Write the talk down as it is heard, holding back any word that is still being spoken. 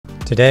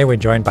Today we're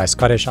joined by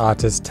Scottish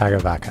artist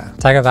Tagavaka.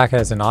 Tagavaka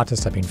is an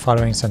artist I've been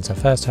following since I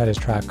first heard his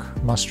track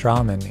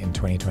Mostramen in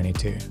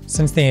 2022.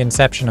 Since the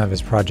inception of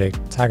his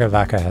project,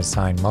 Tagavaka has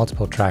signed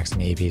multiple tracks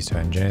and EPs to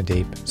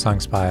Anjunadeep,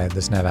 Songspire,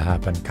 This Never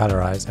Happened,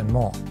 Colorize and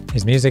more.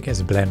 His music is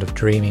a blend of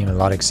dreamy,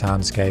 melodic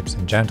soundscapes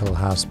and gentle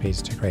house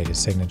beats to create his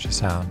signature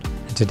sound.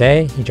 And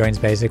today he joins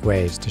Basic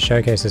Wavez to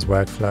showcase his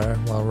workflow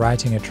while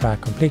writing a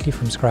track completely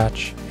from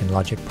scratch in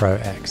Logic Pro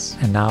X.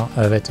 And now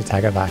over to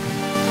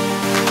Tagavaka.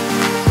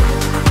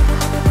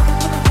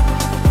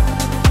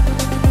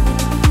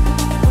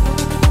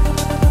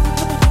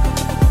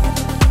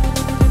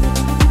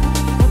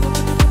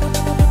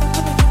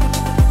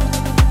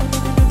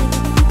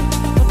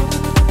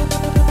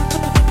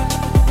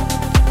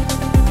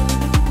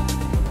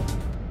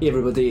 Hey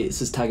everybody,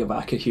 this is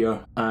Tagavaka here,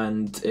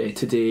 and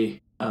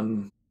today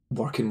I'm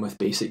working with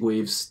Basic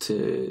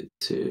Wavez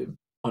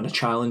on a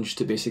challenge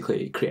to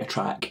basically create a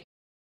track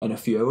in a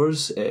few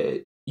hours,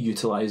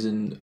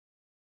 utilising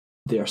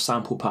their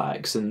sample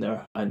packs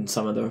and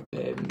some of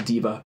their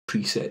Diva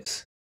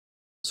presets.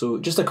 So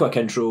just a quick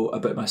intro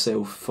about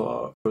myself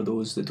for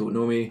those that don't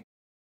know me.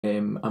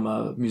 I'm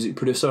a music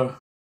producer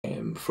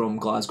from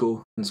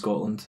Glasgow in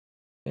Scotland,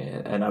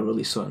 and I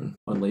release on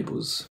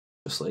labels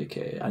just like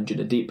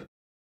Anjunadeep.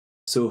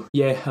 So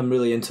yeah, I'm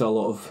really into a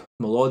lot of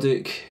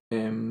melodic,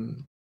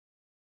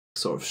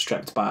 sort of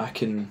stripped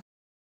back and,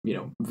 you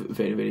know,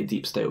 very, very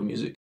deep style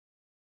music.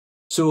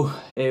 So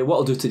what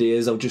I'll do today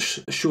is I'll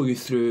just show you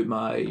through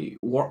my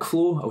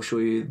workflow. I'll show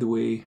you the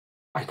way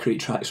I create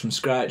tracks from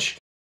scratch.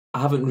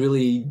 I haven't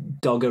really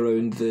dug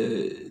around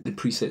the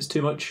presets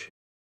too much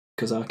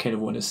because I kind of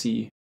want to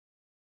see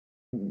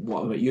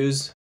what I might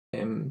use.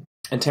 In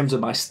terms of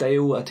my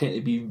style, I tend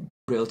to be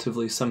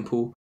relatively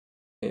simple.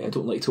 I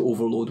don't like to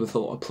overload with a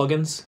lot of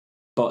plugins,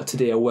 but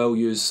today I will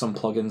use some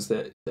plugins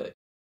that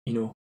you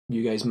know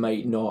you guys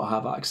might not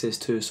have access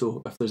to.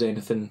 So if there's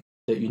anything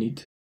that you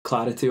need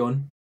clarity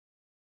on,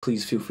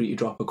 please feel free to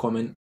drop a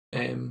comment.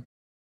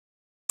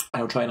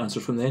 I'll try and answer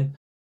from then.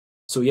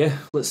 So yeah,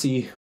 let's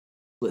see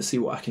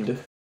what I can do.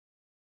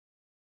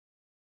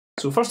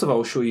 So first of all,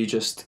 I'll show you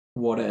just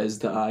what it is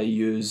that I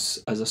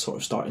use as a sort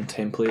of starting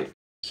template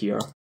here.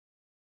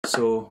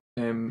 So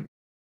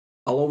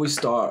I'll always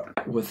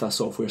start with a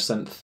software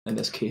synth. In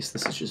this case,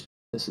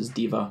 this is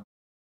Diva,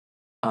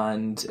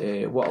 and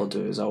what I'll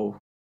do is I'll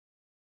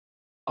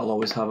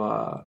always have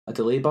a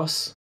delay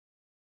bus.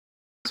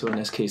 So in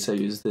this case, I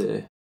use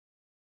the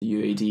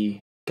UAD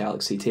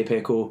Galaxy Tape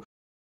Echo.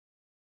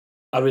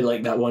 I really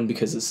like that one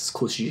because it's as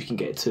close as you can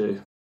get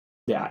to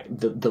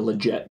the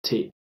legit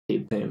tape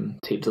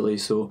delay.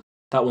 So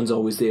that one's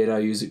always there. I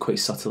use it quite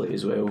subtly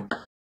as well.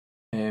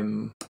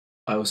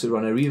 I also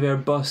run a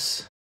reverb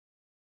bus.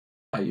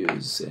 I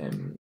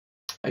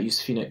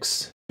use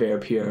Phoenix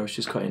Verb here, which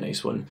is quite a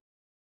nice one.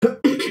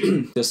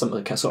 There's something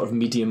like a sort of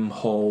medium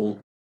hall.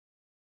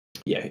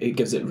 Yeah, it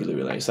gives it really,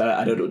 really nice.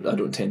 I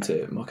don't tend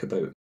to muck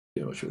about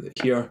too much with it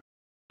here.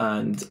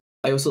 And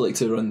I also like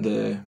to run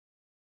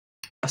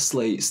a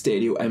slight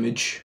stereo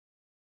image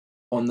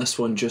on this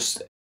one,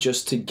 just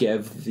to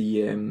give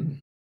the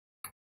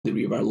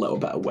reverb a little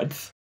bit of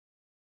width.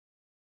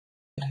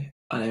 And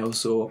I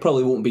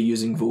probably won't be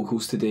using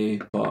vocals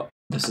today, but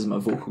this is my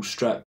vocal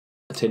strip.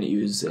 I tend to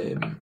use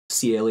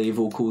CLA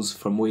vocals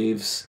from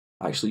Wavez.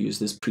 I actually use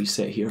this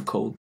preset here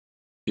called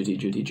Judy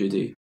Judy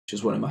Judy, which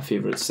is one of my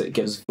favourites. It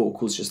gives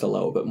vocals just a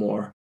little bit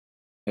more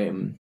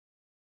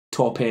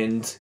top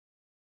end,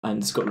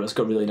 and it's got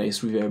really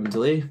nice reverb and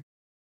delay.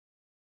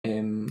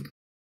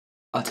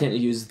 I tend to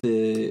use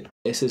the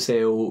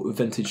SSL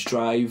Vintage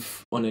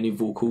Drive on any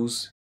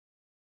vocals,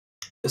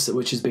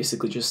 which is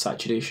basically just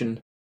saturation,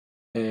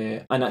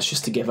 and that's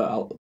just to give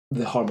it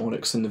the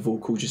harmonics in the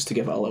vocal, just to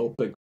give it a little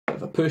bit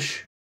of a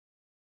push.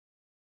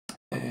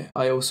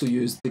 I also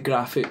use the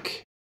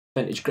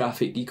Vintage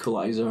Graphic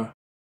Equalizer,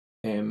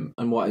 and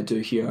what I do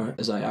here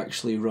is I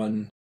actually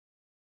run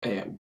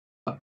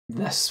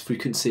this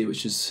frequency,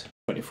 which is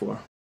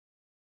 24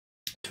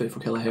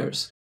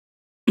 kilohertz.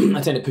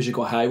 I tend to push it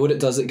quite high. What it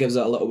does, it gives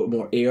it a little bit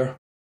more air,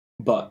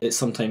 but it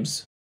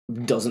sometimes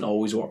doesn't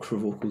always work for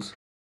vocals.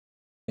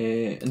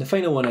 And the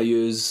final one I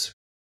use,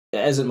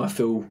 it isn't my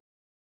full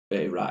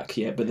rack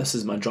yet, but this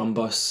is my drum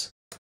bus.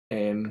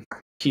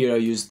 Here I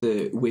use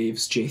the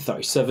Wavez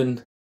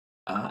J37,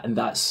 and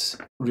that's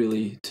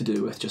really to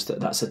do with just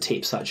that's a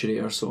tape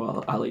saturator,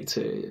 so I like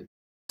to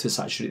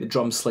saturate the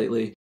drums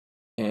slightly.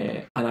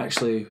 And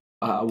actually,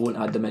 I won't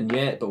add them in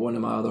yet, but one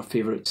of my other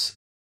favourites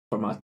for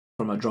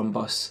my drum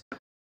bus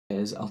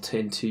is I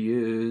tend to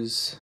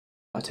use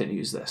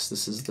this.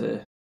 This is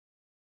the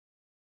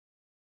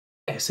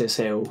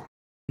SSL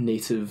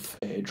native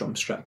drum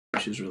strip,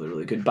 which is really,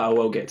 really good. But I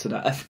will get to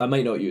that. I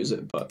might not use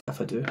it, but if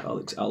I do,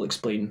 I'll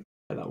explain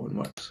how that one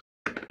works.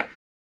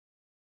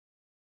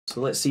 So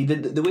let's see.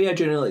 The way I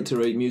generally like to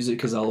write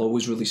music is I'll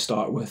always really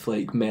start with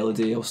like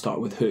melody. I'll start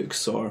with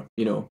hooks or,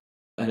 you know,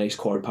 a nice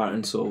chord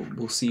pattern. So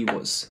we'll see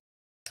what's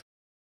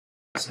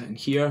in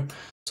here.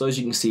 So as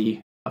you can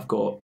see, I've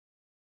got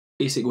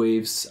Basic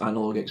Wavez,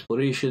 Analog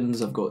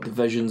Explorations, I've got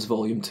Divisions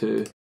Volume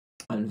 2,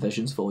 and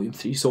Visions Volume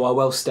 3. So I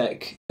will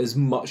stick as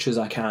much as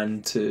I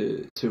can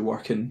to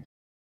working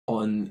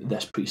on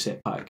this preset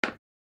pack.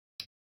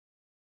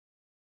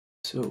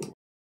 So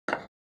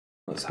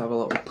let's have a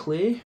little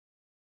play.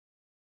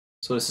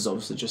 So this is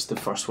obviously just the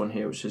first one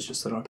here, which is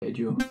just an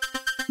arpeggio.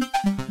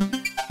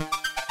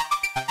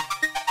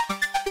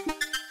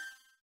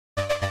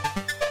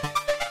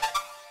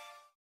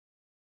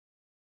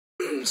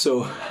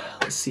 So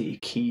let's see,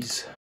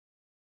 keys.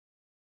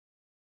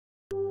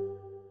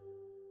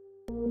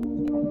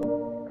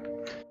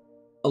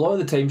 A lot of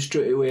the time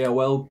straight away I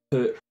will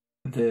put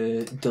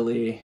the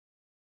delay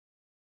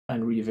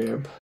and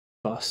reverb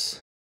bus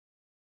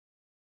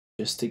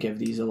just to give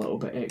these a little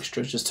bit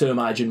extra, just to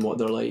imagine what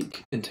they're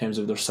like in terms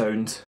of their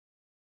sound.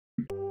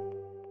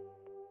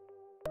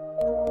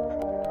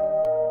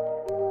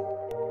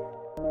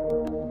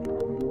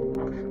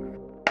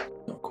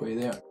 Not quite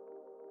there.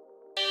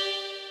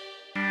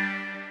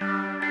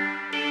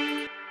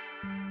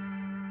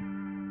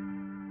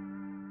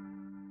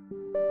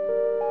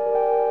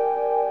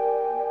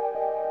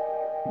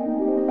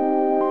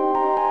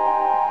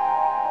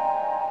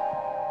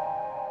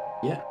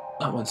 Yeah,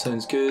 that one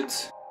sounds good.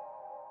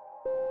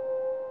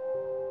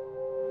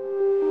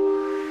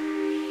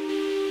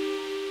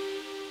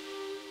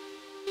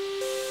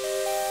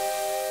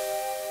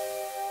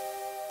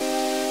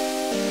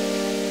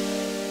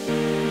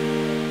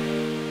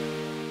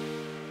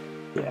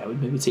 Yeah, I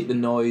would maybe take the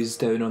noise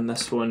down on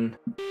this one.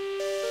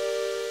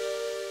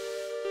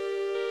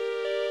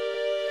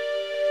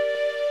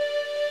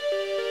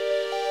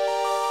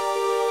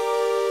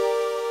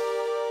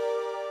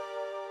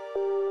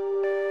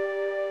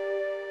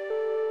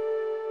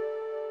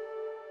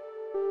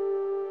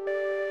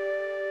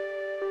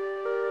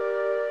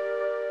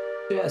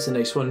 Yeah, it's a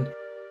nice one.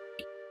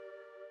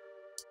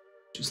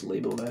 Just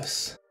label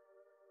this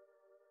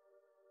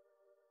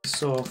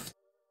soft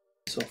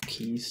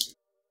keys.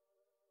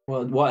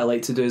 Well, what I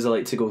like to do is I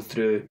like to go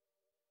through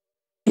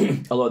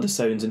a lot of the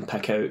sounds and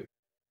pick out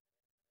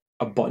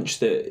a bunch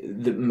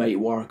that might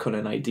work on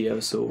an idea.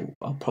 So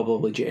I'll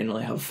probably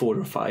generally have 4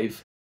 or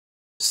 5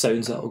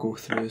 sounds that I'll go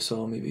through.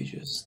 So I'll maybe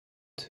just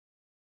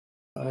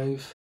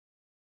 5.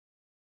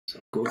 So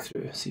go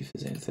through, see if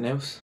there's anything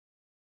else.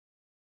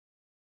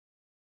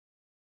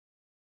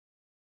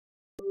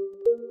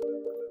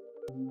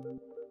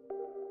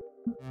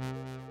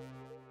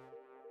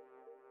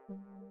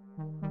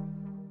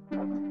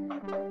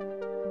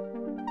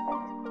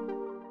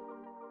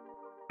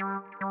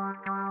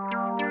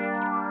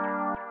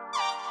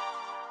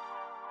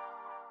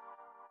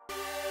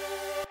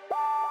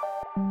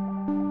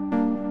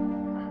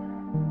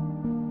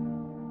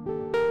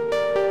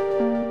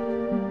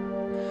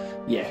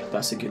 Yeah,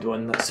 that's a good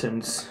one. That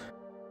sounds...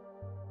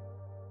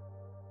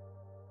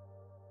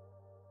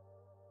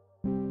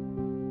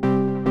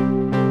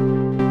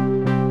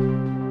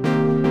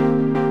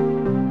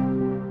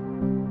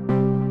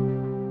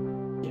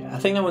 Yeah, I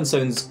think that one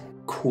sounds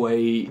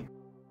quite...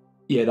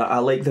 Yeah, I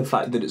like the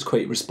fact that it's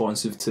quite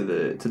responsive to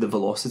the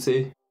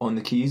velocity on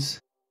the keys.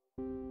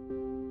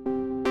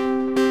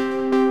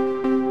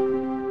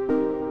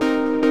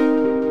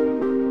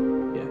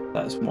 Yeah,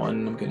 that's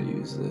one. I'm going to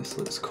use this.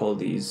 Let's call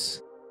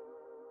these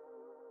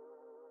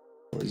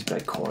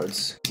big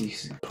chords.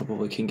 These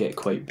probably can get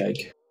quite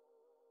big.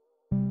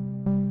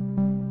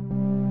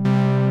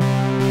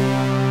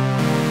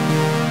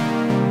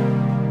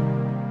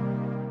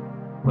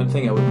 One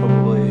thing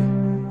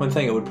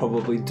I would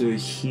probably do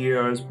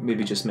here is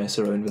maybe just mess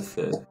around with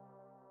the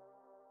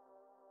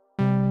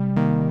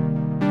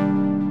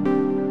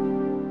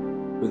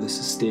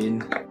sustain,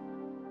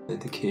 the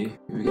decay.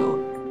 Maybe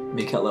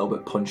make it a little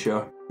bit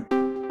punchier.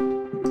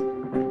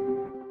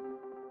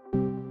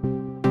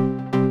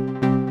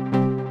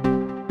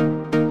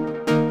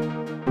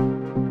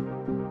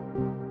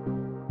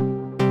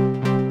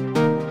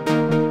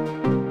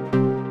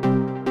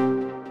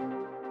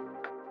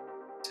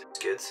 Sounds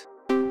good.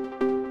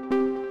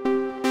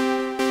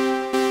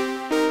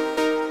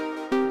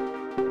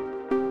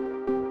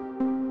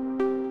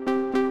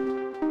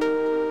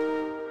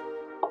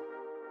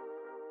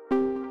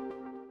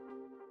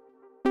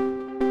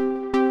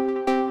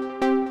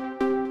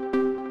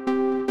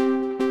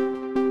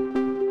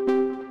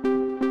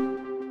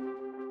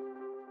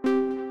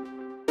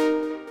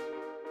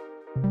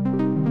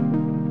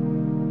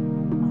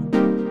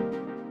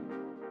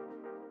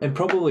 And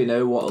probably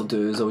now what I'll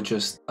do is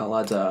I'll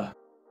add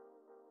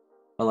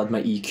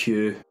my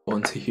EQ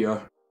onto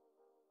here.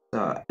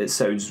 It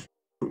sounds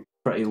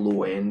pretty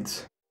low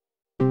end.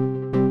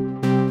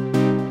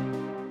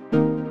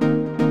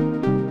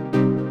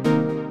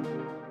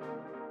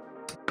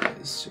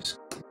 Let's just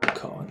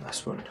cut on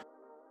this one.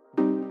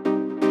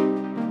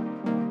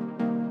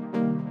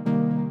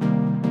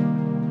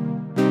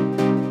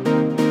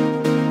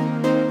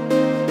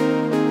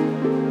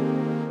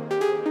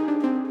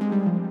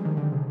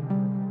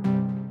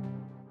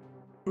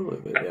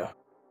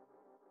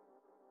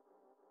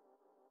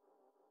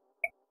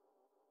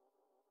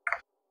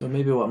 So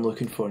maybe what I'm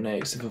looking for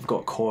next, if I've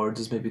got chords,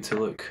 is maybe to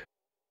look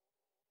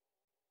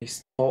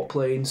top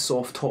line,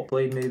 soft top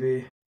line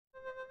maybe.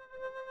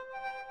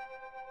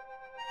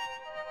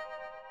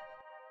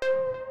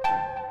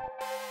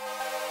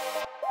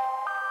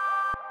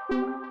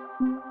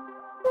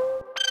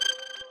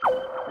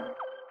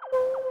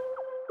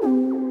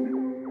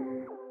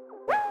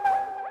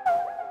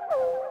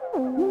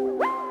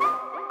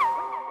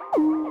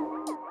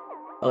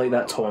 I like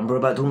that timbre,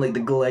 but I don't like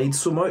the glide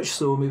so much,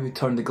 so maybe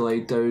turn the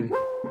glide down.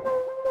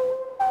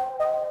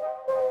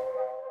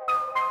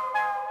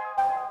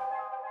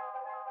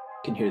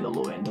 You can hear the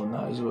low end on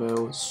that as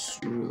well, it's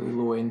really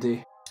low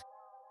endy.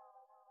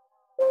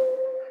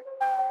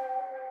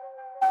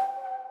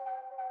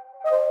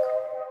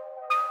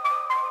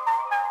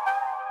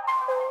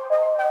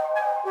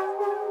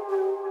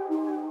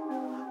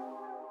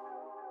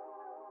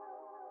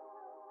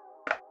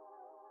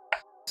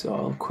 So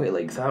I'll quite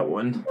like that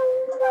one.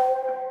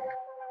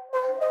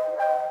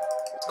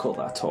 Let's call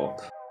that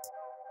top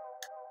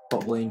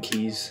line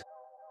keys.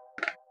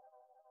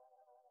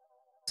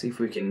 See if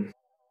we can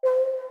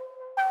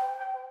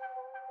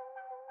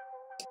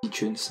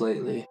detune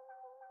slightly.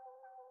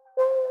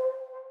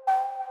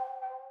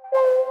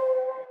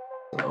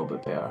 A little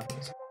bit better.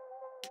 Let's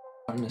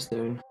turn this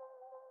down.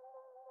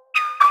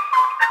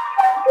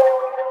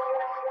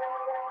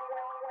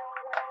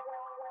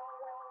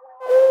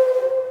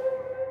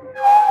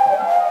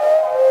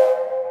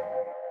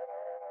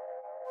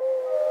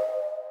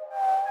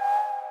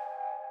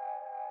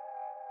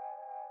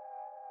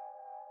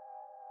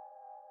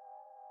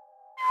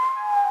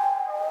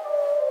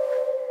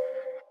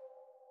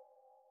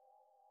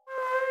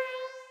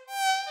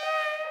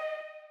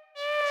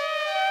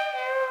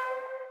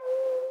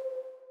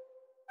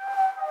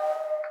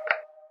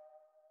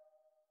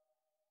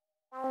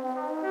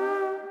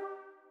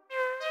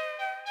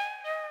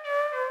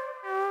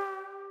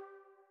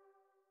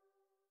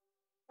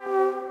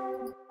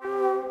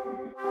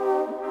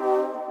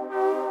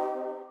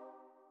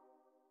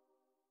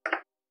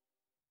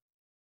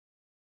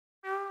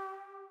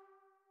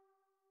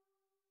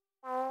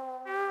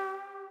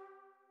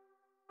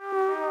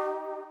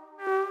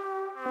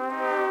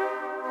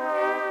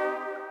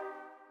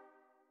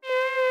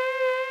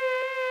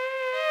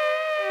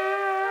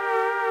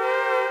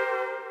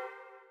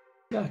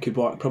 That could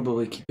work,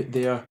 probably keep it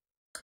there.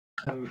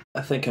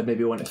 I think I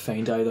maybe want to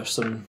find either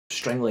some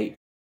string like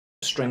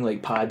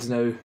pads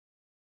now,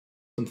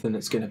 something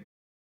that's going to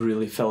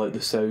really fill out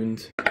the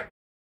sound.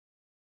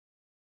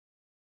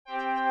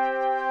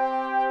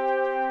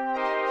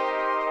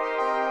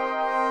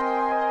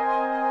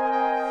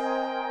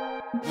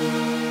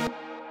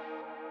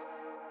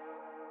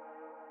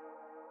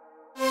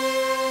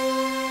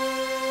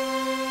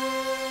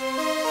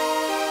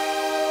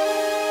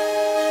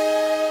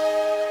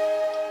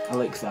 I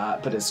like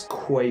that, but it's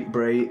quite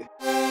bright.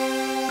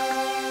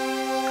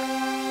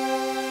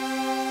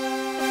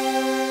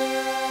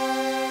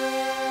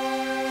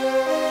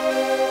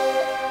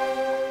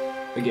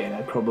 Again,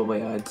 I'd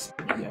probably add,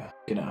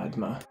 gonna add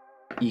my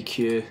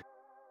EQ.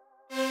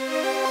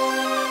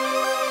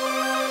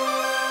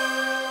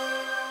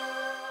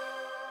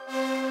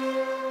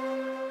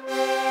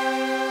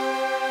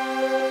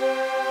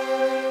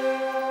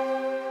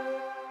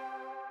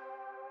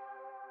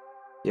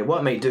 Yeah, what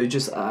I might do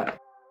is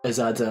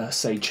add a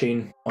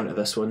sidechain onto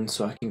this one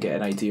so I can get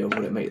an idea of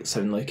what it might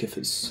sound like if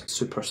it's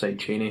super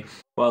sidechainy.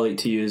 What I like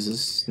to use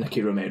is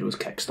Nicky Romero's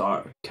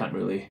Kickstart. You can't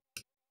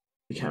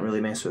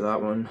really mess with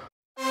that one.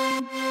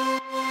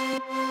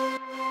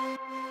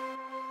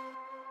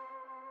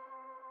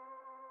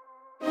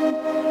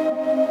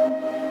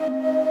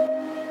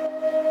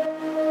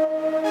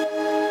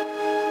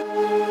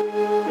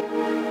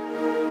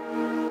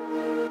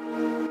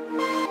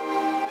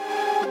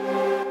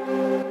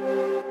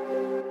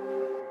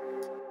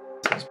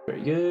 That's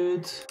pretty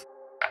good.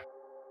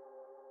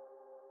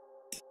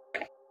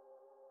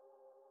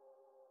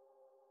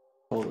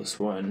 Call this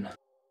one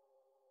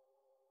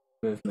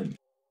movement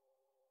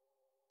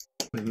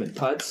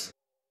pads.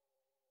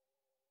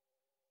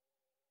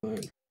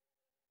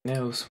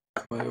 Nails,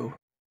 well.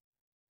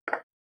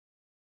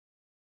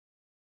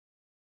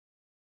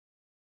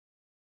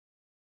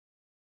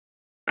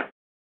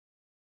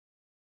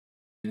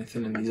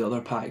 Anything in these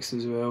other packs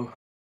as well.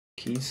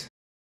 Keys.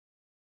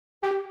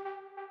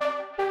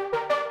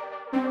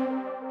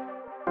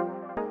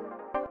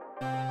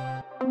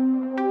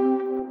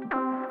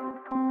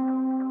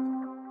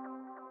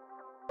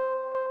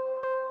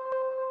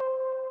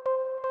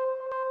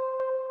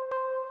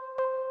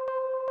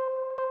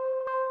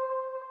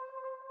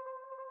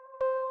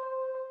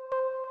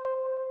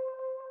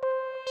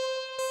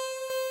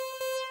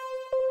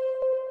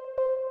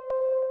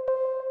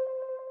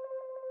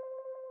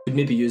 Could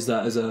maybe use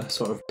that as a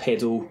sort of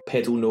pedal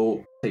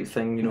note type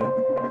thing, you know.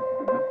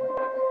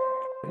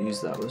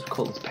 Use that. Let's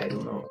call this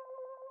pedal note.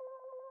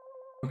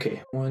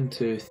 Okay, 1,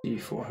 2, 3,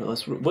 4.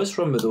 Let's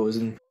run with those,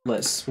 and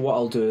what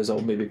I'll do is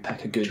I'll maybe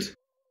pick a good.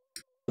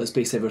 Let's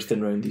base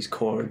everything around these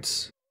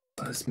chords.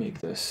 Let's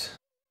make this.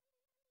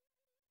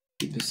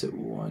 Keep this at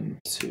 1,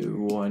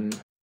 2, 1.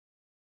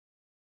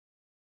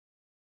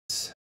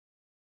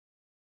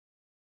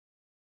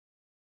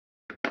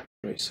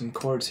 write some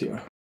chords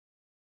here.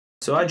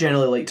 So I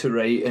generally like to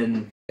write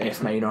in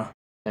F minor.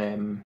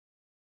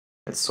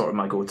 It's sort of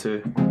my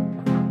go-to.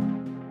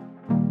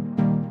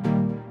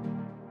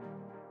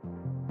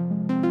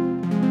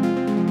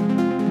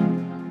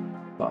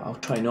 But I'll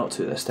try not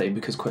to this time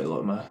because quite a lot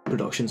of my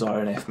productions are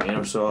in F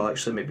minor, so I'll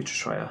actually maybe just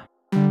try a...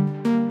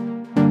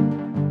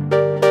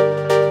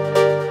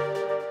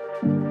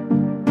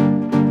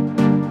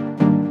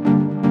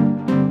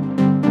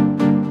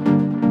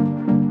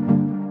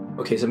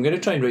 Okay, so I'm going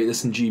to try and write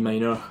this in G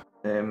minor.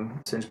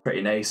 Sounds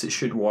pretty nice, it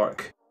should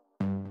work.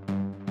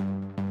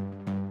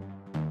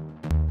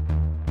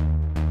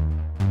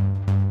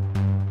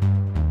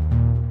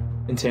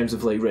 In terms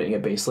of like writing a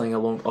bass line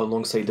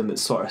alongside them that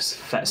sort of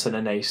fits in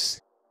a nice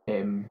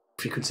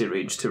frequency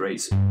range to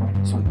write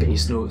some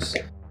bass notes.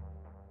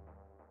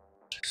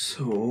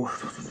 So...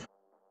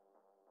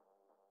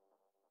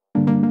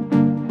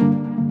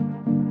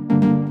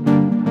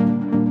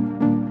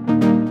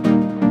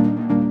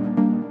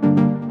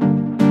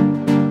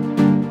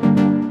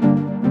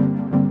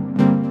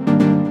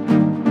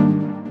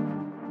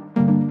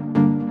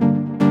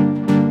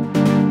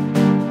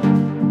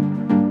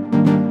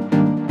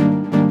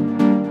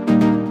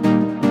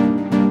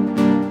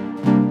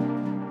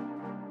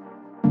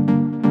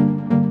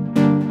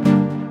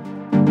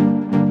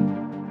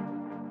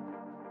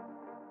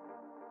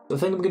 I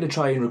think I'm going to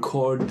try and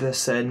record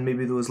this in,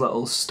 maybe those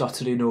little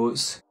stuttery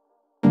notes.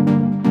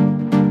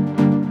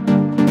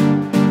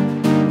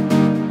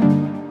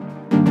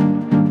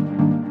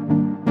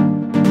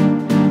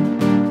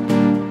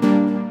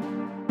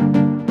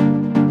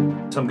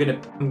 So I'm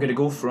gonna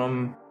go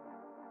from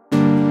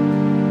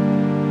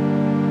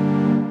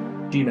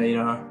G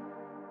minor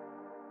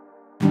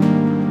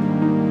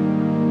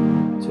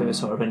to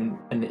sort of an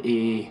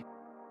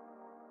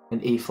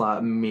A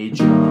flat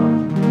major.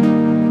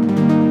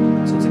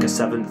 So it's like a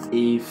 7th,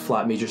 A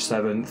flat major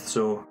 7th,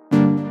 so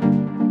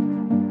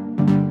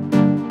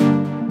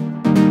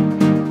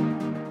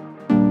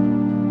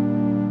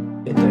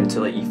get down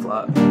to like E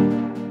flat.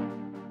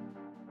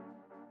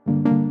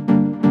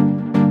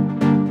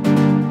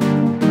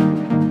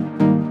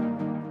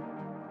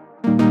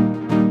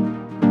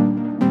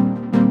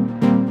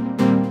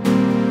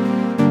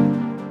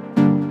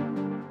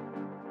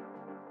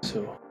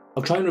 So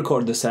I'll try and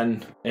record this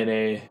in,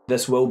 and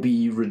this will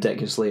be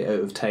ridiculously out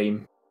of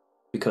time,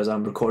 because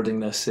I'm recording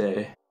this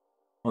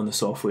on the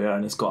software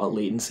and it's got a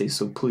latency,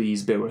 so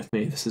please bear with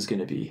me. This is going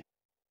to be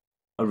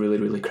a really,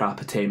 really crap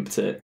attempt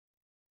at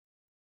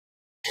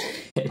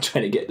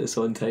trying to get this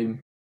on time.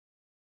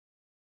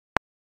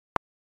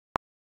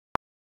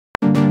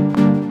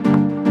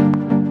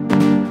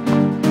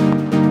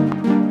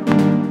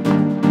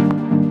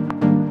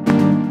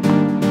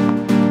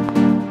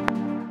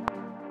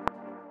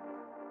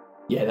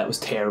 Yeah, that was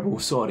terrible,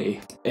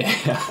 sorry.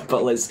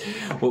 But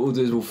what we'll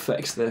do is we'll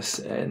fix this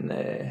in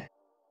the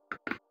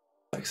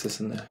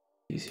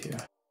keys here.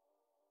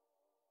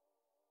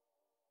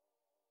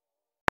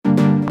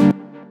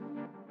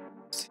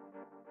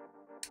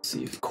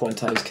 See if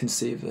Quantize can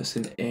save this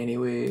in any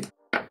way.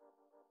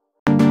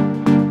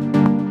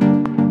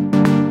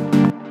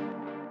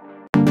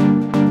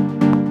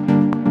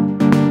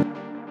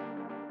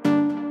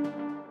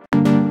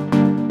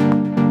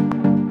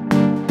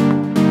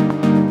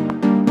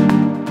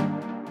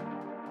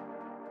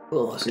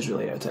 Oh, this is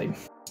really out of time.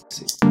 Let's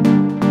see.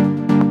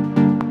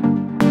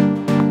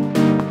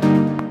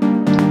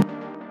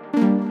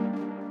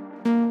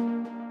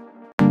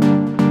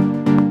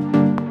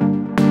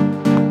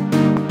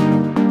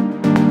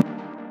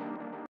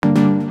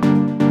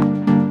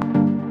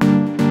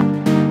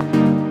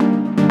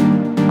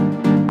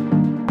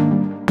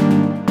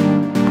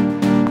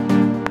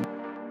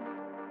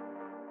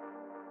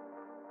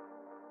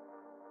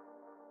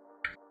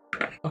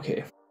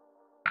 Okay.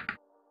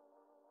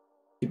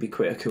 Could be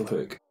quite a cool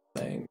hook, I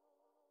think.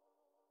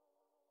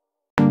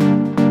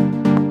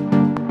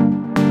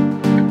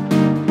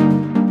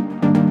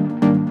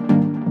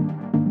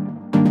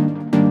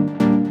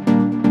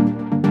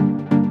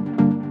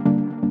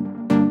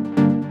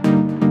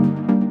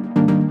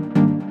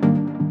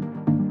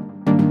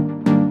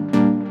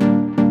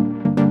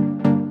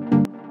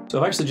 So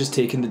I've actually just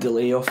taken the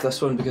delay off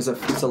this one because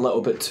it's a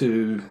little bit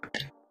too...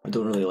 I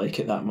don't really like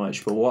it that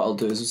much, but what I'll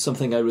do is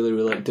something I really,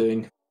 really like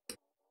doing.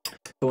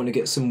 I want to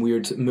get some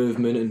weird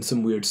movement and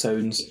some weird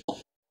sounds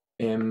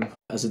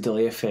as a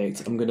delay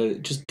effect. I'm going to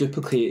just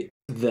duplicate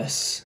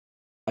this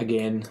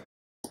again,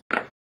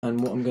 and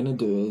what I'm going to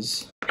do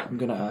is I'm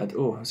going to add,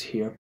 oh, it's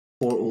here,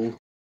 portal.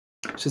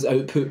 This is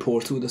output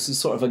portal. This is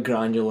sort of a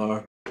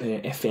granular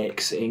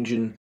FX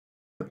engine.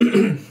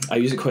 I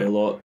use it quite a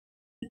lot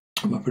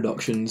in my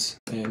productions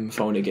if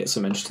I want to get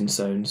some interesting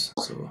sounds.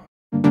 So.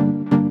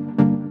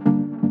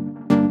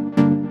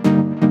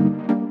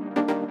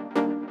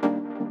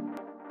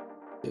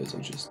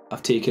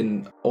 I've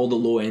taken all the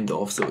low end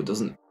off so it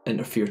doesn't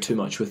interfere too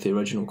much with the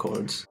original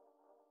chords.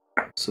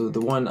 So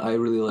the one I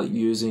really like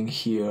using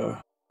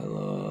here, I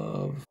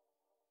love,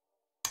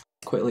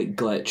 quite like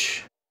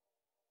Glitch.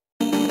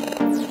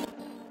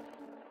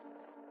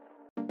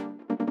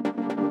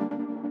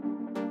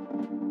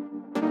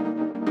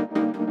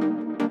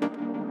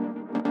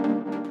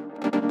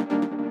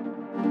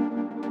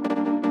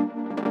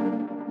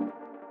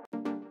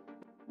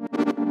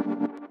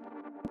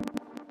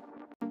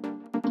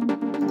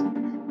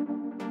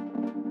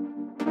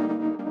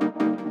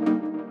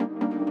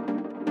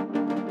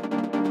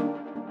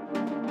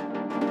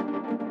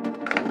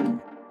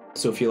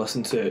 So if you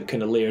listen to it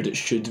kind of layered, it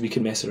should, we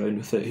can mess around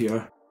with it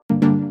here.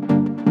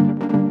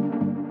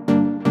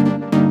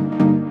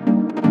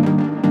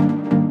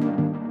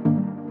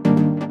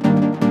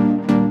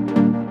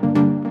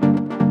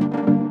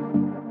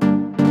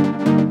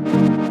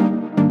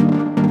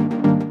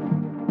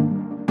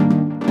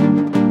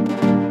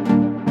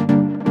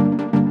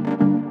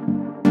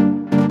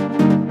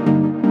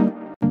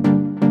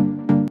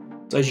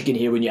 So as you can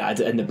hear when you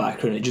add it in the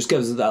background, it just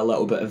gives it that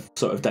little bit of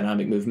sort of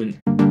dynamic movement.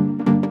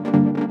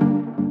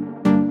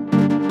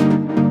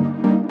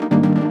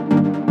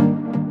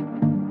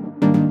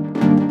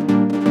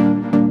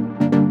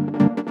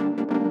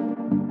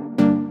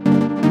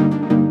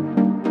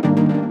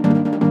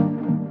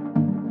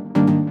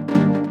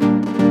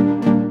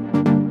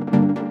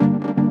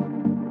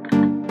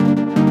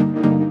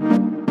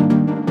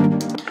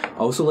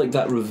 I also like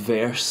that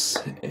reverse,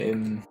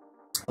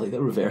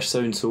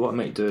 sound. So what I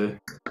might do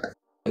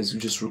is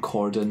just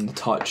record in the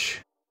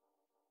touch,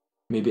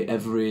 maybe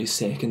every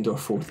second or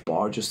fourth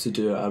bar, just to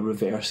do a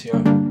reverse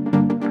here.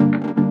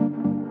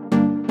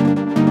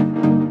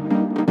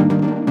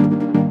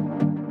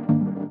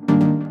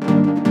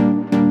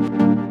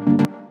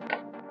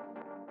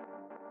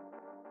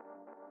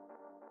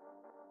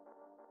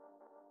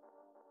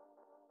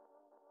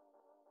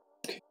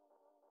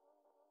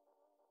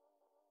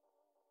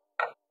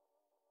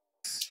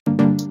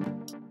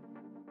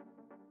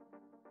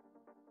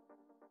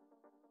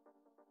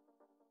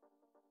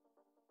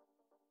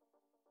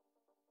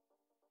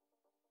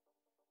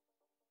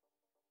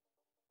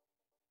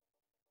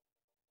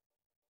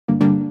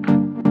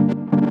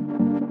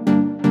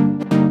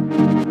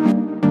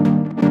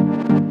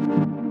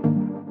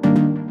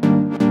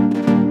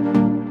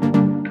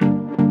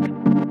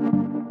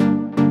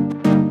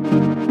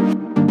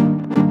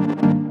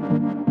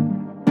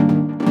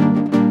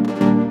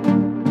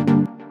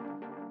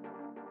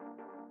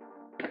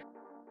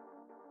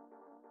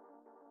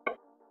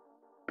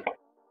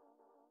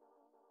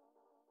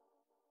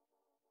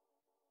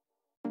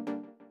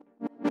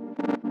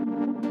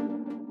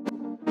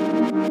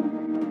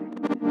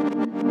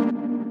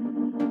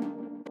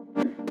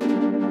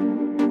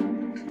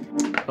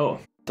 Oh,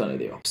 done it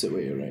the opposite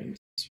way around.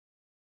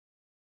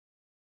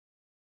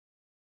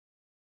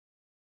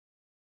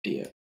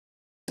 Yeah,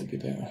 it'd be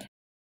better.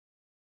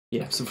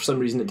 Yeah, so for some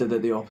reason it did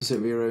it the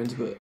opposite way around,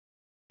 but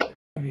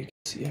you can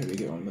see how we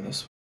get on with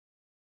this.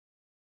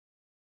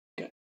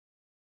 Okay.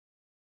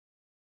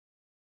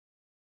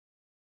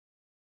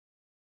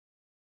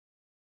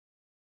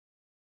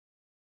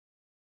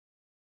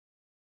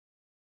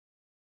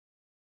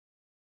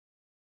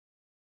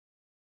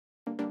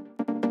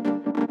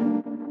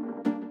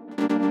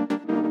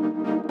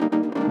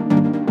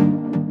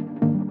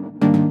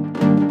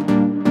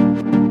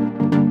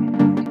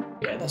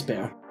 Yeah, that's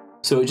better.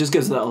 So it just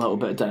gives that a little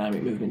bit of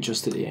dynamic movement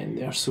just at the end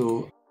there.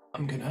 So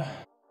I'm gonna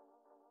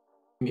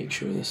make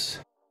sure this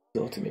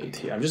is automated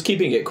here. I'm just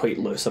keeping it quite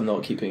loose. I'm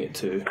not keeping it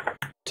too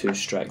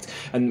strict.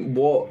 And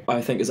what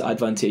I think is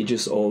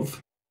advantageous of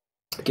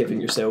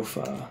giving yourself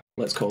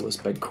let's call this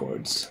big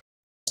chords,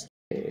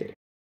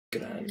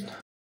 granular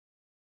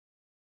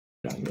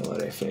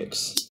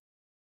FX.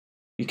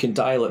 You can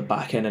dial it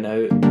back in and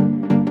out.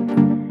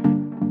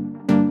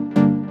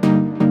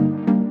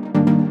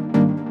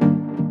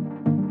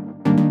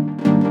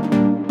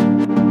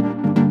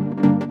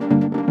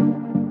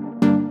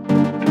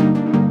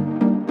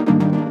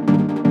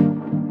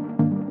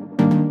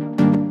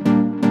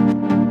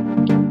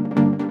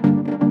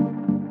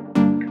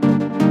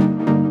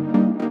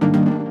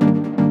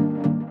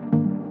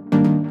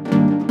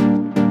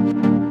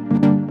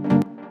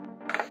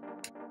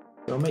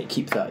 I might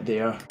keep that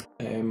there.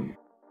 I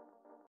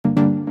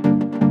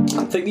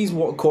think these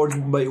chords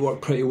might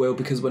work pretty well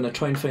because when I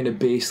try and find a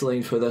bass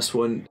line for this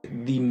one,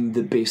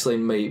 the bass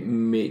line might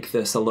make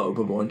this a little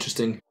bit more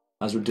interesting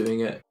as we're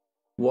doing it.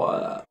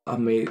 What I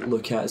might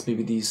look at is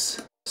maybe these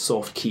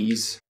soft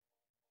keys.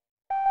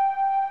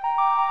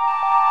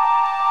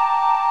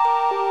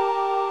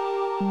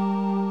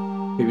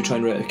 Maybe try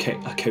and write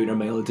a counter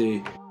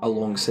melody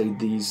alongside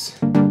these.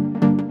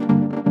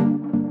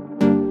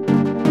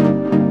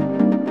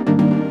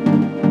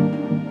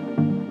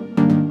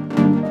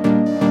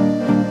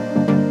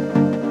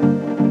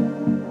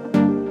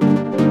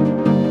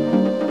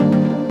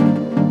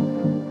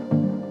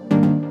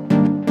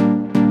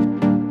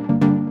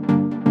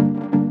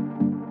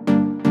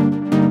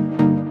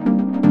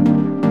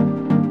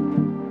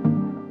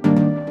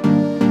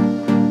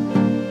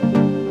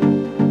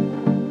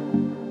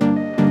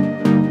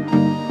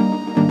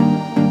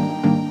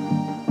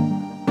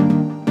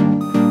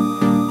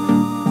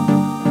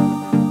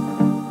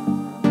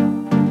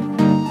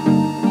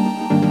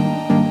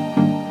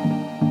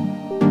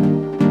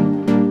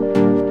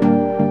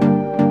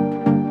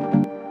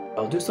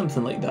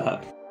 Something like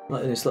that,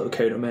 like this little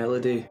counter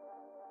melody.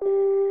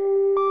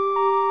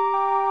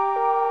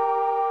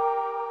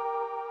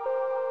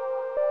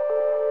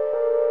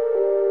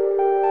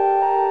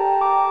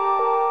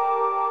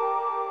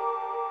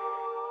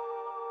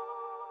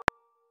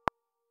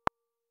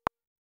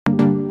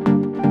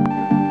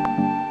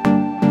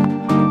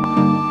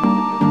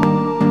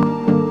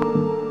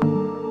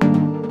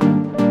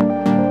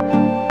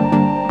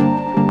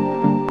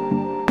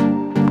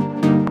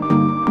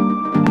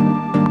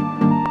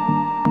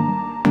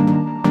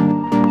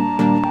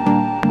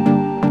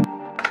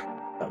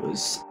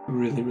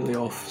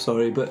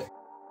 worry, but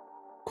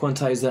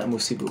quantize that and we'll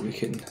see what we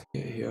can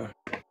get here.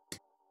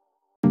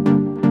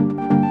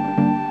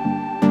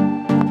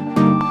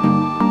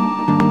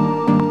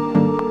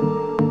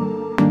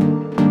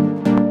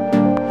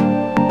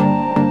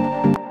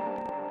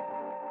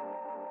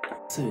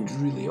 Sounds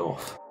really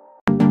off.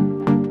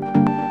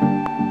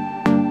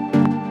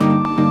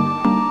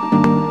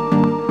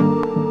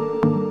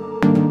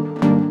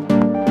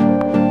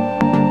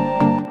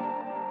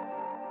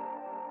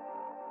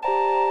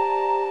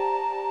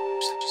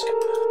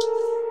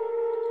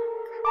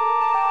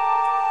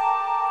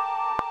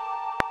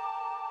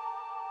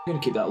 I'm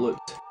gonna keep that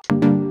looped.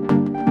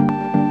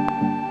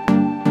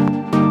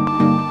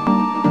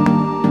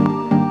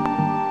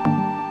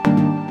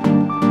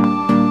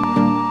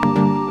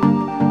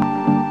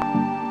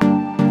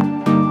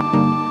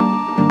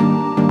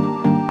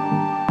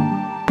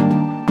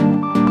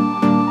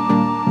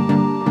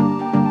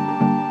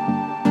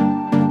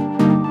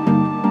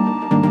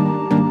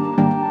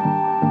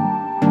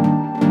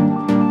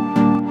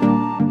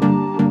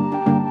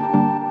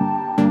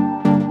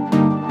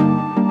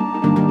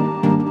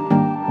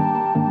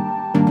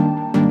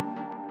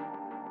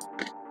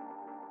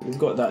 We've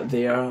got that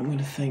there. I'm going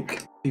to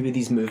think maybe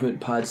these movement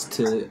pads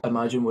to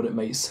imagine what it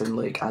might sound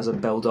like as a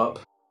build up.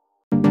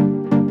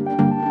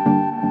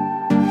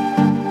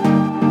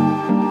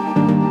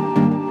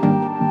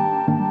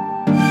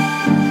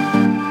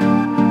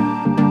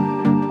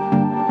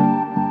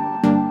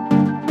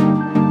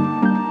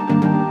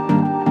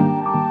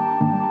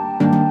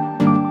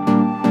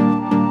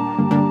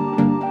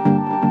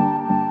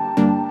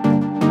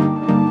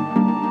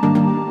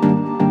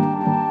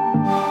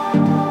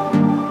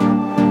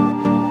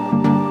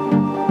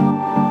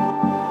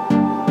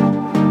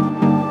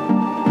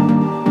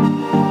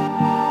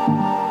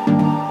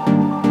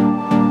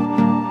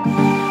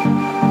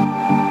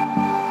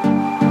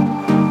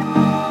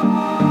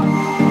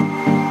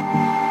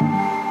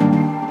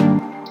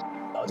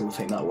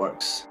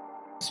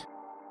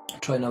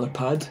 Try another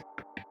pad.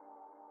 I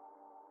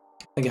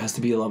think it has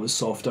to be a little bit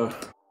softer.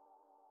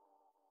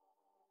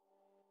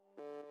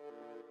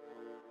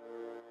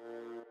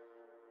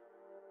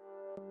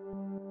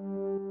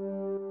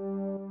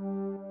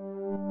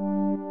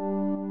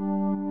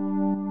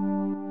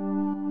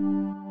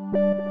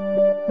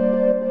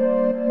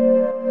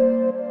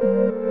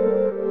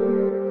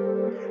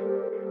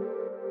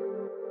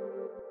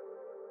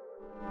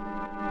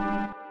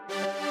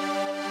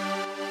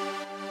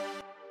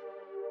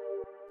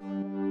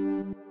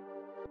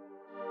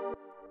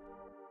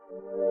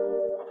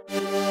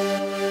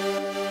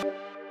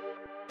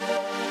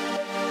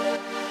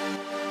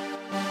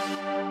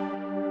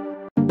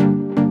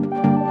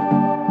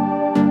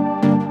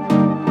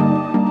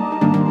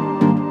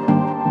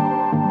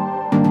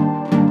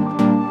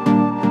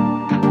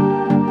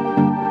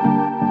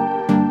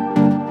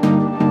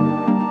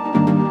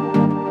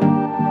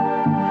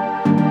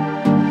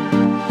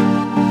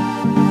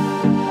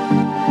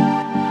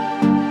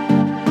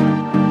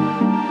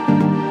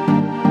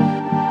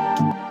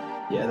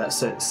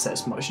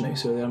 Sits much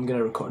nicer there. I'm going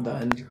to record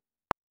that in.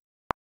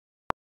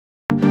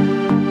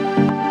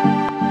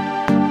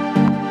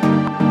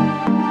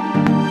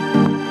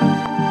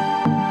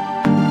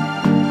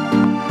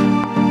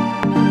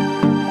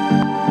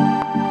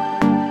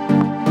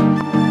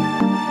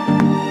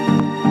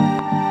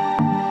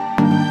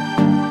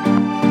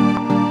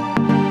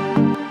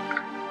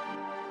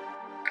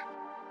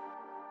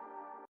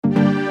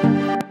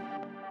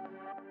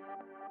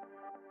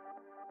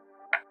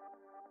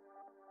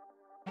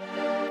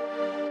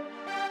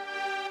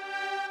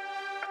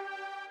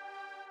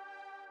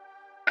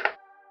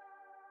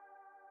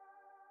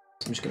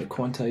 I'm just going to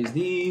quantize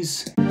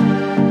these.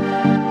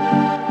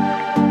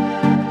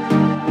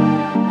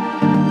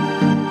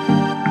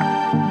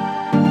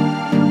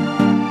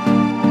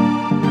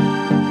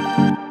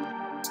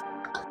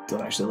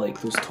 Don't actually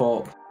like those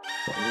top,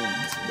 but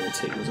I'm going to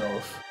take those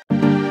off.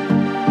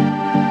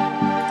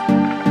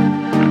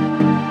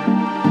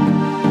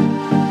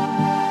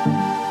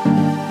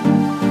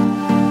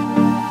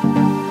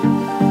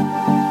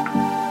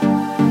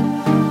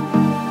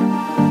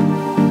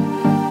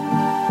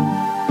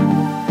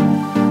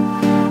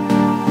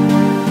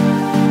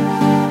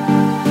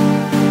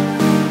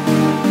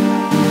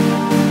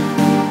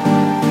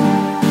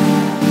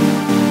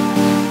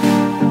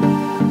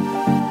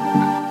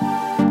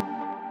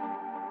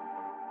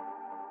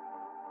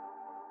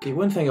 Okay,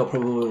 one thing I'll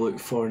probably look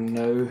for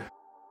now,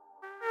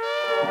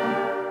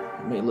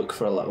 I might look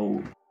for a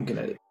little, I'm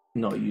going to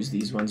not use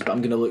these ones, but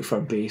I'm going to look for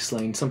a bass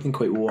line, something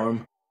quite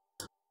warm.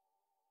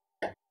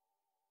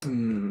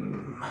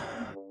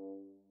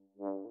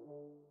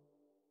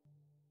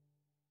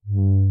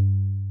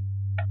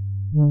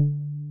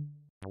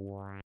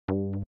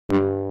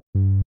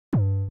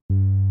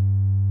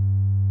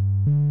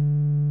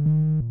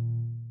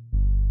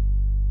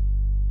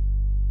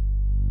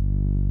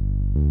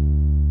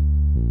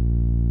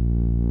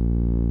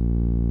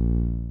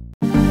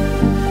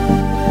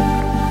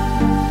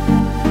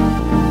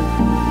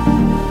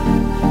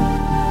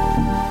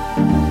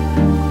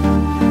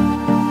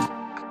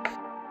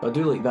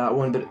 that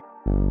one, but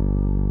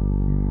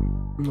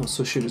I'm not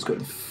so sure it's got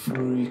the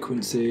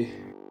frequency.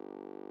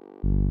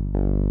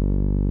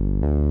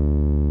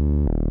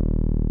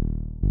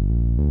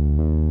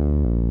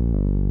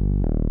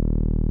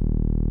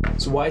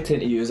 So what I tend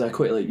to use, I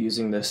quite like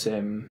using this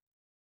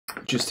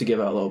just to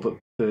give it a little bit of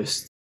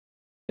boost,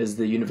 is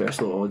the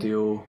Universal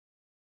Audio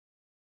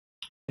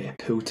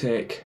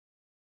Pultec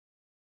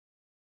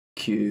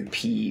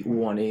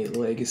QP1A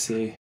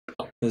Legacy.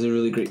 There's a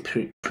really great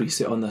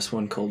preset on this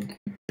one called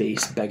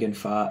Bass Big and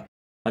Fat,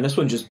 and this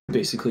one just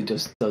basically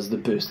just does the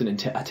boost and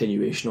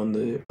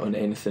attenuation on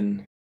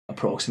anything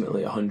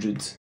approximately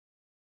 100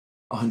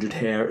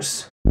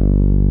 hertz.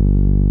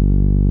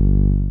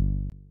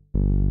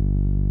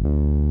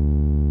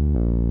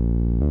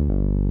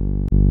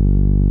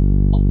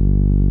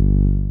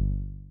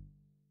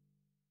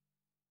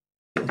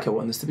 I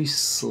want this to be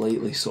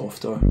slightly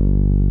softer.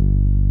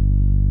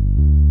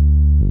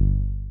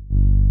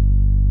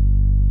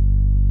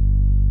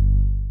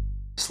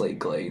 Slight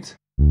glide.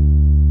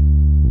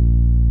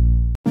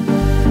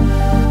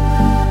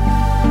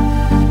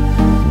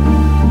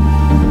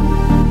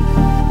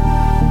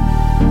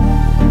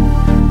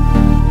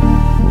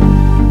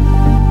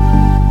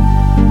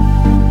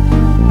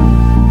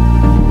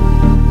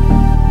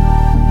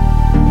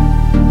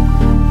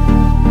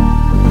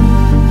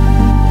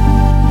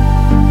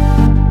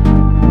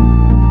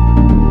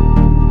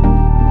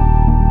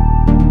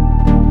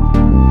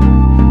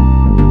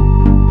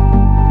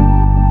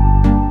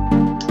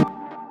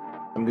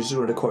 Just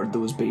record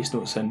those bass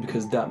notes in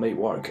because that might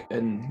work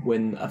and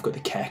when I've got the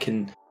kick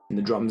and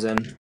the drums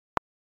in.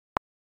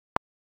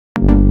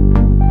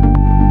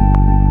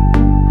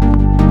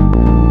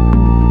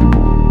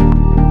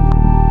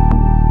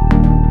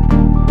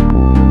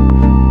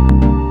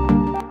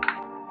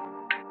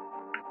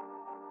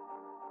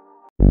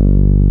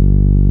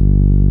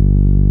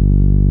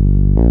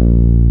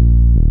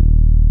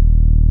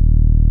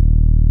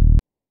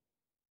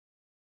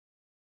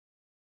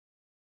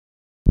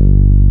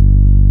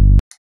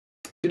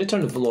 I'm going to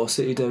turn the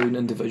velocity down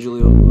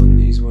individually on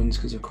these ones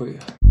because they're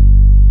quite...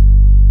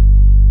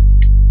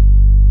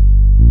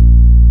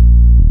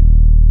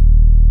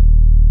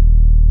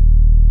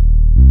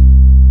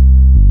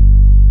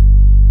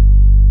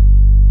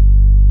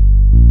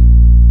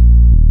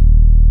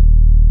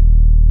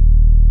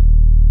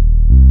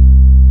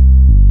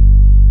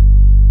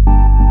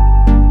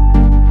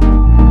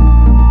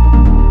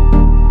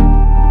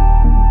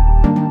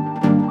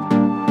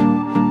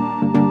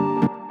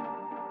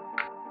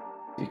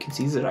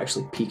 These are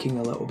actually peaking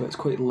a little bit, it's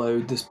quite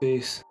loud, this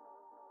bass.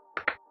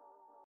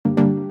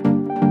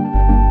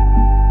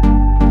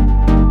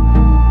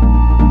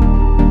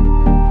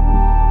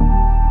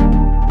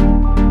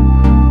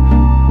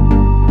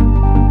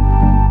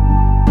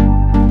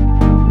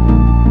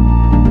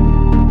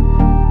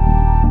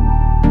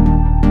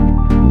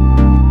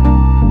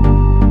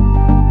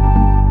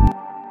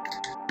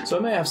 So I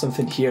might have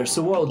something here,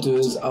 so what I'll do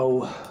is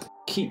I'll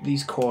keep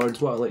these chords.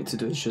 What I like to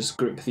do is just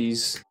group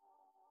these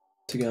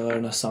together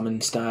in a summon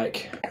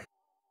stack.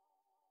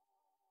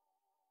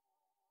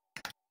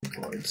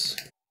 Chords.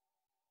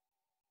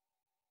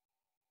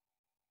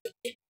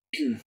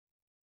 I'm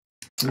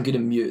going to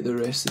mute the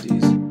rest of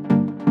these.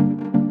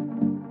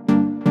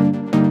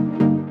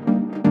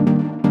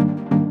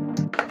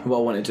 Well,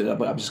 I want to do that,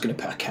 but I'm just going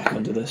to put a kick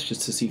under this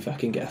just to see if I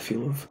can get a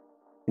feel of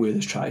where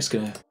this track's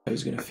how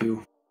it's going to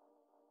feel.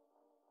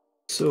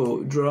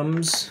 So,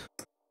 drums.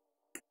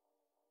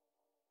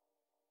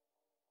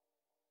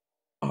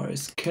 R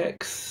is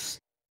kicks.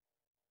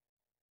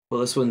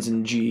 Well, this one's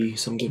in G,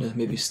 so I'm gonna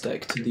maybe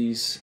stick to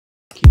these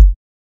keys.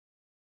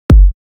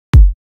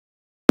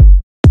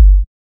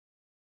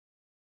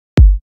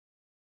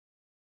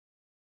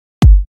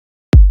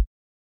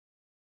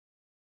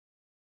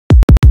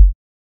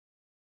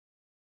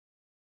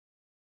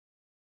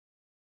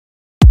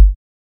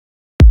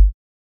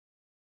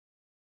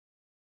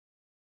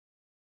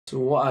 So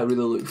what I really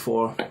look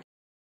for,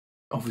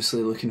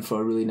 obviously looking for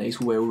a really nice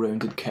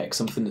well-rounded kick,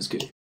 something that's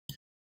got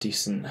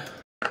decent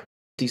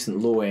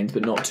low end,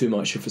 but not too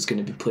much if it's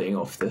going to be playing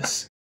off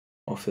this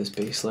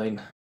bass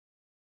line.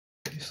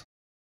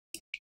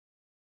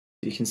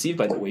 You can see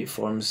by the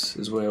waveforms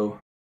as well,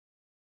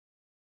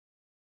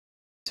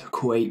 they're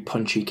quite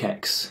punchy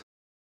kicks.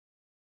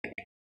 I'm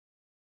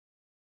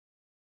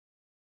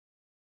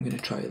going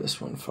to try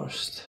this one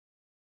first.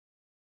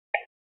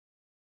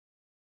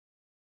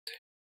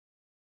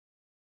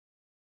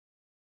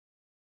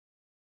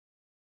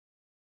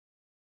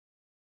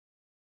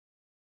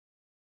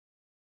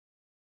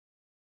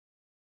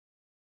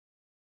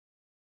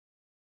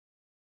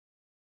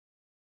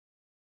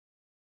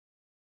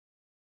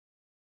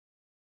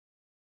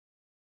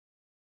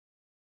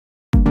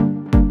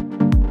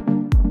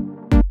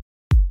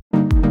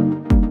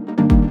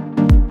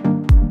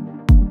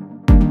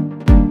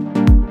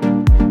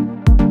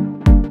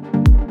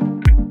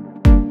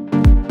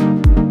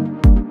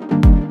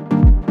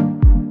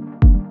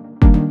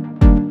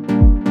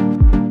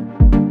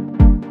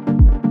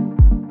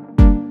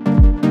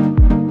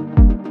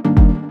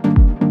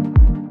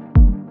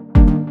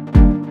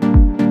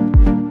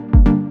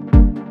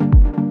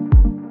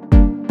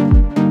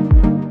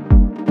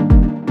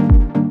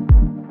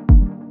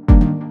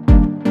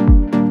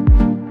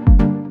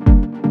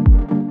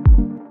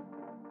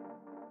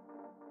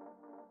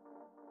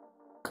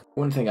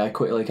 one thing I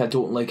quite like, I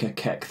don't like a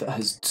kick that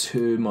has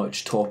too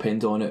much top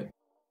end on it.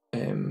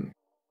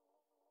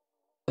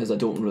 As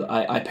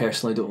I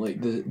personally don't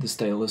like the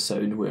style of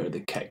sound where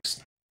the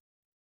kicks,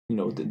 you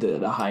know,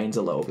 the high end's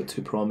a little bit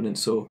too prominent.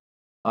 So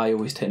I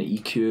always tend to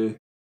EQ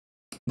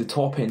the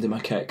top end of my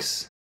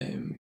kicks.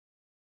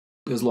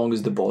 As long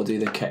as the body,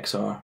 the kicks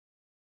are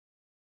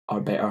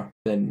better,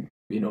 then,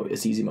 you know,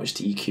 it's easy enough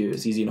to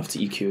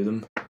EQ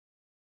them.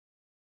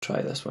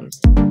 Try this one.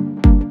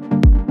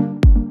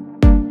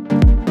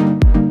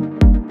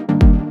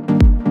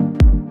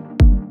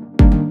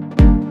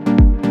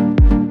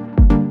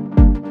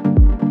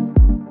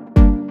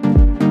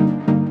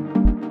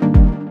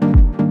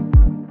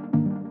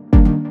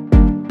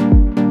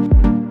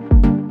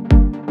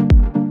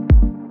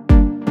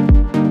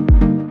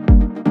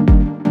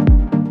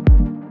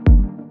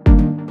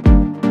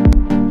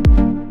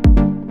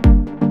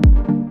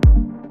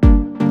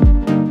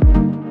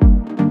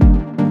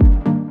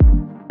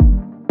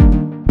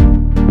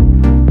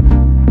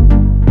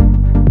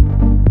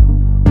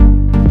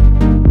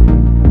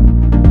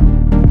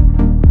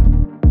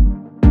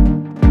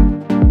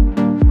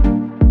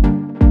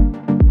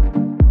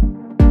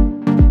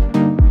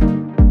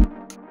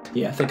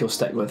 Yeah, I think I'll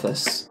stick with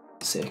this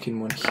second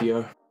one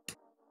here.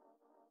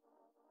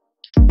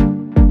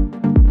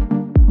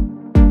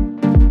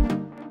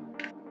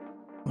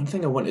 One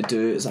thing I want to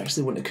do is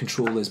actually want to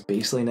control this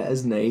bass line. It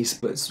is nice,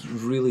 but it's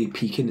really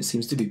peaking. It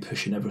seems to be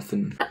pushing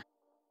everything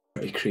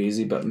pretty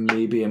crazy, but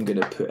maybe I'm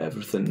going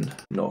to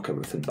knock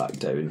everything back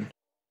down,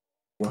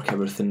 work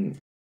everything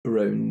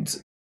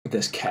around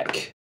this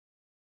kick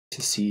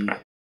to see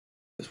if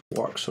this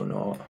works or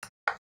not.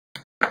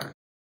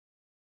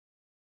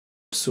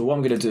 So what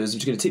I'm going to do is I'm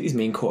just going to take these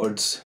main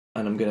chords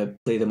and I'm going to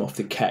play them off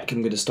the kick.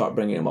 I'm going to start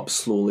bringing them up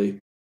slowly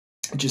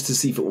just to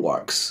see if it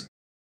works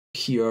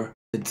here,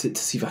 to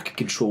see if I can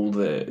control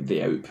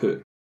the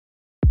output.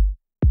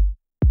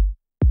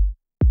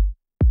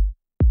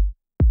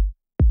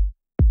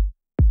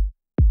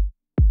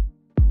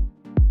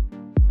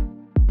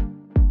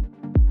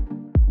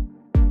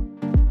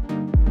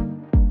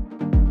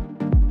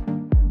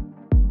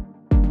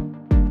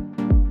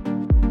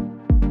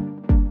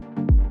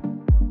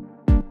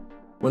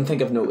 One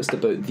thing I've noticed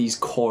about these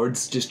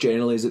chords just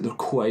generally is that they're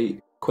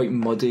quite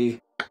muddy,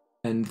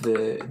 and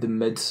the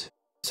mid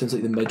sounds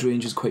like the mid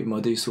range is quite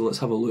muddy. So let's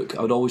have a look.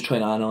 I would always try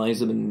and analyse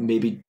them and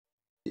maybe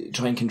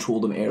try and control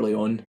them early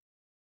on.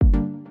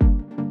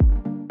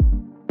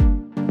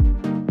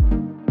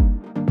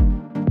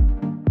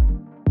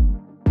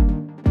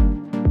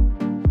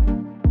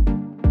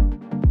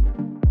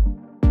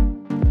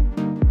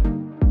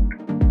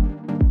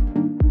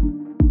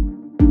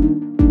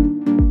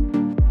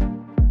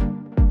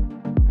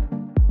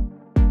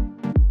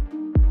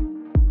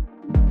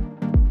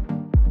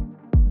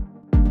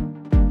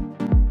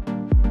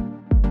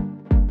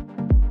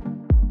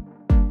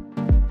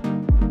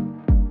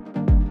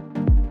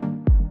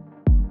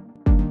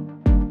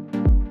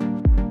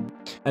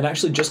 And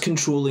actually, just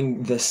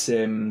controlling this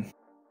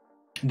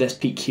this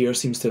peak here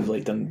seems to have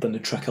like done the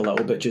trick a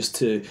little bit, just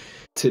to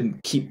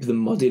keep the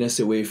muddiness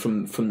away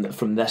from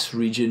this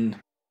region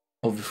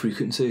of the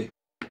frequency.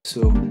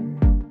 So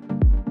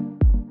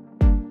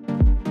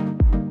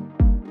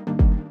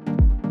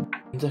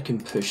I can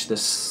push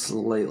this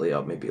slightly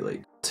up, maybe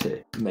like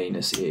to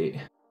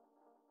 -8.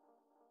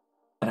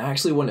 And I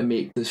actually want to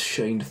make this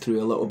shine through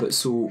a little bit.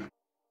 So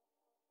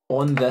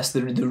on this,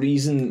 the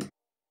reason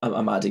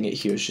I'm adding it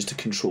here is just to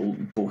control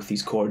both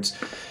these chords.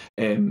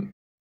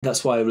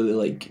 That's why I really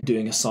like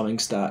doing a summing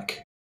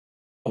stack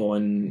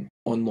on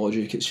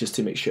Logic. It's just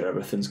to make sure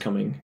everything's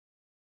coming,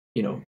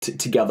 you know,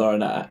 together,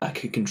 and I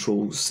could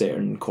control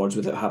certain chords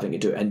without having to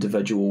do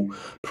individual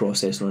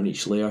processing on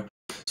each layer.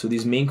 So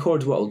these main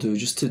chords, what I'll do,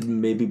 just to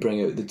maybe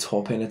bring out the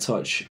top end a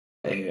touch,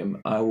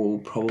 I will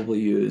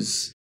probably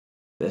use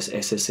this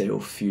SSL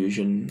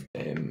Fusion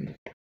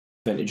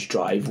Vintage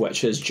Drive,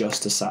 which is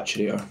just a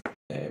saturator.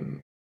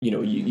 You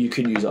know, you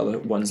can use other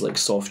ones like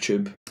Soft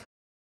Tube,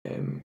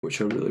 which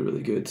are really,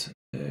 really good.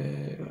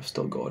 I've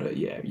still got it.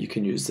 Yeah, you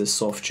can use this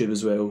Soft Tube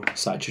as well,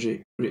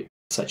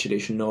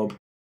 saturation knob,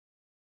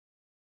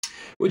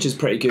 which is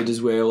pretty good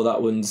as well.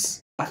 That one's,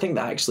 I think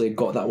that I actually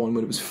got that one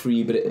when it was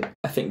free, but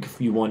I think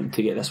if you want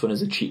to get this one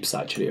as a cheap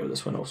saturator,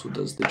 this one also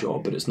does the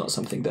job, but it's not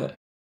something that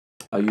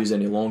I use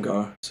any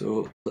longer.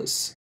 So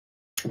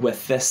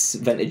with this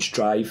Vintage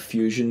Drive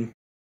Fusion,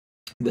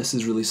 this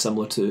is really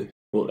similar to,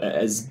 well,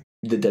 it is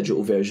the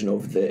digital version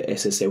of the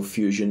SSL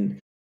Fusion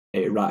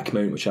rack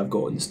mount, which I've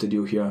got in the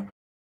studio here,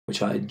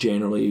 which I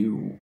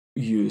generally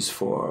use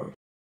for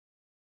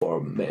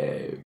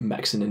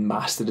mixing and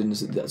mastering.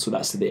 So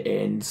that's the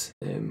end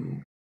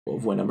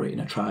of when I'm writing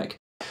a track.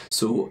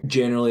 So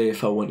generally,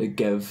 if I want to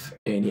give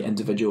any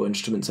individual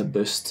instruments a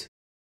boost,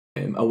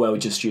 I will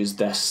just use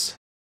this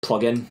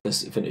plugin,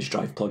 this Vintage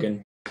Drive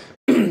plugin.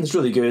 It's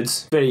really good,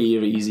 very,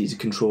 very easy to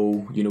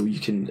control. You know,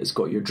 it's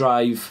got your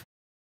drive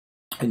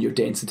and your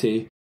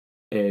density.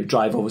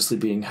 Drive obviously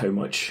being how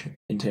much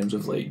in terms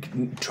of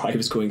like drive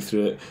is going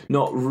through it.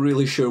 Not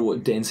really sure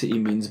what density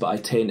means, but I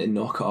tend to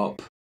knock it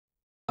up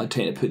I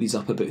tend to put these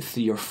up about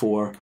 3 or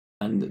 4,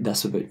 and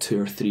this about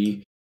 2 or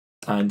 3.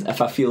 And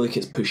if I feel like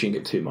it's pushing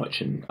it too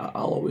much, and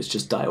I'll always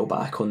just dial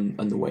back on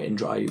the wet and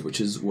dry,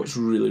 which is what's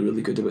really,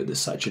 really good about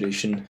this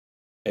saturation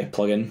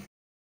plugin.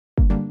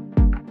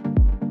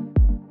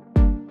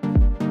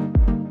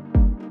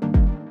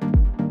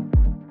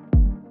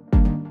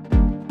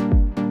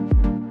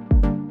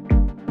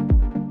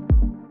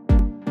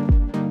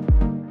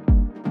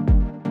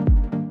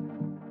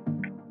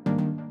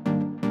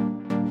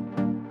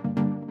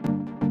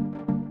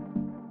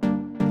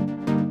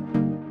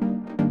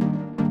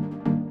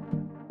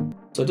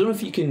 So I don't know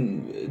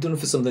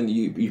if it's something that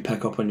you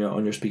pick up on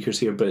your speakers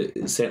here, but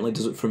it certainly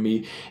does it for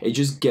me. It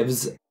just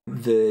gives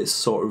the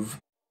sort of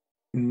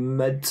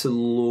mid to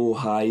low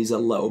highs a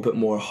little bit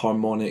more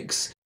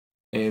harmonics.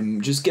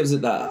 Just gives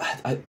it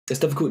that.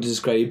 It's difficult to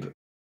describe.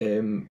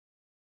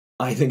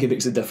 I think it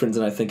makes a difference,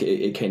 and I think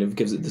it kind of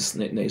gives it this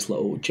nice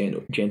little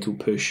gentle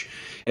push.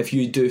 If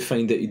you do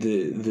find that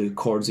the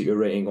chords that you're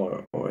writing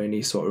or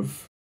any sort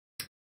of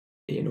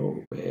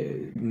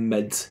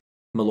mid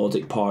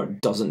melodic part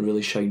doesn't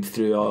really shine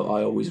through,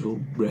 I always will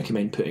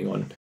recommend putting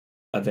on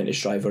a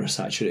vintage drive or a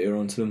saturator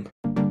onto them.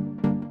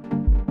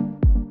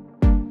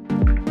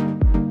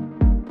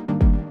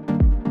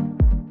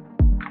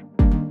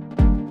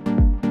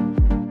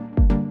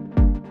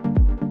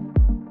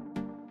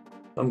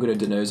 What I'm going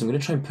to do now is I'm going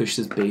to try and push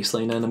this bass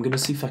line in. I'm going to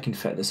see if I can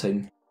fit this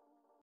in.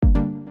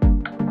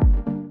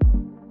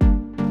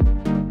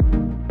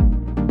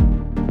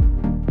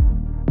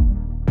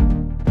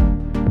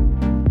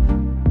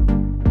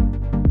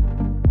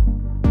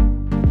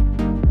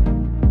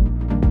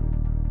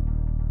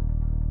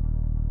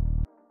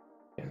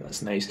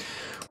 That's nice.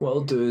 What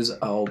I'll do is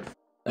I'll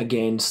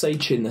again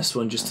sidechain this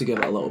one just to give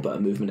it a little bit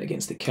of movement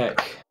against the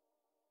kick.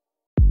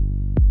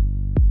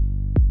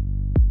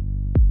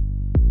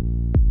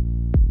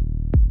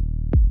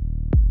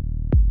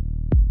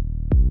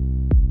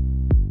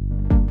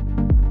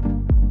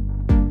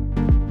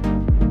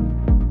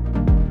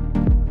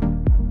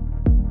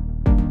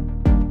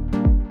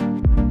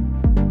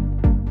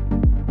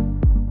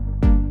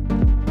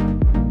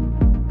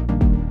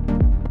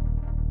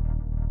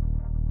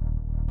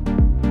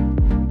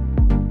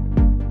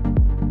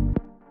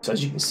 So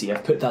as you can see,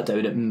 I've put that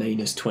down at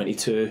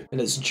 -22,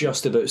 and it's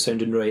just about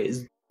sounding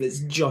right. It's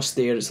just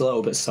there. It's a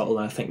little bit subtle,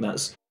 and I think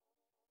that's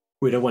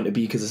where I want to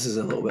be, because this is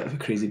a little bit of a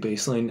crazy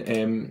bass line.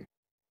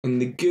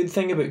 And the good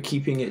thing about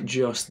keeping it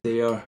just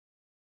there,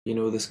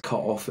 this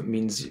cut off, it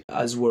means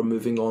as we're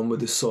moving on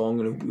with the song,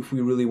 and if we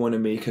really want to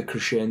make a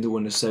crescendo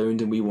in the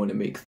sound, and we want to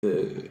make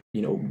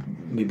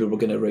maybe we're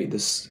going to write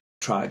this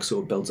track so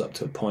it builds up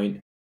to a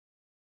point.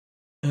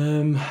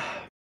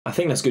 I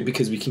think that's good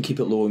because we can keep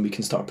it low and we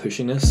can start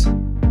pushing this.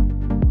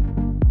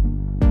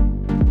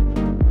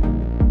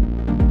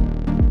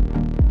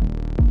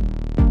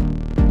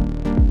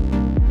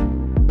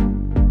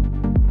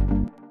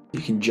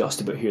 You can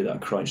just about hear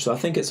that crunch, so I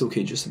think it's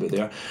okay just about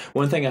there.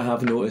 One thing I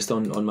have noticed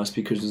on my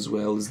speakers as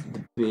well is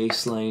the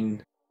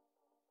bassline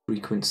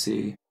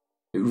frequency.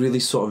 It really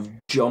sort of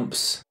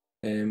jumps.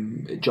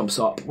 It jumps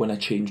up when I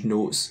change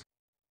notes.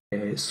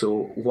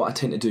 So what I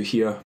tend to do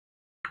here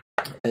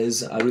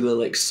is I really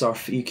like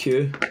surf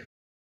EQ.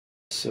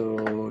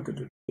 So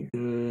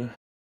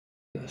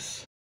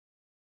this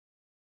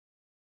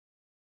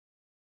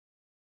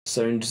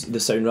the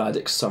Sound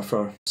Radix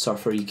surfer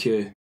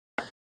EQ.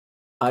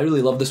 I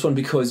really love this one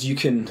because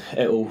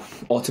it'll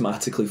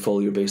automatically follow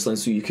your bassline,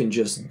 so you can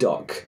just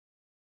duck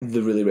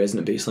the really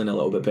resonant bassline a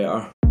little bit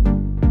better.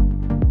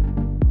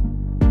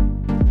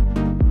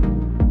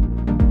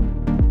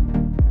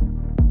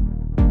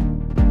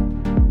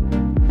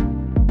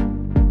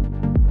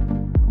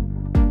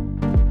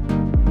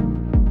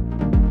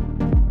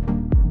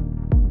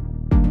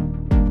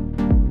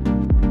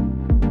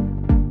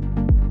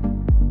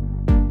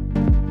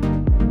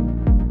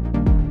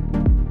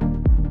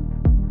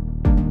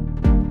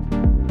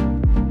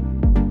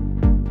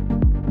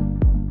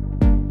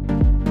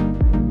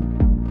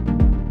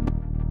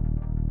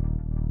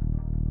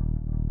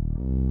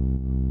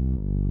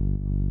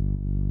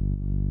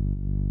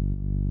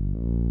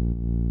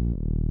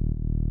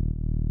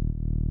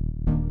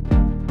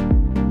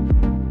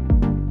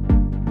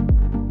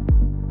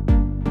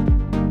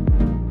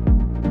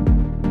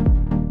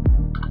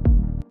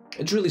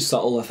 It's really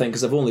subtle, I think,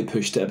 because I've only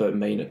pushed it about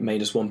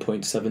minus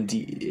 1.7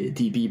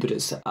 dB, but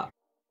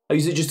I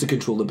use it just to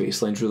control the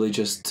bass lines, really,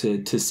 just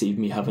to save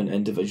me having to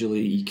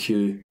individually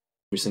EQ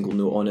every single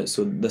note on it.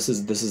 So this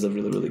is a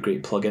really, really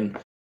great plugin.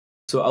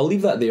 So I'll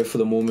leave that there for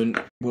the moment.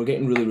 We're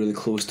getting really, really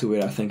close to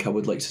where I think I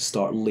would like to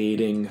start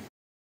layering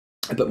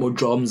a bit more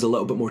drums, a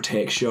little bit more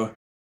texture.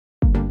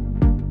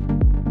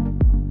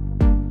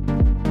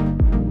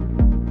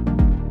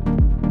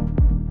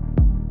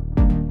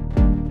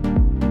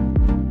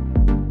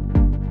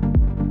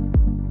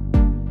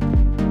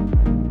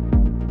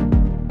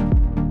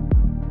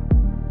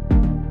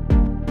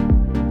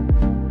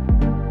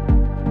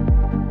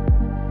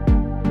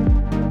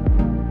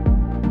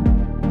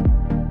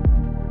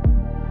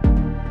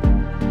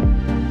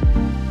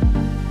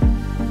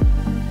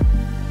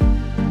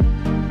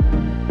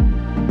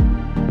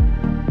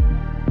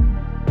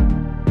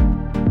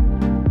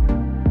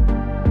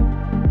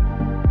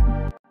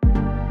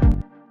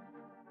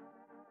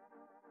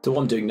 So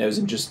what I'm doing now is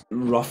I'm just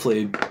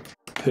roughly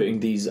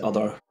putting these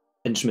other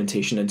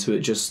instrumentation into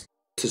it just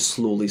to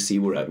slowly see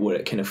where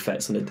it kind of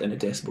fits in a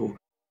decibel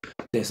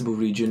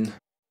region.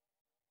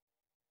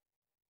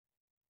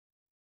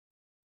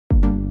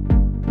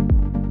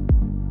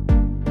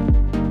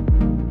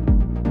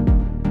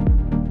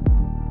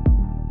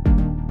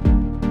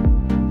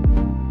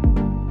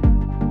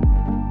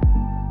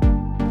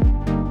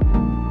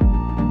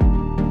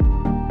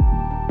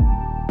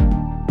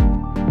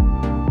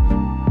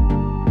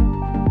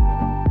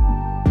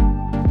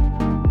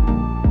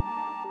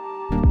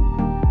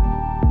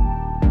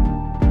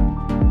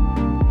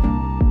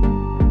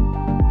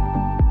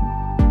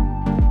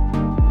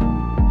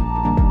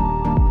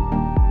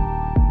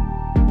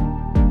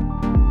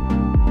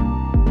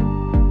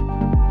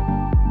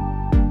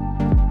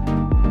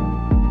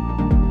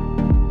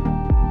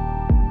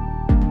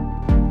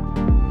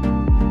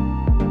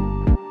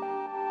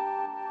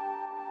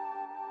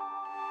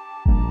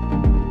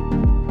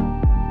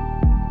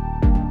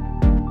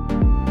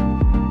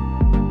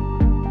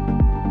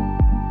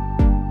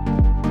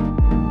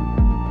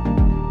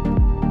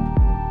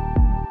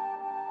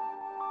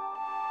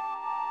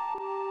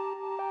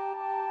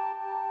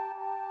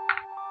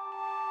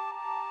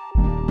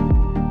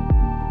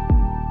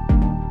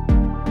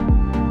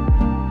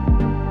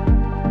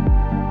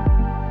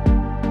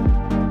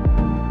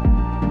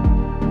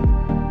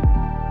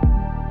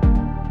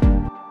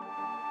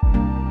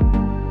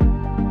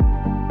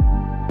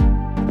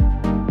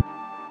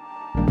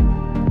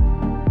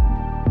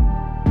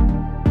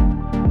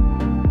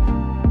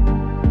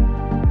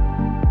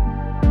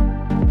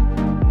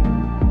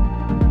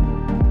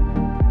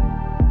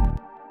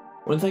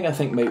 One thing I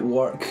think might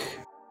work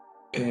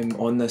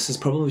on this is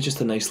probably just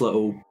a nice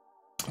little,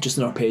 just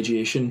an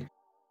arpeggiation.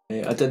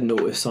 I did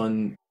notice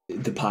on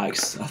the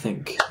packs, I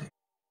think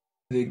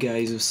the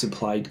guys have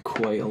supplied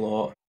quite a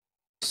lot,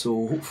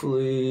 so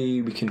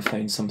hopefully we can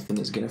find something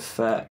that's going to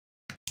fit.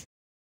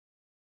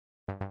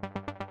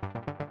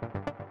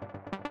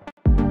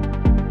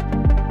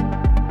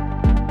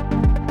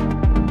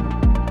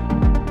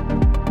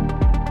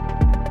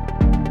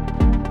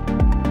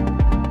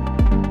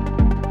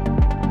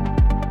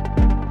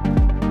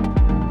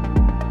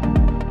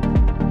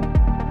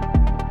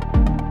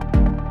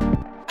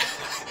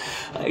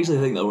 I actually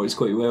think that works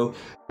quite well.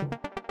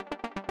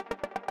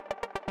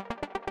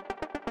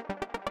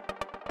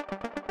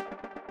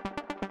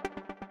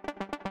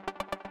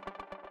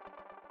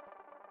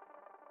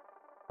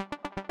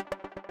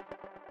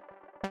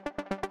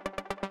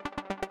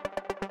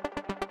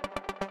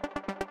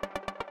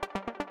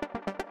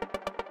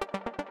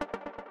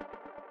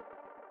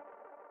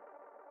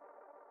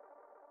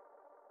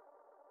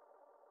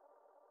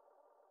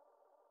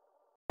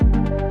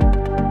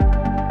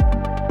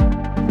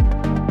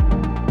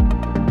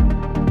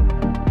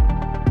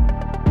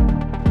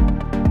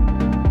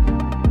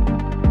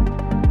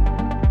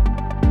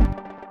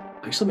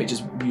 Actually, I might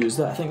just use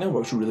that. I think that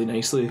works really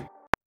nicely.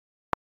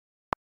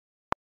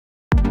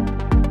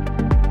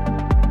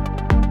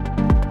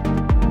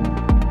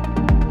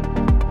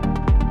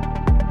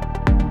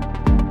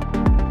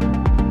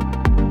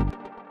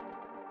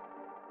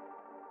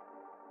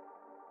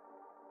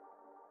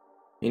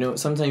 You know,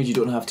 sometimes you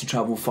don't have to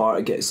travel far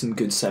to get some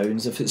good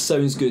sounds. If it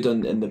sounds good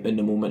in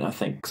the moment, I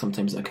think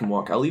sometimes that can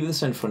work. I'll leave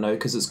this in for now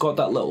because it's got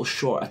that little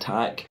short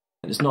attack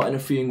and it's not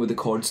interfering with the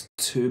chords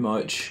too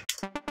much.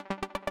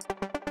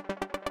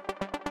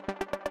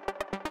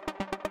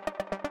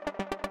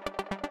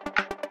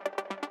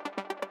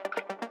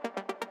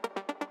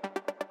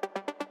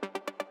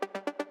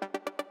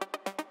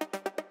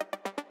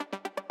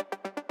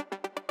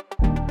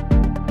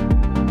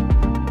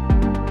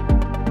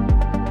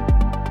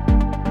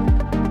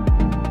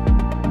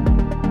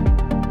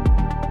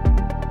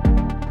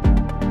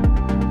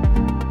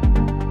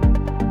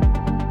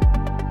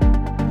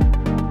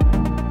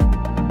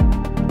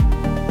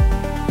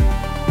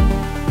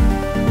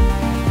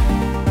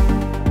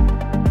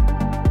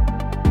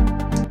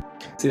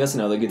 See, that's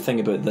another good thing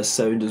about this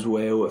sound as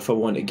well. If I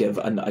want to give,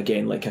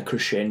 again, like a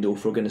crescendo,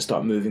 if we're going to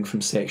start moving from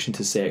section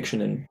to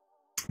section and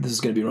this is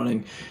going to be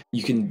running,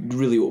 you can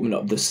really open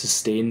up the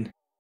sustain.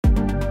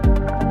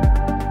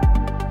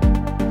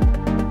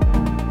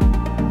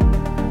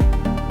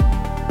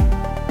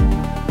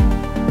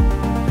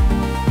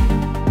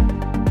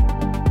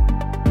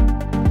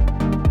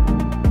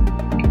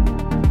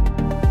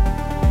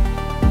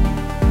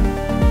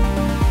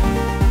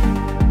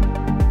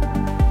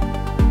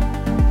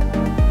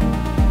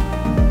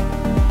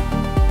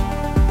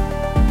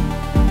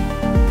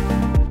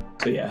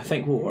 So yeah, I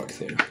think we'll work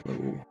there.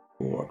 We'll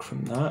work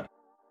from that.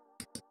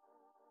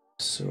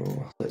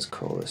 So let's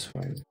call this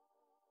one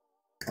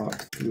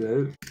Arp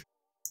Throughout.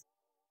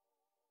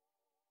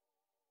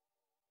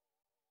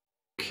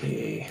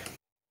 Okay.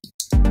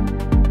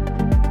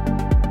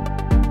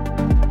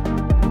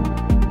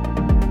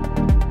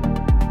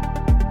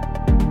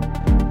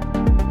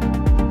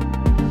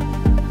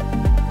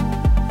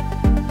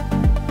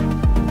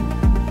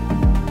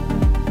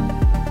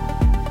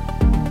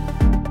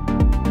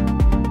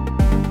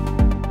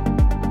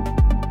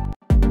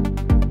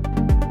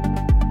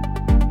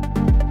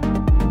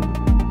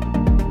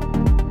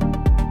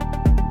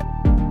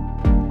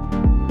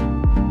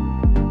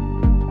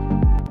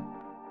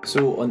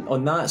 So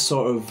on that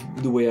sort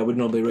of the way I would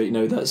normally write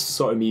now, that's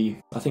sort of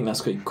me. I think that's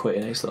quite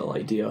a nice little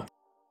idea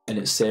in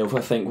itself. I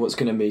think what's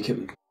going to make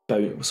it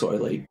about sort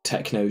of like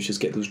tick now is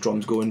just get those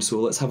drums going. So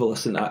let's have a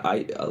listen.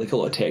 I like a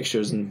lot of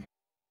textures and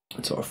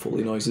sort of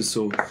Foley noises,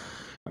 so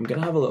I'm going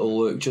to have a little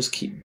look, just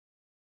keep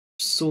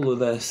solo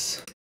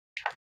this,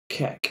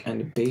 kick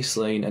and bass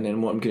line, and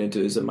then what I'm going to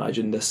do is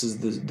imagine this is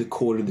the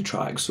core of the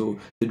track, so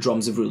the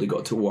drums have really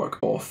got to work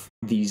off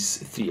these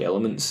three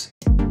elements.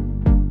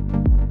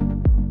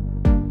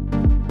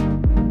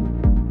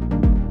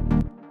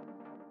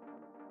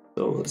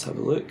 So let's have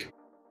a look.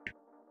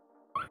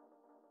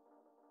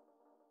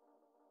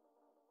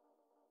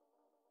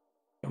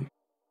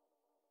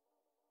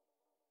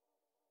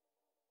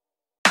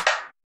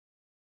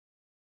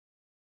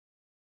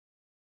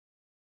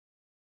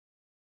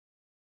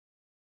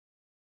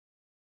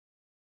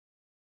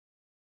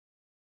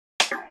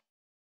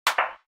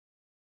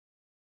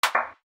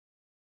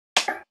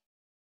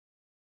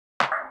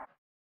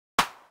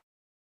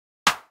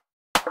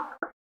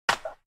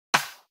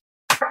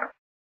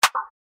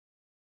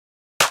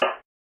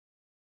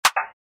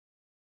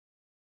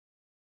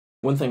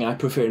 One thing I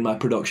prefer in my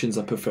productions,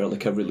 I prefer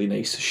like a really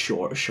nice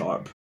short,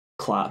 sharp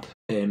clap.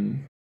 A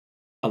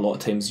lot of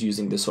times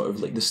using the sort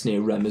of like the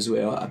snare rim as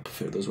well. I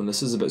prefer those when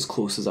this is about as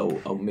close as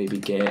I'll maybe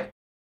get.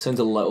 Sounds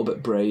a little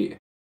bit bright,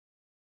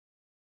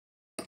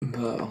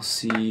 but I'll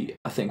see.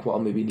 I think what I'll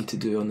maybe need to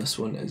do on this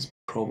one is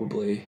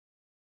probably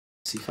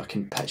see if I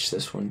can pitch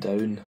this one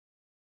down.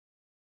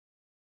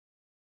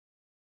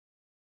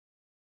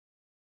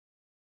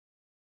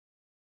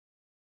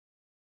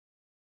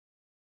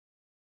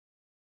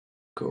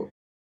 Go.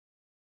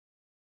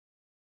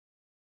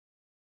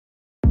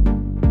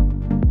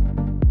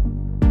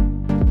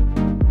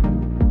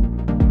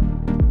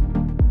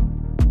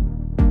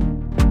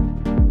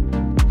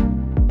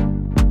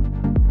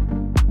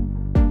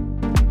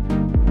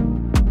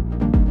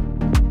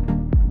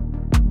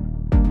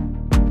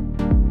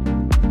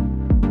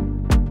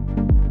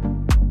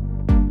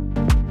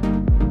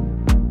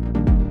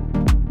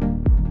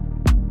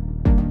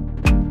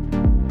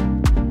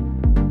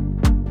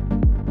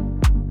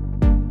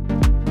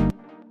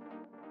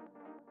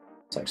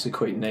 It's actually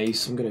quite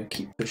nice. I'm going to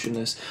keep pushing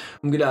this.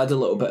 I'm going to add a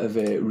little bit of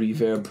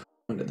reverb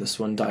onto this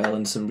one, dial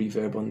in some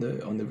reverb on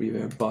the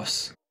reverb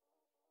bus.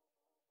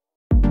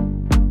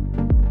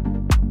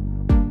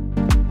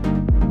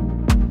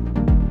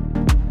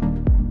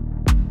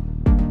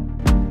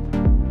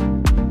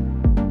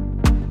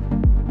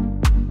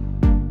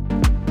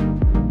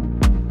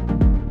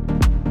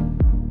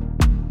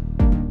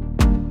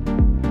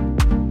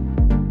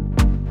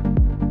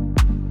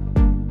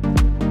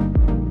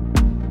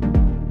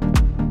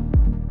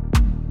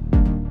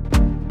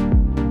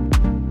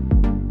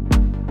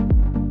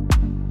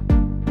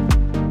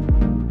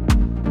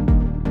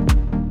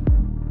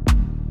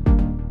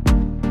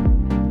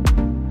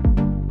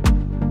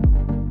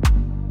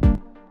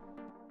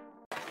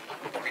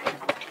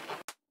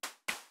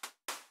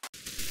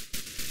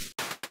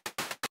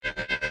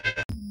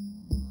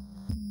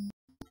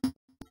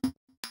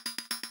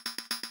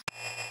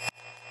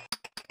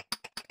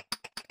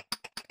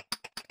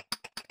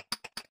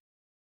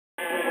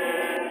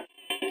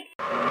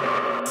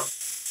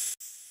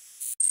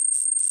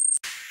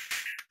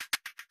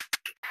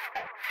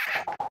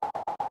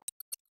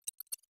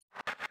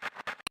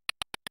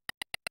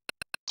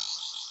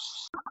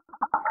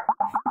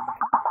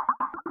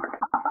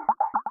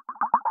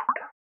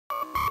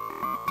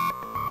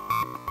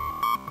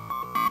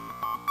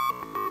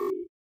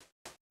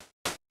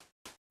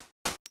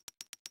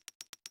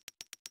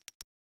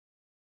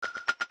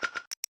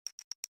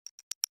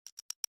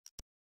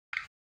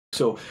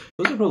 So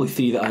those are probably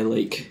three that I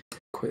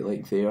quite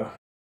like there. I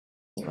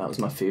think that was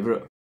my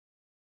favourite.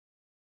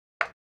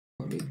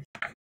 Let me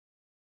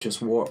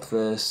just warp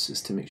this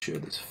just to make sure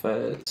this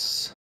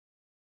fits.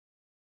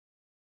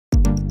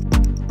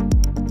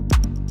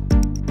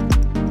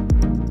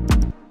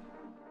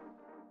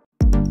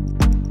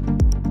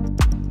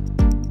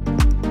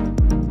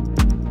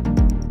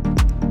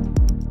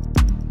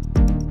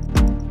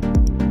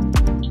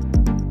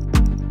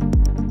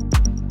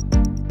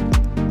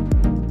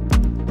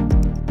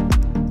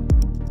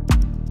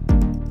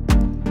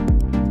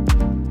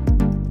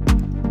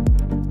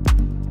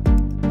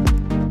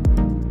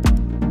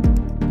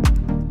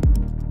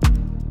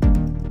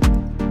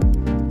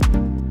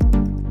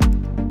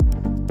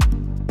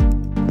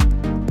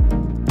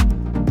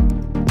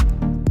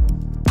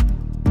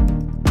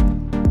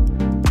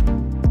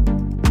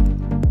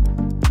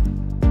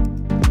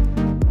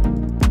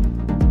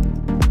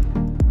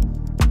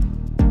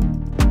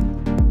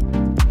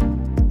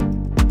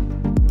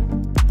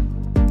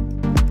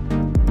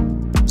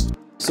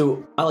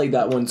 So I like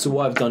that one. So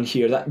what I've done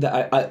here,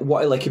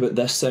 what I like about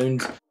this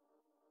sound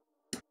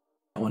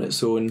on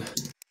its own,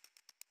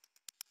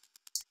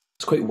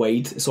 it's quite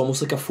wide. It's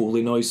almost like a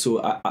Foley noise. So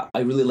I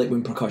really like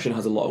when percussion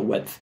has a lot of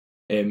width,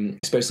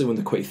 especially when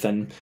they're quite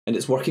thin, and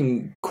it's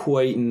working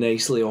quite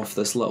nicely off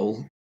this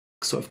little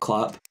sort of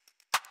clap.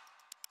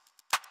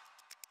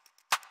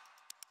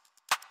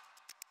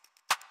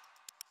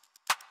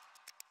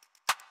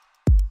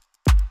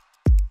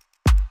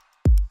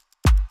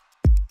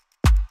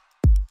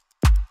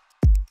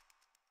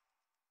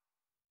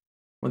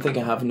 One thing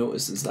I have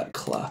noticed is that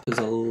clap is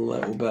a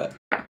little bit,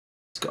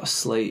 it's got a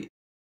slight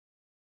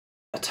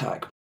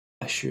attack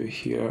issue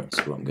here.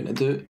 So what I'm going to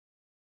do,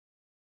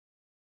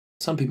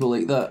 some people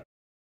like that,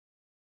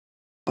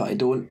 but I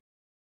don't.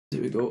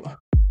 There we go.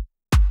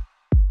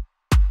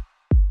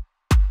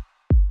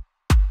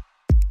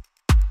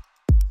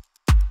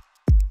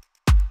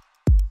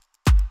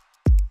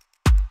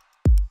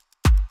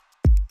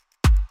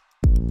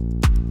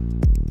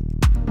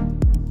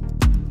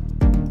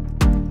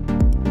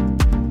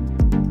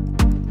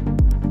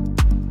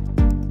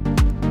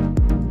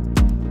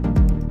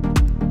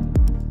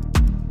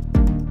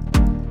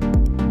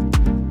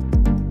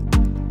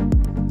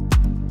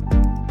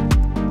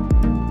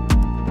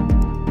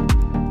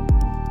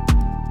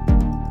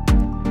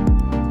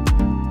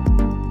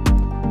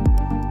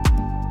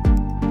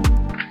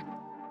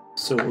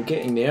 So we're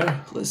getting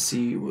there. Let's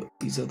see what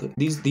these other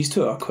these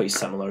two are quite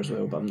similar as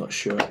well, but I'm not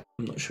sure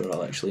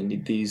I'll actually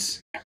need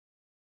these.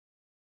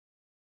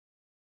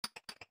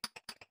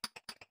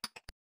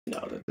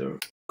 No, they're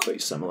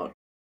quite similar.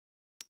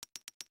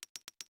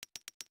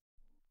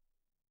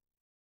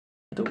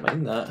 I don't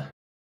mind that.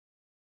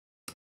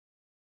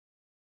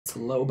 It's a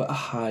little bit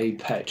high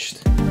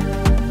pitched.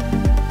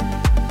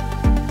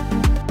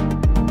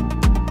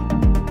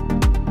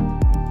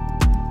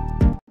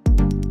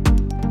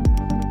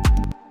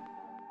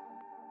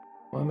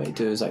 What I might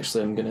do is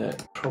actually I'm gonna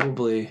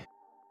probably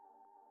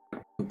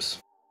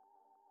just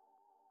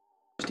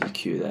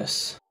EQ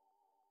this.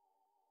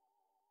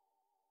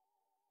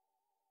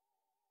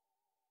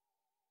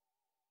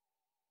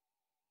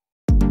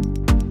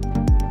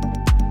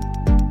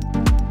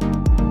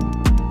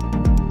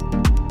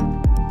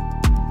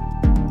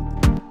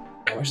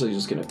 I'm actually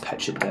just gonna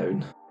pitch it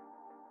down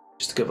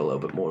just to give a little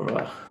bit more of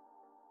a.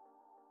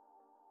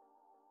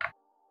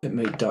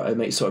 It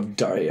might sort of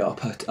dirty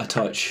up a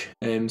touch.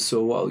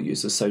 So what I'll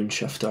use is sound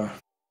shifter.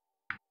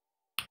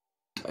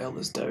 Dial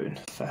this down,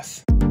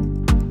 5th.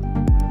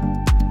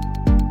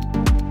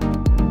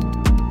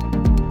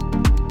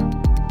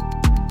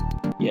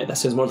 Yeah,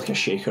 this is more like a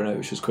shaker now,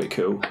 which is quite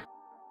cool.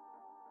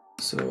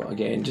 So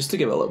again, just to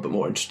give it a little bit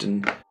more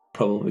interesting,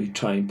 probably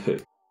try and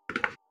put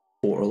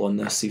Portal on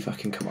this, see if I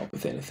can come up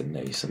with anything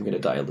nice. I'm going to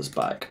dial this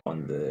back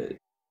on the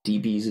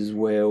dBs as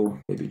well,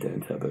 maybe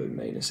down to about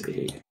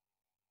 -8.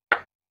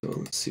 So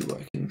let's see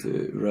what I can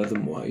do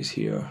rhythm wise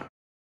here.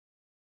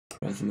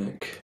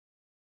 Rhythmic.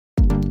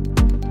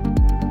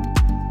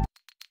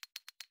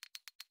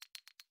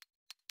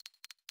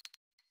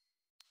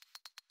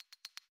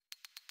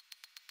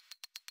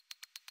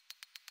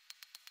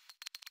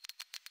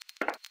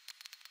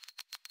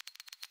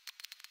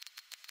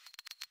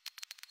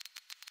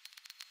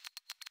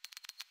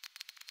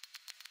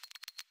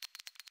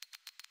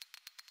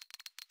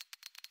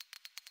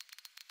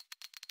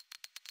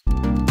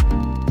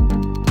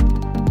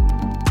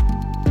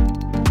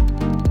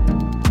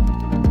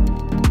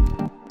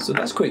 So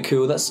that's quite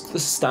cool. That's the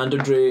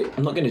standard rate.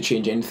 I'm not going to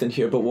change anything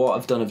here, but what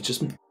I've done, I've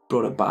just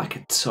brought it back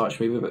a touch,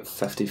 maybe about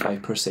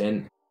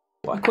 55%.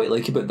 What I quite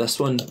like about this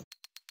one, it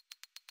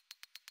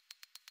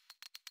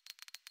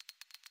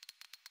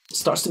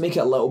starts to make it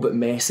a little bit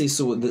messy,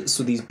 so that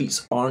these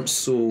beats aren't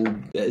so,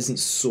 it isn't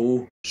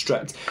so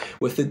strict.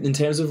 With it, in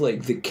terms of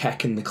like the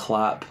kick and the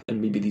clap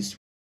and maybe these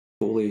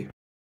fully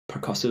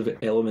percussive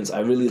elements,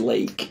 I really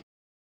like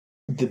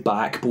the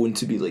backbone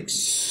to be like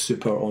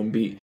super on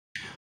beat.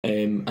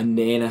 And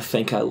then I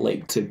think I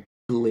like to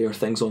layer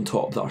things on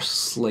top that are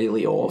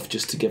slightly off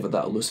just to give it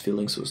that loose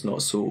feeling so it's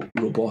not so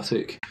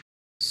robotic.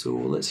 So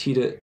let's hear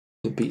it,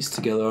 the beats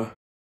together.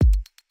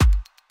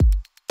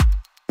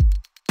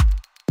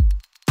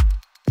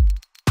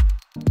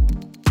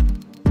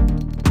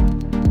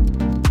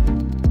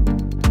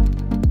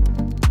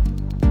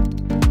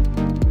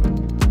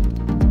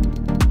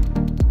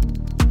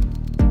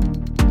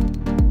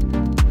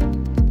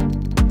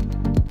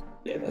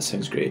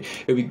 Sounds great.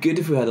 It would be good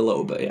if we had a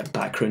little bit of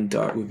background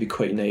dirt, would be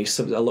quite nice.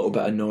 A little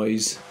bit of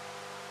noise.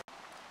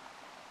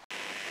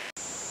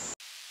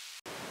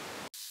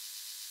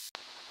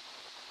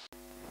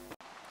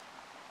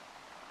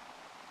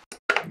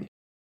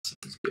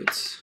 Sounds good.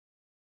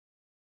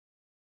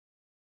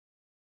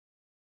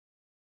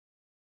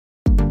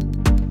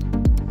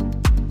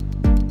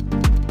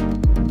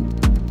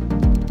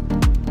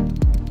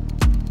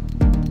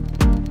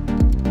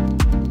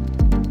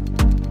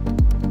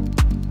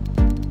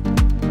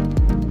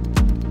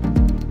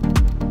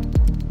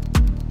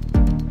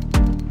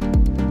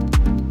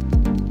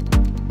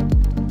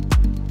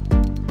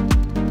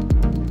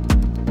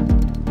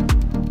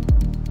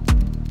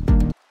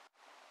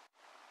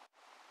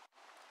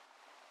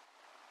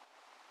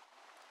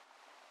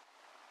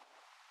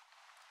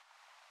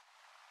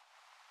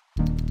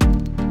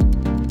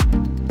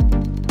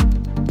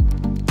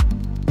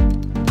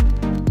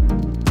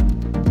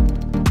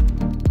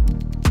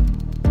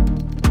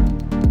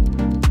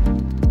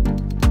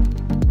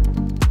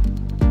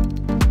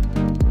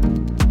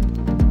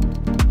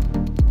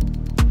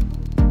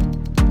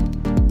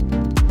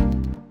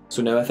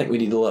 So now I think we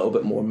need a little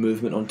bit more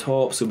movement on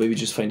top, so maybe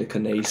just find a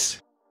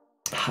nice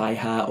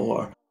hi-hat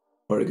or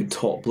a good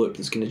top loop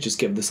that's going to just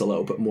give this a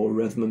little bit more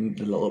rhythm and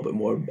a little bit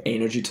more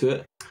energy to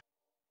it.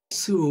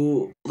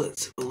 So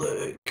let's have a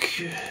look.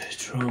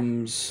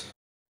 Drums,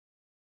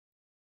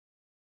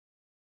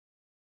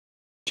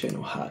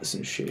 general hats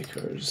and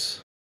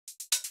shakers.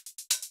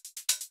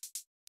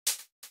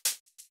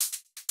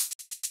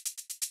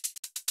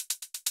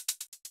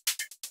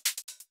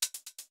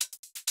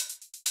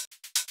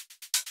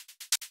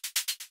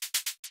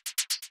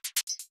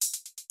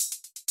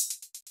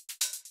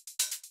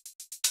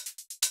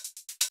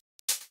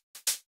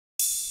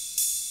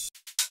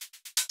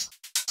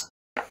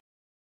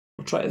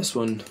 We'll try this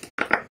one,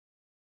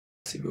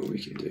 see what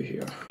we can do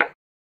here.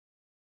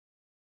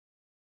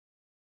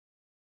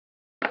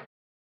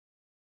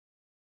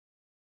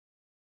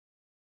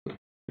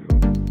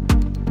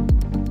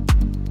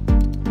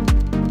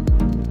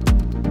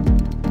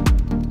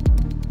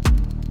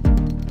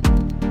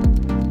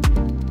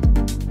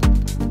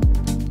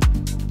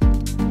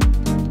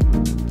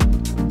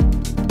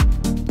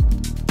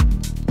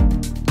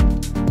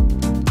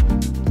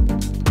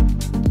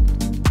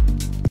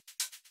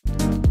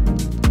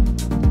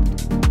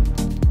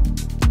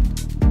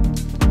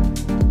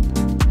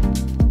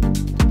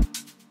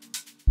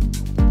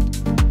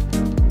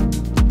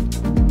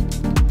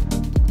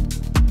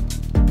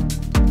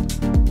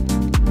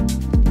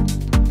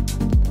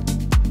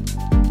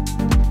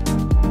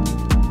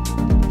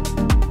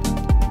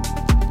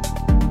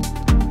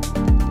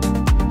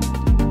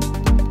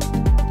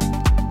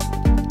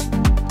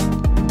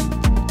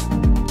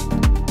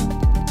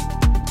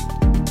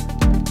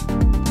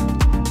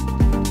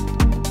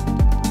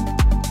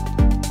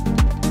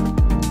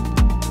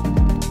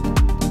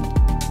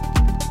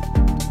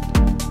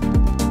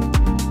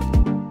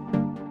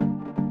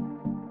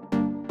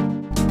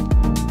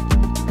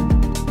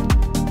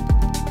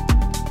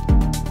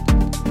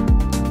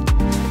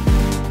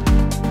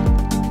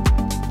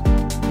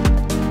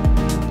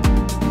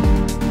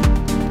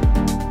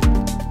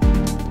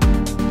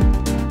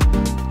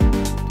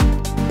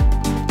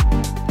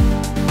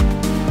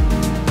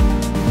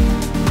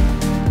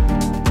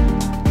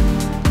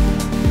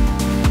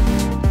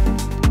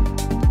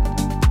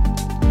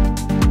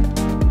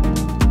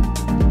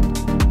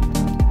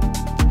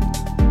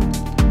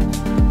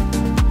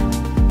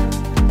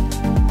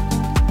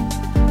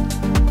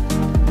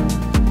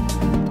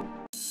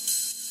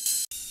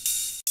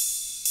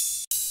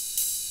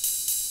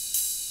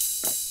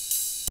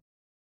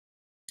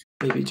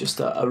 Maybe just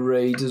a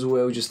ride as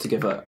well, just to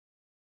give it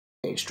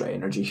extra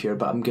energy here.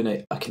 But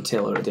I can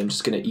tell already, I'm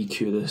just gonna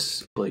EQ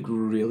this like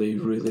really,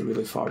 really,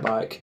 really far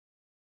back,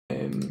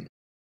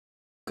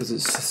 because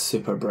it's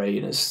super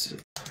bright and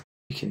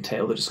you can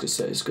tell that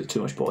it's got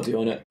too much body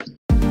on it.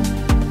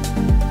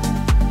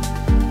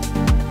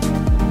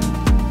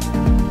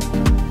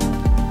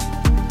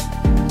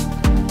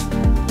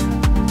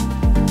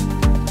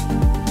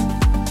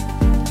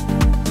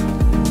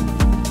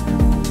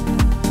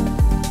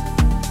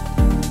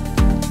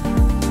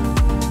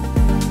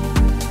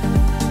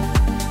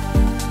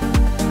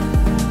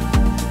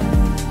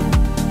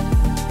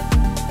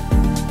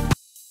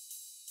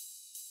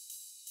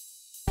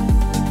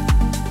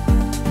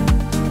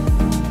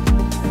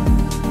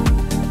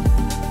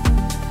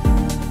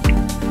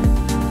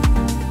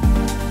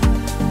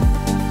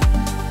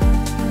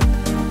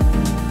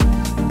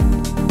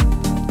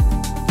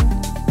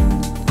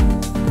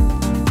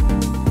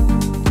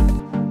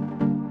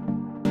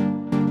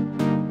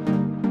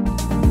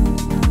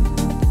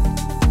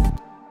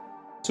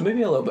 So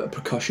maybe a little bit of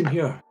percussion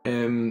here.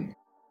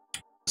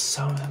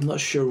 So I'm not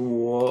sure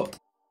what.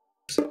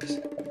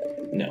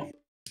 No,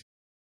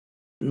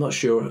 I'm not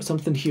sure.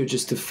 Something here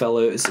just to fill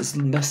out. It's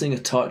missing a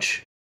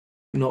touch.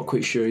 I'm not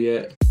quite sure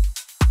yet.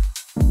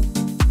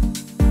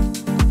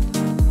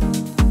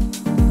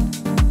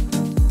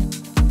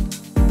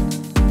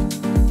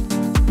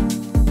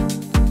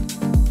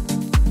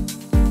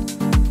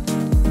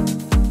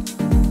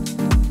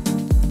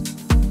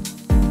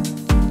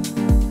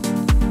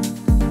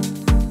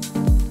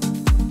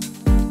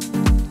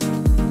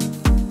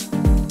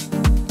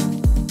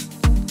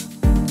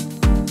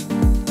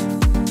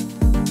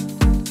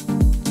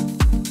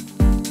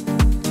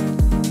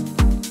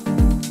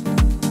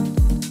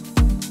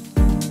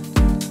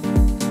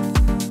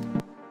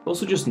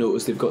 Also just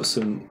noticed they've got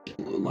some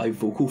live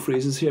vocal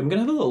phrases here. I'm going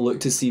to have a little look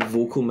to see if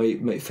vocal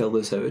might fill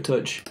this out a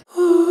touch.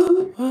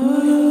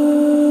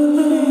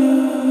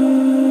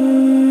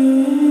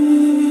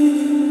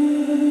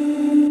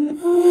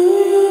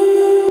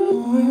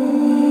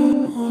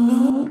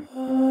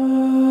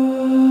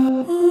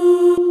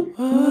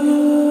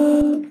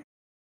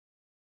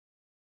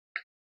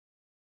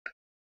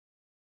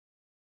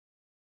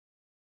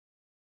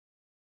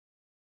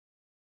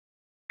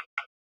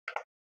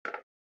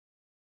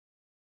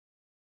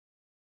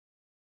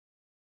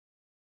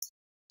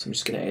 So I'm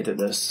just going to edit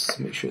this,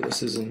 make sure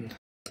this is in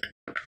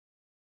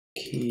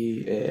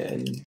key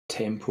and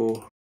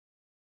tempo.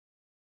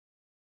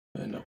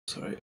 No,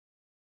 sorry,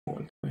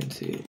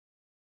 120.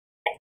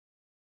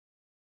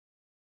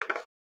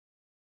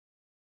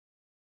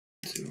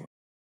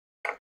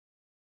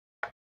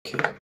 Okay,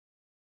 let's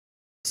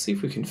see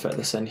if we can fit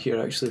this in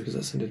here actually, because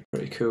that sounded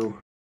pretty cool.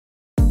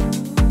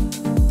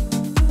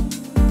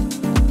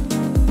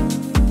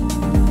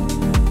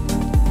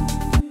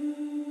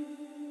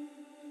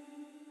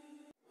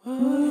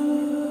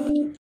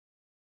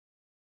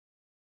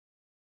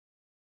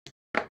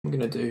 What I'm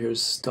gonna do here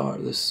is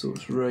start this so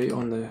it's right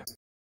on the.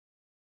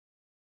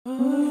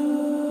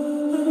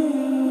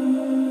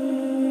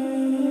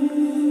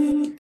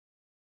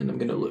 And I'm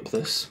gonna loop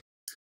this.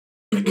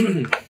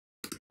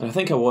 And I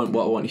think what I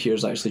want here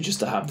is actually just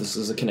to have this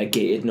as a kind of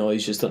gated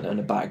noise just in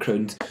the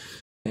background.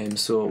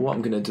 So what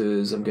I'm going to do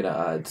is I'm going to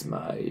add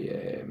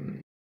my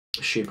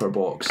shaper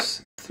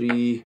box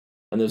 3,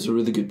 and there's a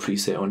really good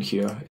preset on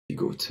here. If you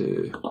go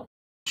to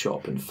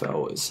chop and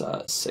fill, it's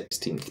at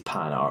 16th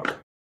pan arp.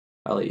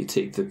 I let you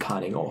take the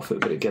panning off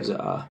it, but it gives it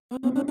a.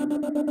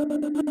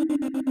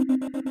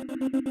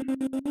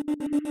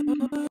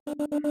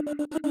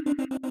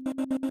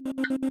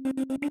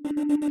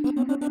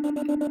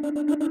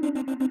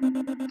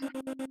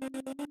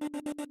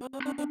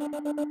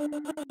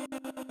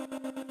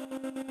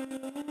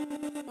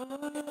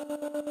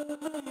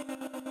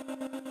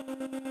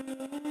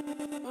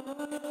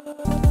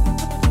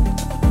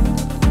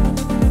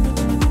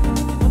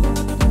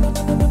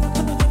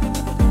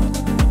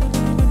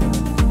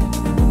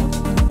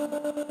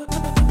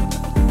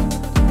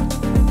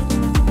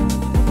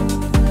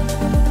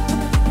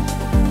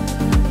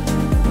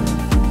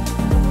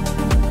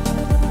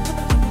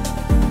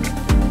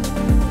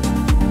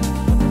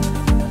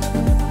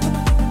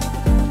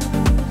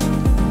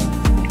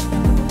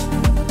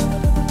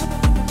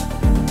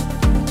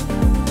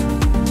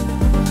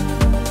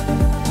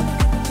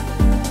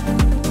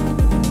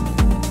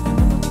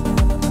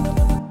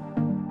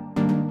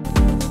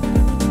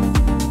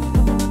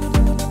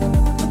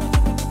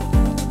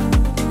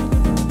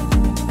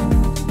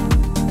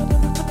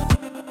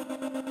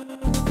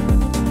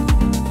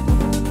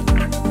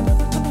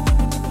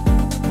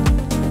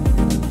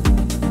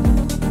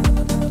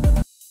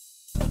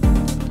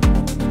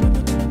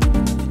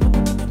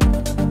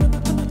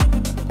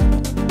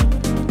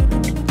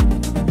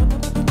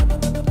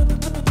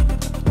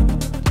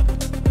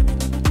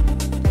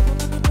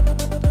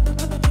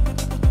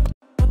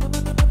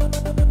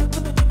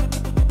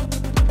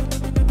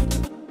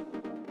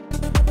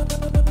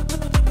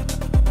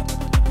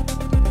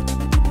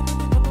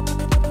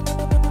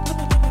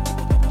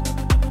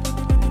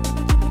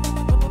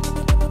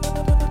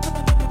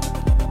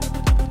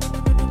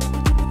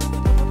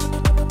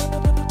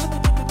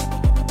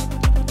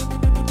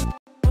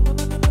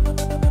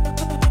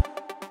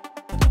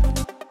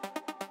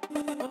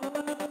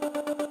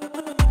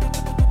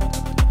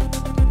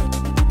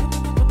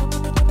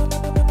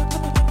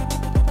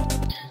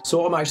 So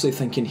what I'm actually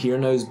thinking here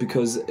now is,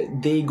 because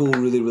they go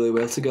really, really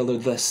well together,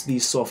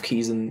 these soft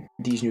keys and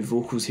these new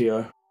vocals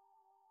here.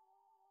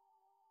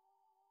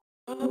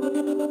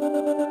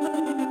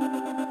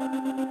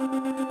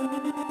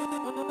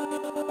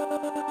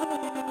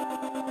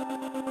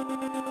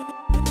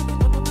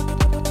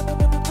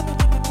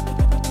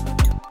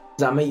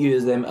 I might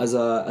use them as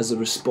a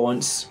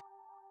response,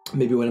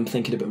 maybe when I'm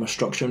thinking about my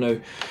structure now.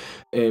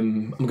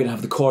 I'm going to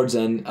have the chords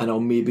in, and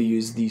I'll maybe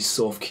use these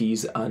soft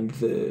keys and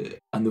the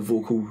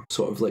vocal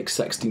sort of like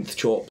 16th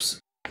chops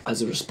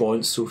as a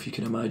response. So if you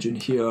can imagine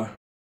here,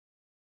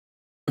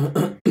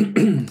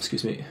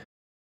 excuse me.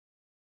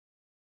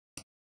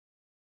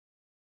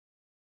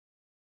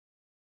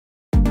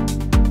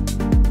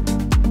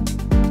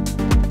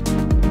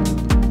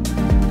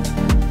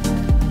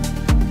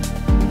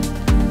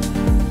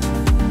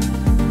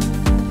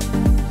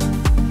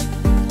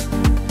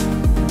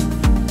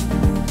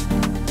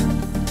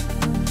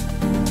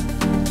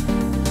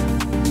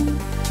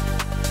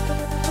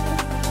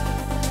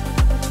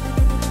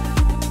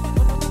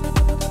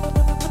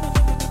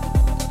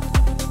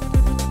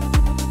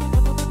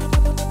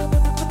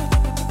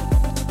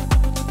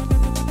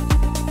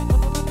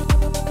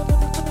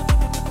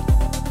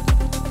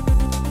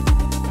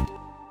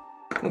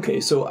 Okay,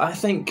 so I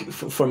think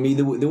for me,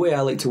 the way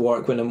I like to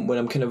work when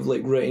I'm kind of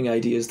like writing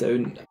ideas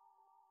down,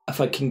 if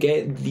I can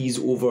get these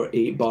over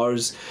 8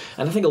 bars,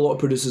 and I think a lot of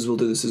producers will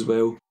do this as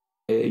well,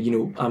 you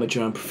know,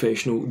 amateur and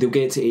professional, they'll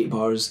get to 8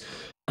 bars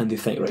and they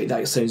think, right,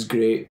 that sounds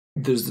great.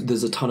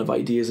 There's a ton of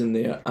ideas in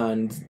there,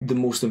 and the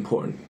most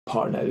important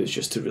part now is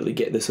just to really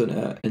get this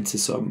into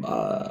some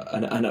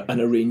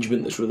an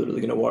arrangement that's really,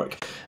 really going to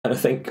work. And I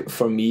think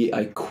for me,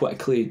 I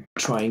quickly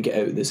try and get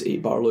out this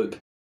 8 bar loop.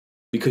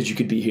 Because I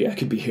could be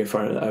here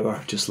for an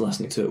hour just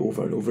listening to it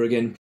over and over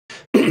again.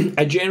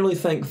 I generally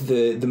think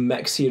the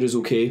mix here is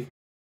okay.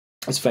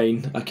 It's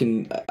fine. I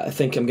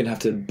think I'm gonna have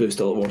to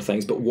boost a lot more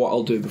things, but what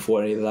I'll do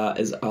before any of that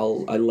is I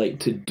like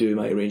to do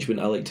my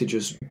arrangement. I like to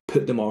just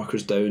put the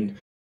markers down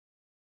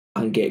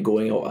and get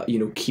going. I'll, you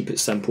know, keep it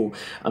simple.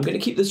 I'm gonna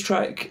keep this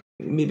track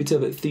maybe to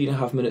about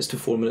 3.5 minutes to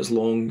 4 minutes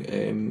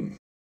long.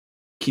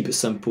 Keep it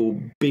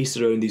simple, based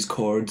around these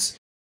chords.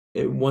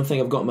 One thing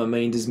I've got in my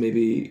mind is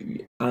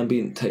maybe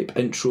ambient type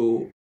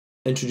intro,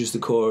 introduce the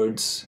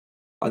chords,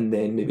 and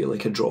then maybe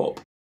like a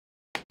drop.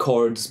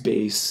 Chords,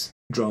 bass,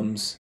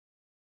 drums,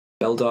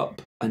 build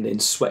up, and then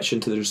switch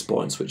into the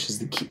response, which is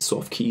the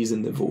soft keys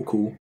in the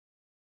vocal.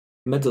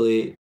 Middle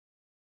 8,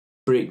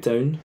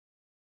 breakdown,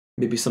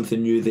 maybe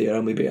something new there,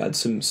 and maybe add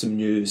some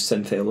new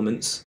synth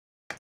elements.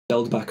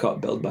 Build back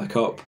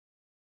up,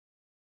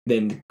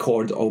 then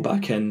chord all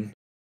back in,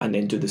 and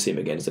then do the same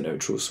again as an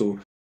outro. So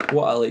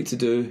what I like to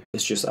do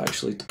is just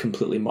actually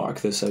completely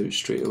mark this out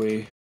straight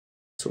away.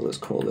 So let's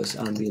call this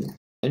ambient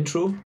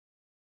intro.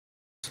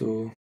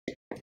 So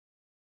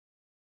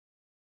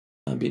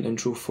ambient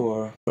intro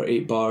for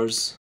 8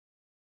 bars.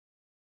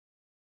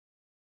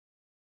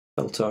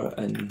 Filter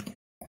in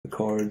the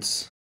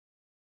chords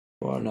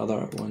for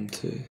another 1,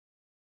 2,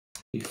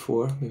 3,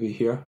 4, maybe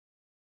here.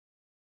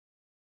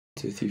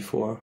 2, 3,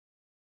 4.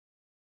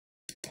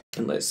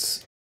 And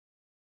let's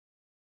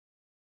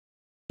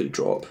do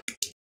drop.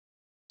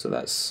 So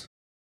that's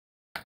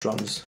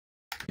drums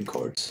and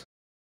chords.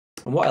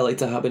 And what I like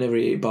to happen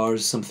every 8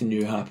 bars, something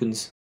new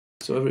happens.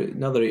 So every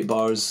another 8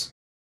 bars,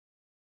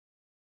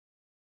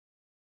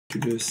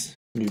 introduce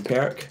new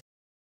perk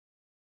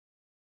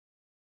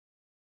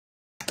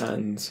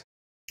and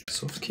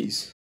soft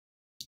keys.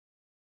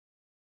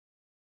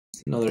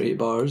 Another 8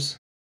 bars.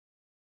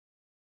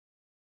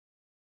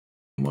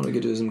 And what I'm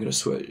going to do is I'm going to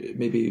switch,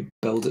 maybe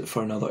build it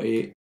for another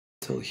 8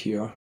 till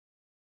here.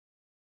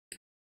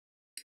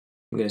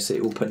 I'm going to say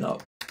open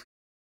up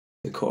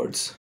the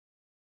chords,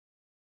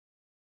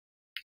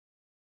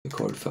 the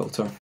chord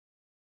filter.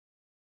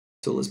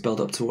 So let's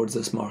build up towards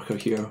this marker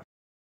here.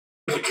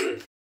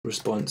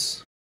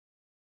 Response,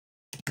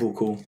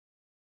 vocal,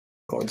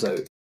 chords out.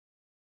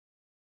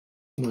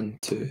 1,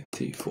 2,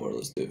 3, 4.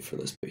 Let's do it for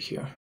this bit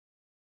here.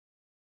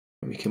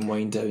 And we can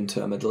wind down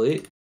to a middle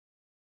 8.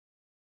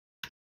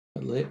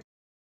 Middle 8.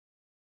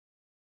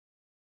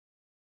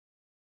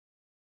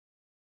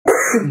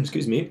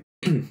 Excuse me.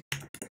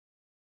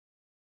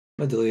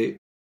 Middle 8.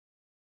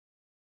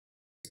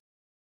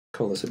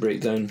 Call this a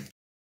breakdown.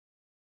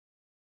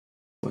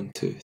 1,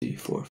 2, 3,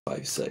 4,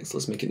 5, 6.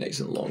 Let's make it nice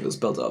and long. Let's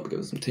build it up, give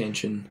it some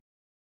tension.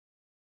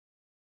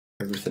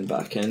 Everything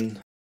back in.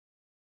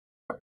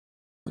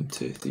 1,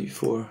 2, 3,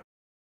 4.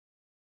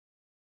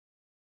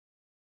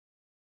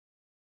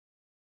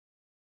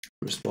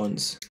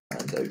 Response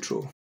and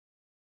outro.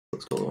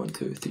 Let's call it 1,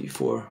 2, 3,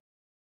 4.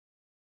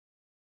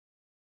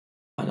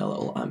 And a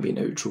little ambient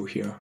outro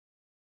here.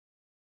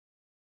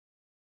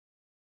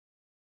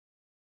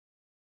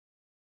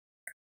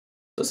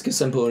 That's like a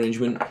simple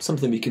arrangement,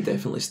 something we can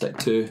definitely stick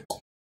to.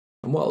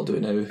 And what I'll do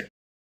now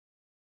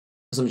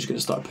is I'm just going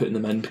to start putting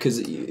them in,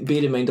 because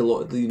bear in mind a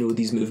lot of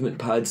these movement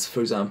pads, for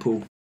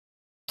example,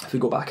 if we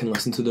go back and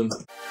listen to them,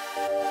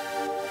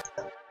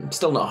 I'm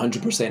still not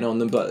 100% on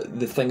them, but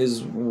the thing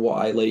is,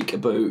 what I like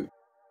about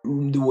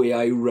the way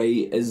I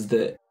write is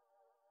that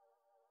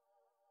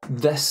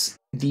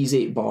these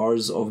 8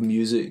 bars of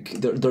music,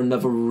 they're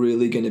never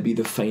really going to be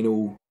the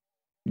final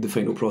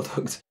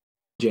product.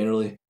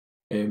 Generally,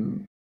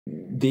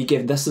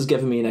 this has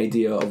given me an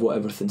idea of what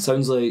everything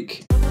sounds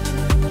like.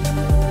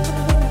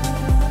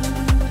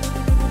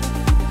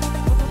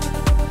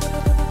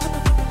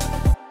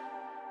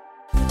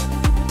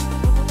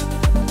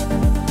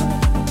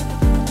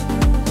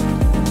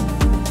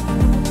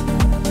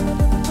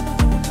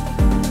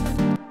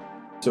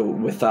 So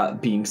with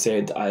that being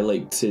said, I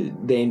like to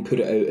then put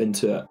it out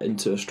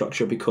into a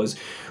structure, because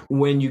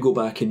when you go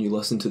back and you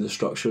listen to the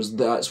structures,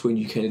 that's when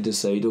you kind of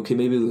decide, okay,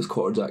 maybe those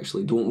chords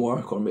actually don't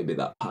work, or maybe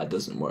that pad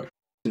doesn't work.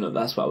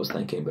 That's what I was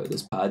thinking about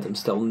this pad. I'm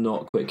still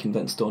not quite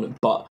convinced on it,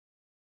 but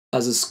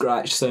as a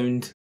scratch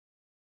sound,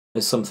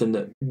 is something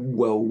that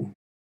will,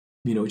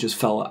 just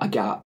fill a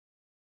gap.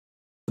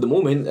 For the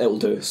moment, it'll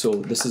do. So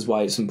this is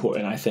why it's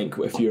important, I think,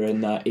 if you're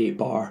in that 8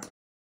 bar.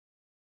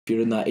 If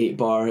you're in that 8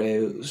 bar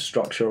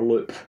structure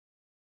loop,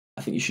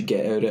 I think you should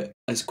get out it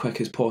as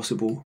quick as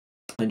possible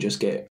and just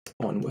get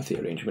on with the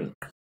arrangement.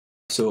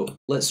 So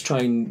let's try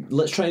and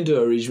do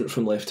an arrangement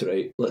from left to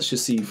right. Let's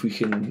just see if we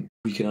can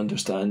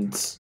understand,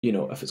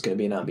 if it's going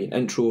to be an ambient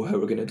intro, how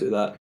we're going to do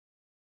that.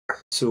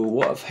 So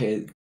what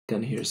I've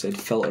done here is said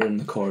filter in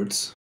the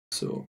chords.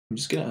 So I'm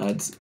just going to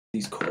add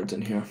these chords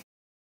in here.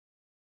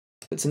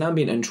 If it's an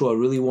ambient intro, I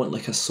really want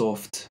like a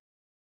soft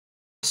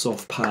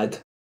pad.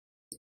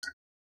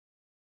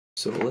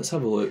 So let's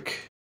have a look,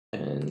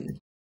 and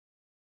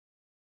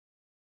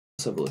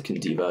let's have a look in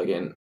Diva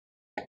again.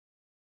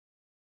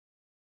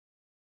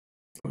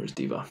 Where's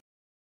Diva?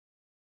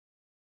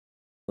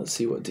 Let's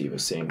see what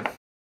Diva's saying.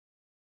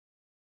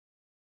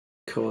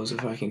 Because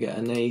if I can get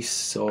a nice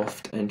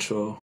soft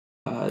intro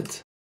pad,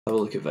 have a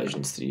look at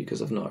Visions 3,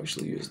 because I've not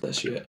actually used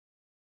this yet.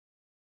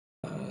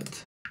 Pad.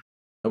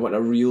 I want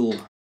a real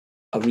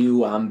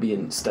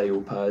ambient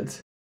style pad.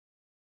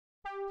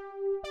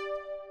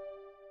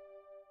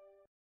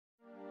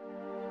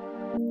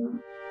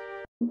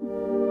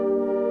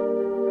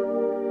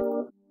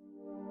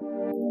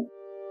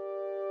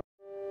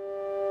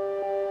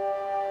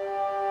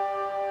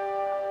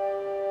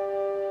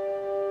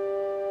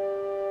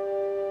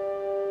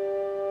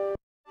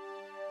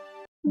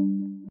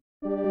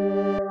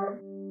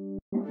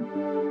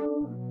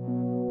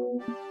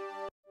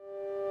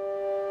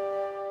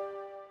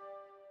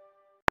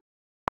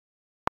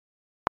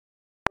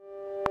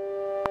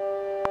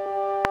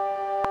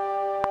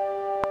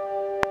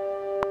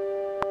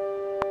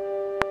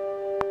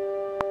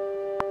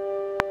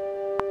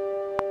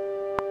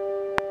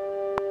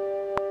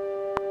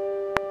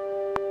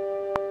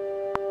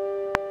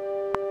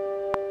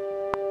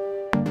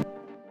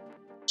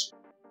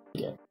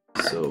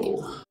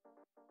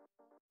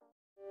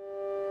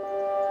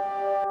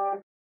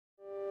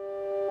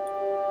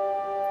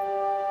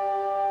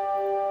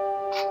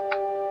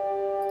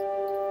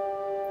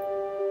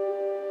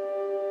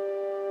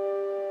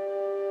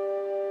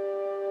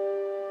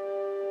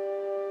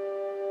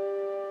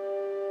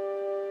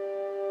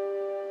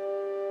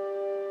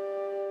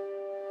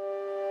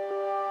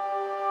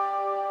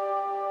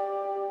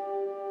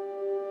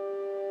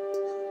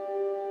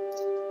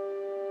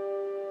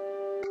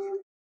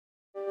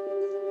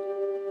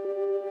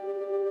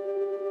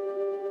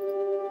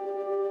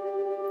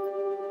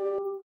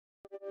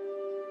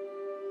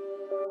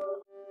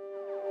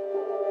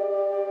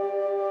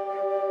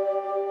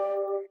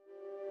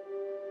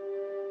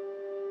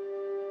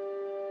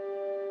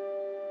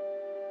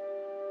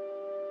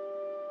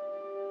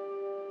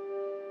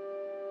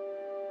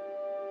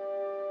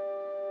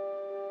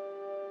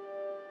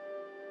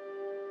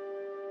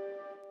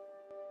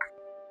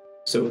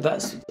 So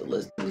let's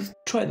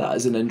try that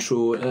as an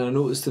intro. And I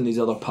noticed in these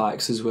other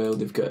packs as well,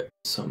 they've got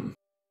some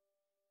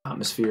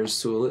atmospheres.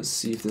 So let's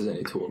see if there's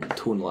any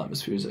tonal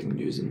atmospheres I can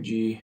use in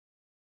G.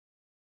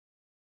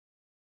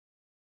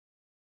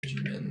 G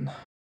min.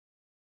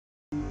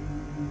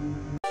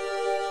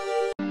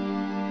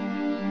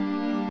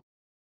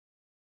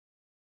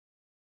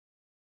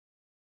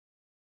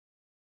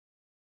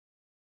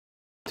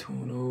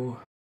 Tonal.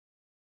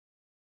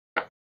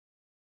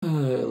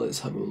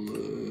 Let's have a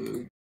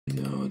look.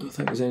 No, I don't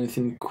think there's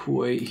anything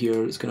quite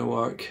here that's going to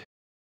work.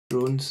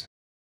 Drones.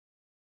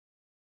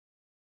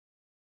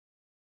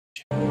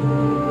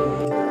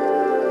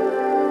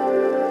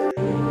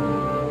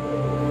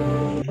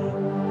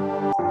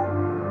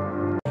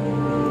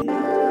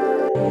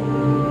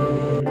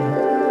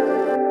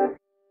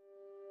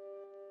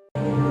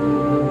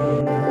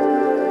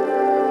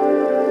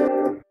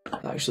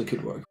 That actually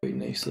could work quite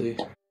nicely.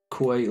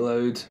 Quite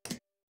loud.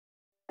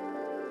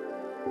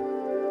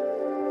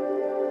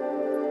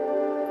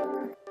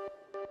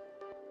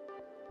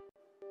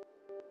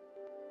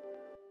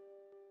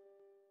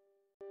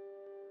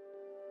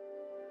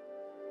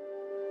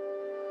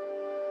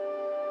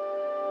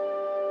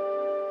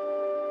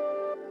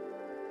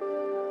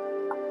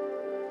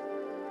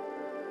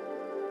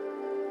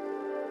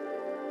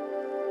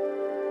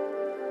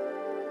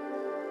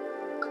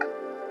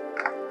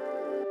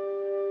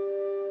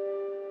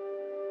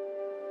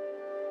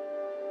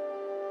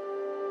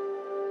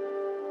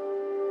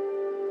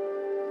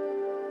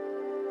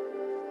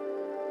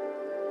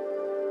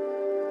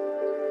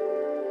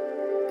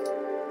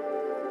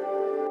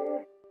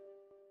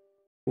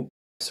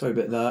 Sorry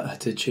about that. I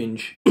had to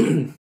change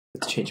the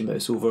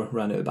mouse over,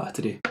 ran out of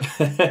battery.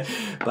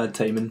 Bad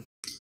timing.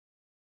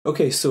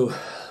 Okay, so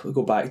we'll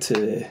go back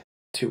to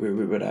where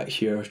we were at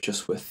here,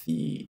 just with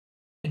the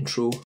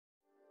intro.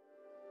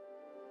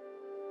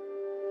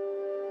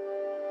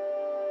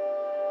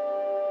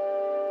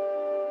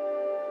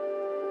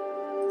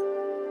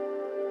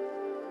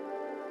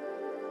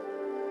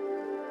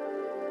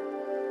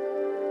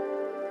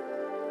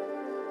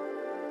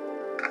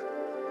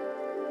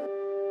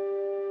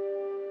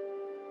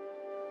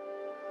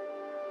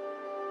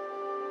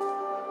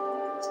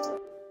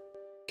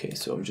 Okay,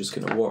 so I'm just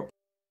going to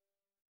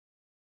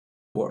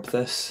warp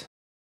this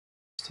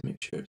just to make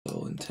sure it's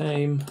all in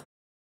time.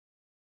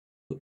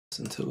 Oops,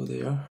 until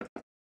there.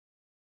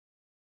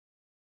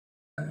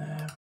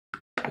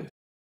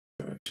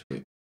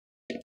 Actually,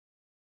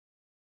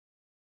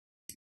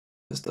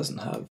 this doesn't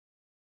have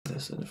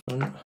this in the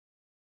front.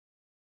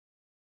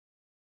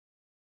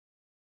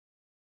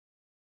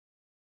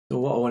 So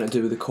what I want to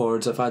do with the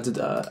chords, I've added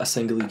a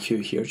single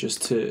EQ here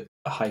just to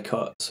a high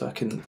cut so I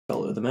can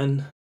filter them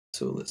in.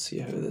 So let's see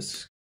how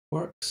this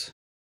works.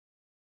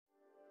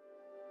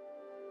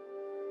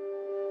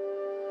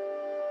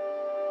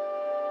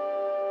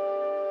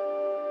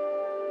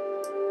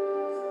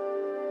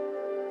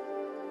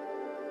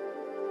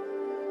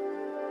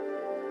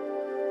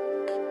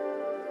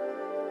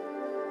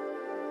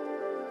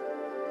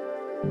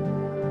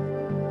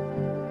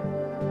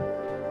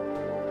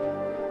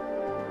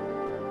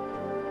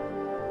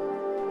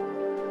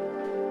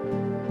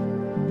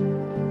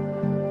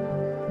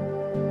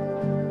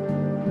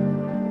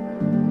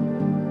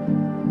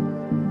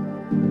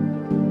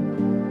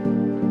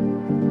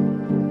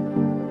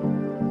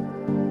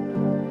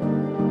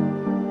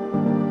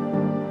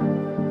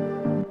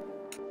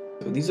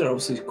 These are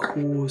obviously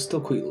cool, still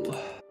quite low.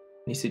 I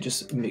need to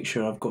just make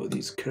sure I've got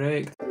these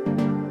correct.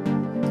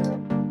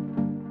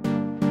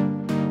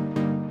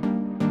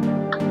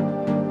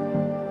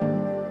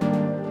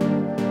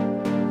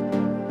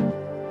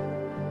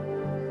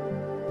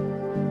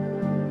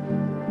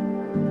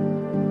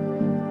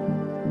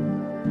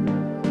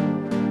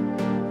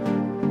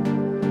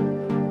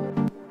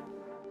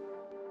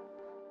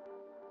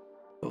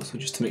 Also,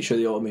 just to make sure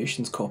the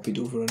automation's copied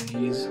over on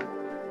these.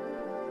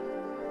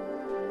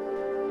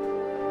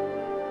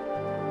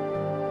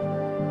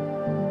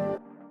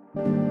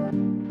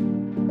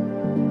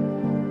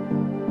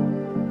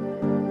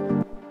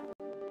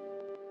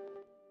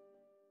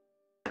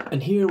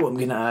 And here what I'm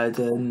going to add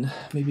in,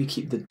 maybe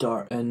keep the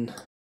dirt in,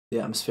 the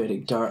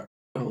atmospheric dirt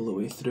all the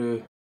way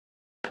through.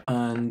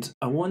 And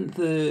I want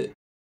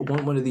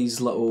one of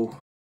these little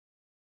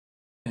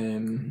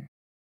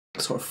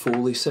sort of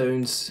Foley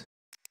sounds.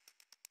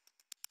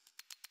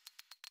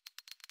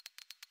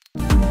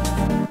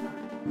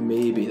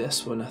 Maybe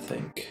this one, I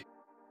think.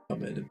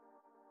 I'm in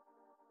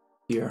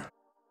here.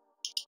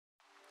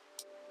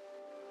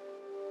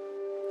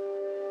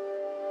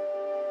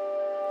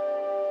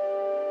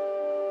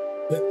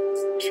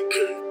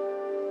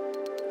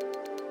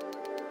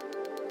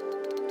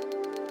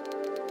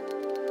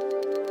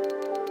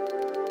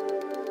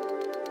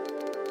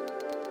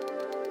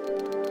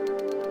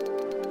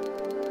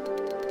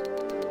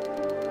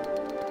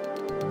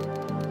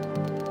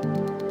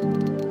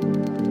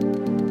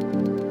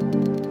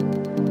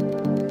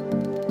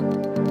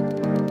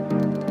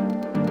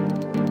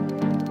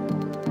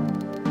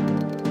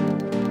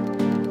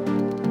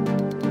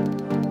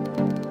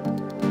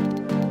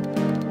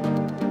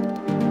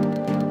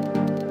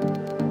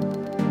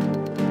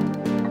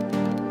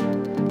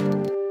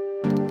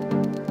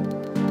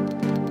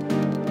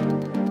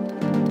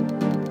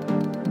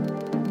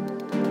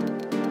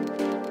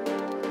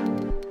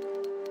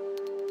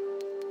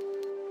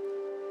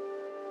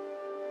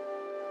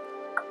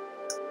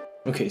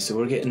 Okay, so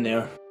we're getting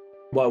there.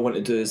 What I want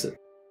to do is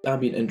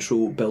ambient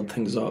intro, build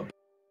things up.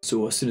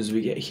 So as soon as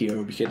we get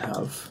here, we can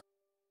have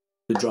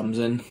the drums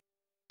in.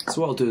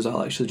 So what I'll do is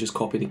I'll actually just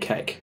copy the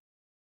kick,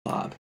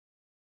 lab,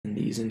 and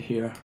these in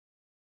here.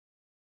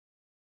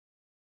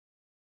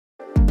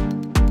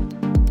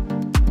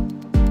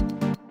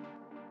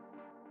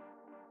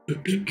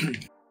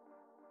 And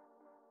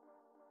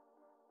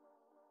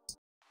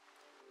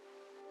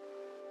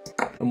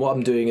what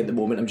I'm doing at the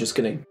moment, I'm just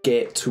going to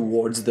get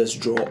towards this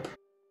drop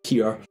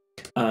here,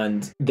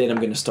 and then I'm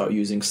going to start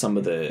using some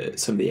of the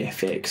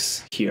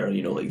FX here,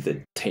 you know, like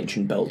the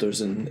tension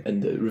builders and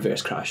the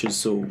reverse crashes,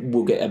 so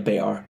we'll get a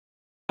better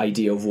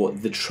idea of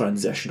what the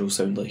transition will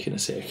sound like in a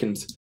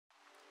second.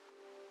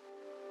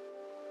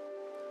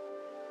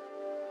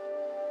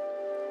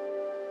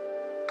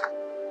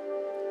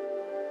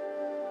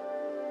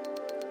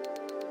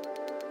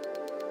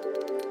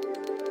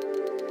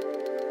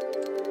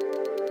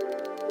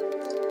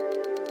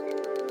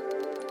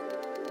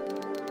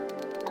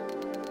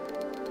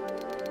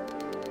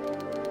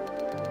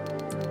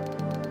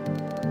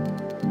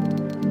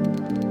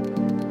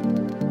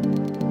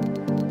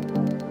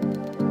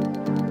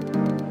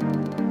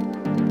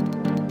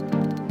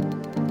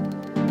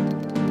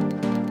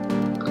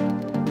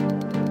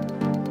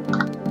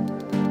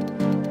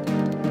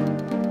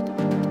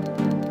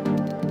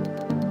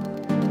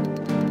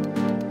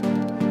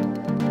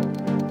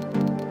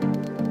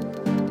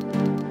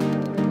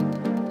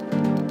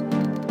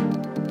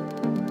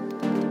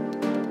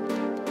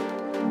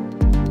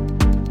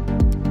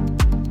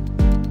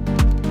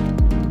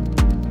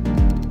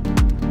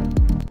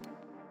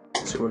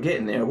 We're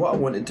getting there. What I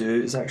want to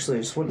do is actually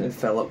I just want to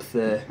fill up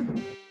the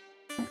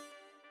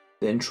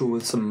intro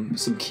with some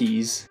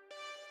keys.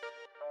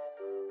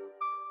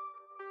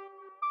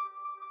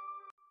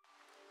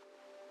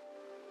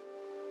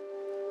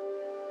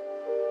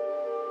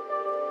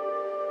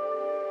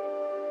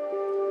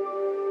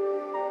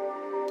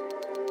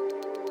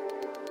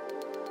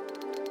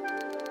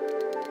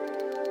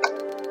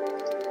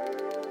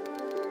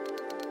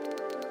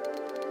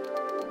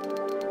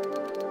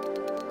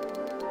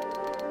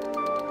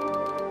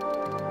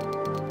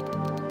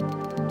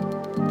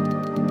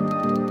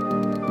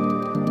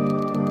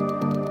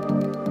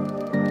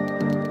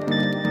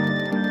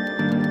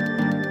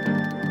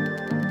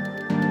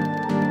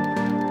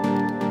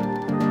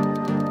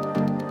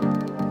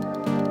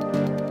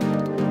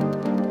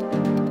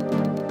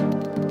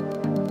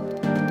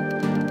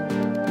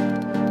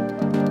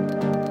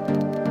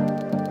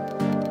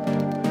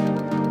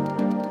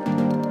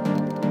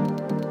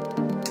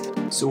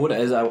 So what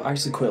it is, I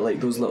actually quite like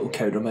those little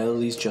counter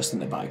melodies just in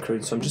the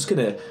background, so I'm just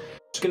gonna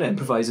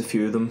improvise a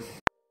few of them.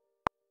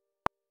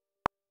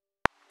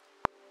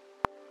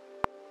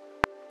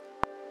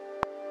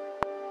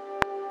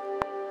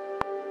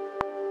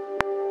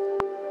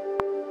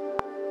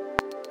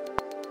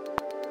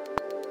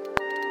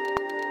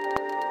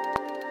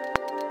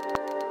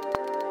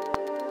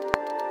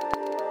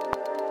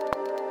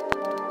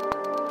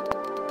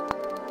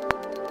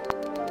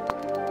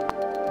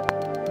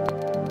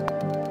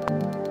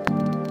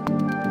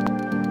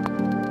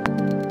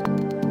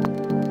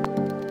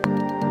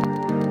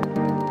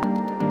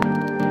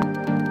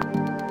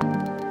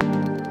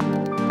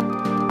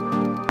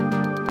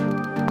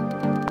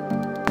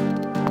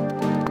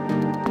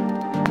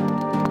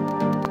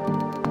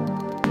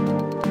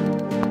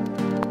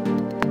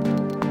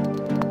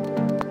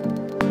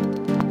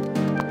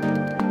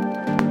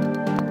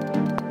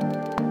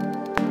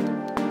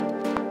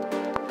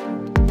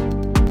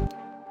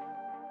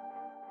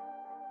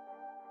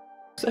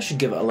 So that should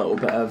give it a little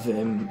bit of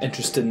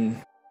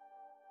interesting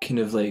kind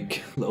of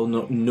like little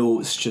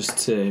notes just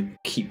to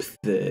keep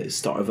the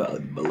start of it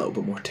a little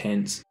bit more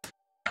tense.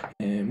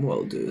 What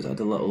I'll do is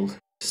add a little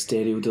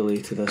stereo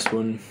delay to this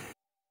one.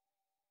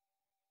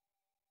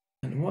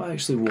 And what I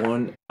actually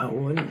want, I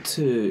want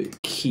to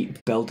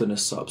keep building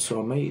this up,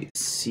 so I might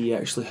see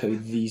actually how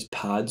these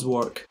pads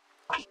work.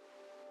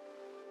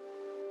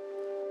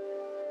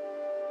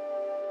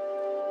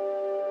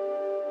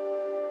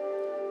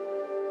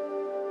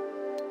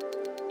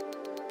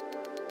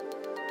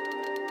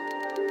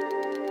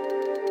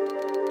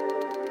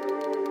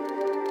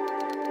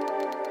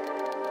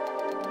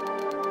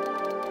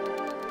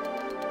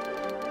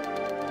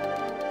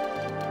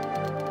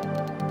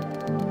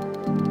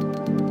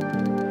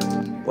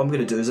 What I'm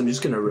going to do is I'm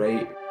just going to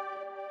write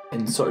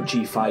in sort of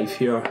G5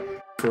 here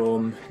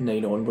from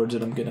 9 onwards,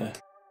 and I'm going to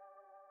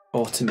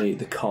automate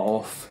the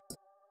cutoff.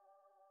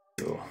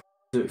 So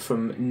do it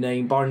from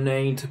bar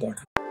 9 to bar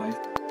 5.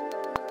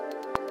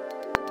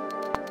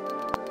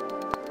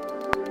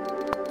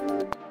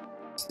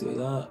 Let's do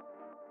that.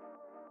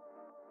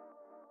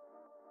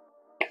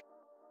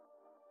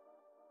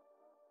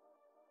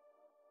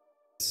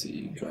 Let's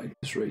see, drag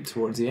this right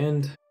towards the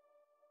end.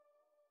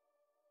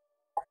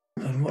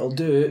 And what I'll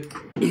do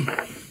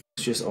is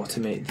just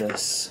automate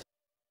this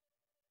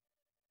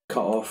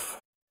cutoff.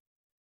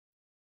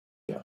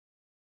 Yeah.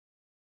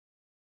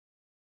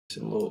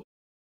 So low.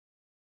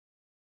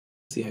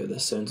 See how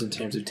this sounds in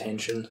terms of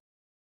tension.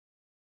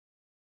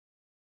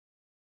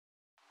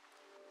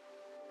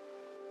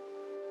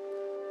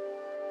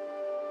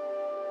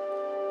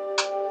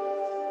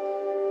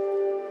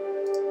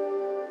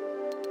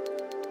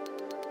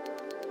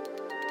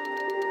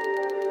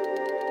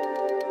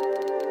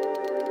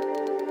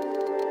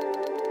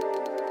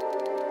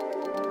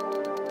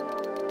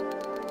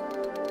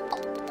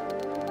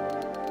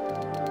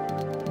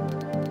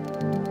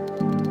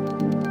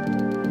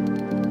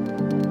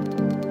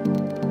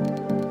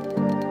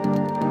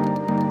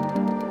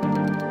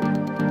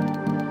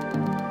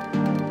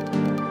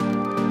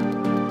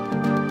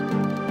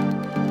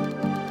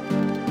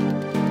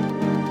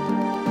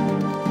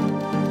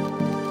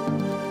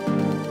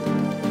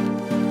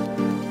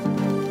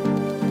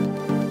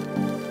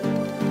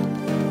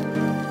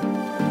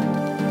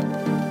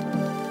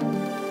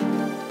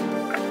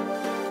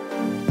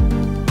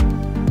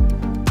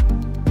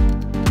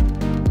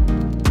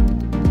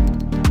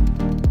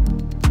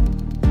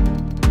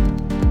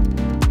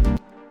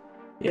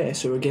 Yeah,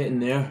 so we're getting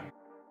there.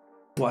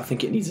 What I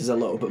think it needs is a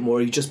little bit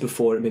more, just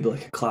before it, maybe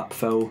like a clap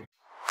fill.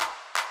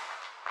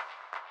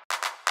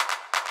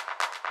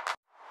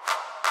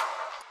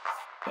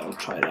 I'll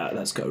try that,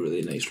 that's got a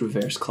really nice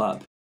reverse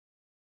clap.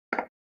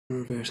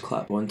 Reverse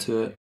clap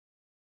onto it.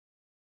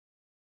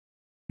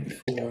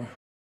 Before.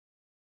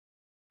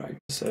 Drag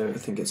this out, I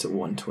think it's at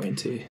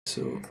 120,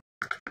 so.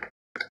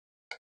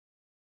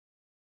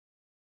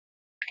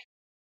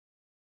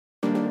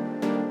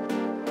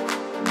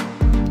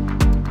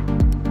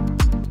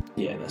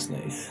 Yeah, that's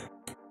nice.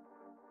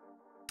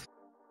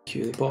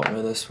 Cue the bottom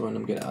of this one,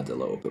 I'm going to add a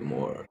little bit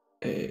more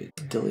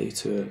delay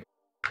to it.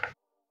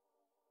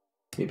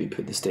 Maybe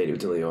put the stereo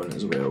delay on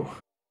as well.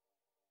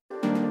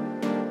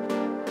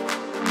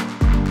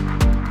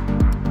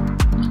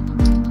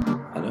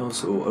 And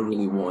also I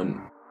really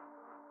want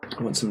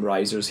some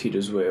risers here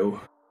as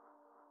well.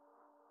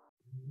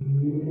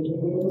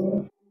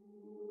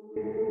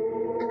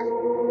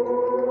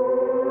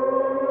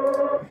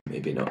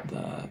 Maybe not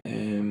that.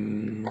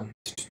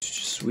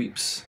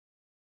 Sweeps.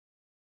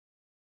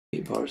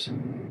 8 bars. Yeah,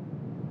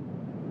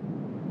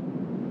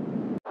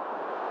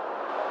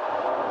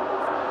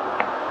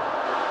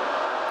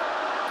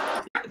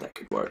 that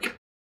could work.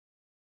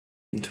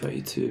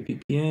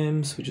 22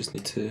 BPM, so we just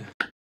need to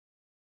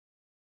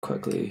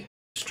quickly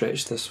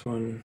stretch this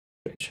one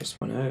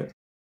out.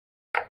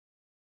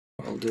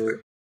 What I'll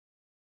do,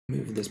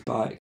 move this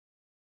back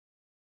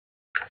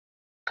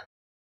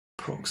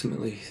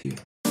approximately.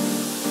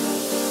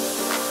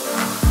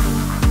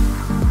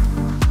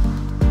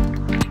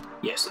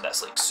 Yeah, so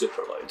that's like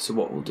super loud. So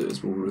what we'll do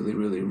is we'll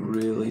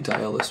really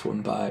dial this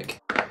one back.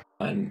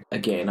 And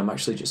again, I'm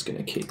actually just going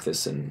to kick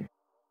this in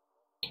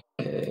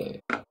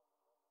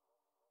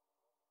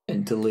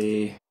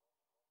delay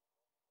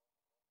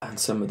and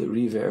some of the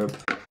reverb.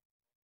 I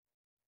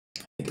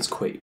think it's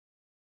quite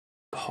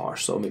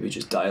harsh, so I'll maybe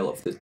just dial up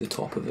the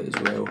top of it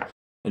as well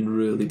and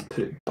really put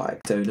it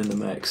back down in the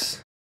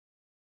mix.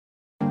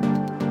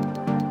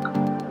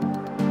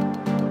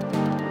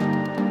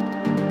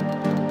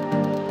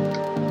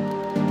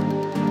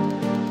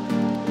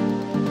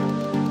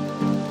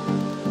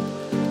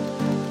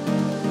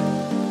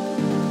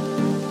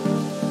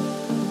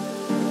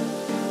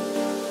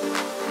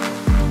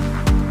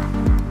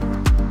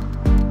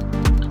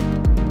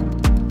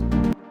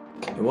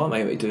 What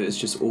I might do is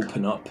just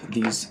open up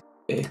these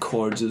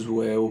chords as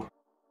well.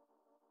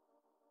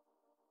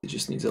 It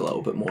just needs a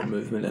little bit more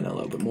movement and a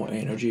little bit more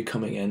energy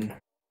coming in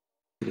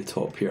to the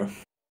top here.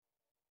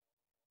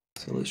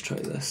 So let's try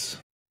this.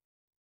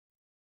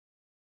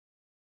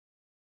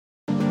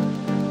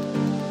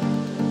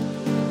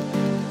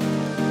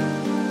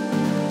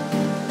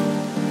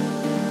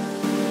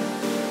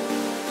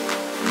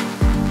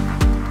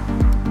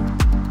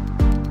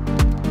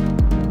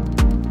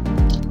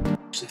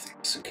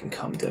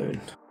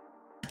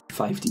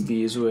 5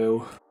 dB as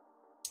well.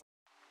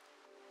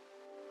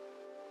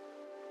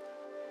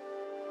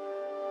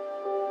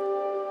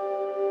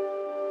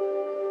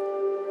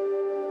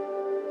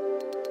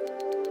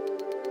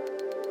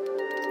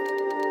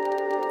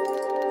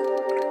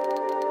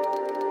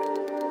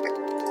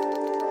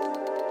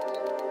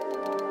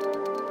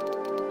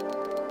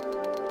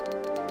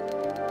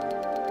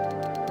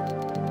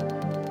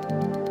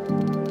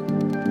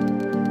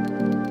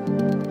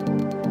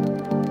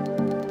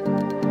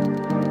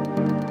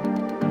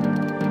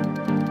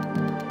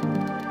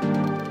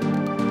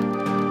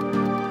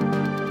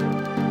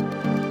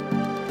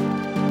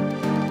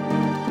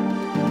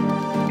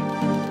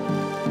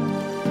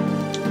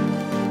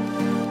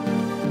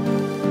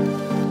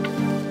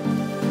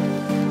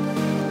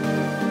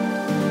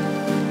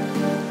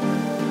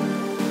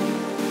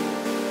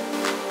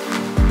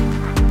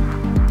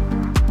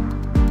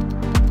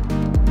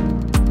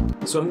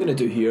 So what I'm going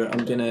to do here,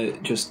 I'm going to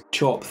just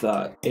chop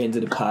that end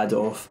of the pad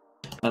off,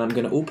 and I'm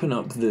going to open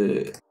up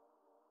the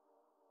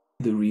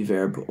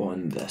reverb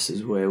on this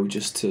as well,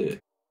 just to,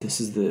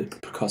 this is the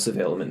percussive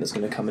element that's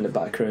going to come in the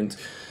background,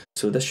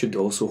 so this should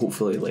also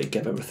hopefully like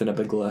give everything a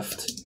big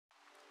lift.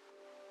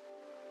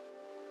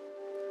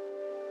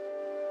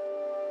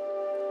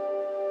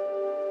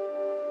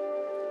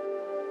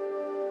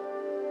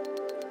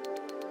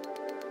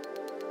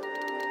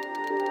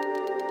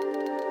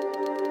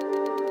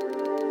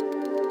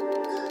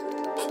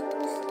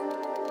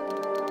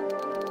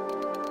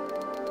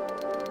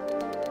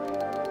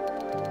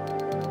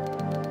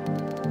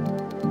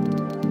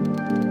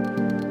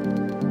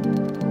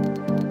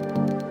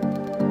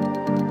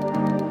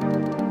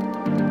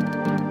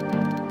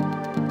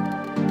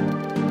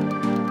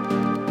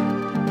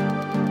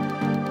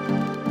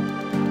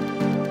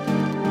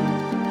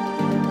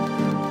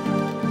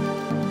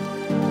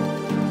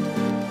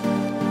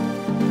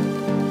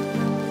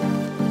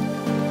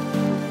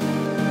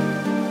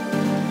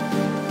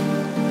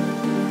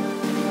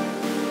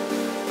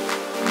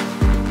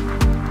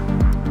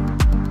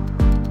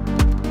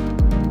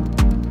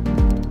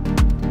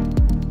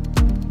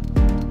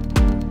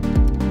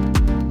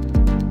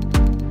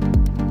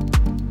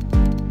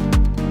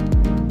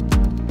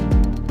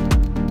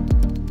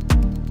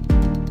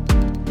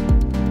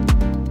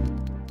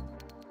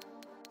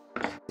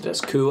 That's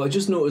cool. I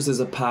just noticed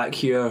there's a pack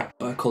here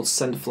called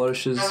Synth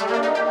Flourishes. I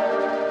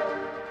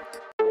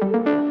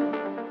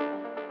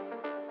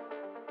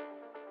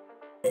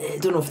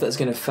don't know if that's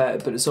going to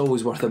fit, but it's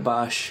always worth a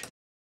bash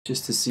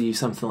just to see if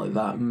something like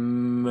that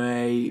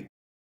may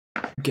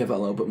give it a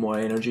little bit more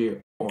energy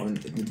on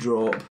the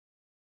drop.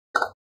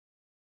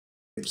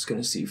 I'm just going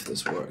to see if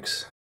this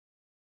works.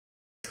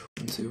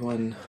 1, 2,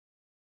 1.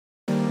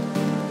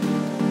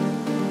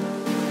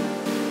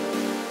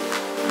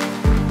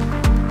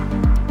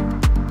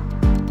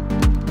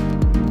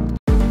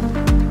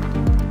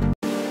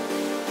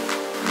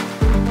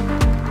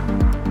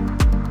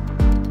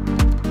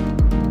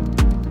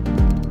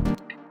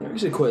 I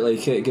actually quite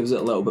like it. It gives it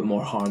a little bit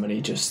more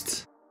harmony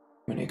just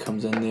when it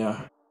comes in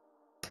there.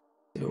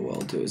 So what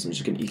I'll do is I'm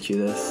just going to EQ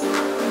this.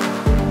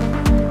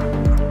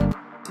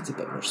 It's a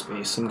bit more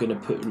space. I'm going to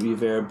put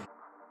reverb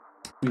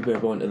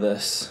onto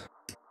this.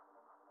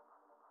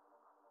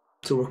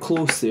 So we're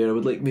close there. I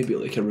would like maybe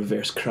like a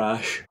reverse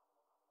crash.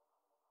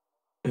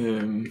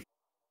 Can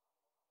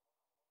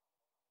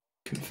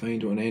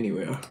find one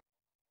anywhere.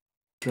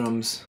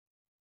 Drums.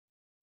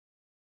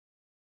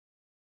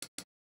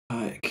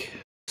 Pack.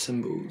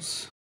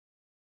 Cymbals.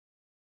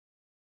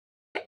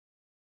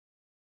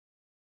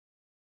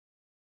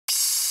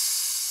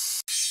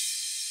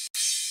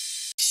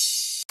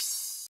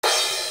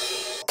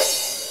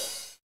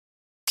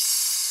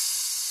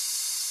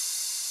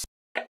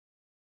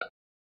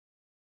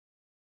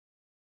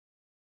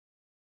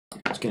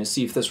 I'm just going to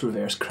see if this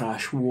reverse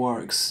crash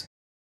works,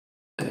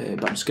 but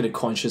I'm just going to be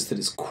conscious that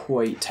it's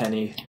quite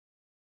tinny,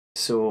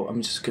 so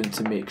I'm just going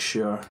to make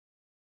sure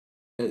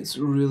it's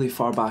really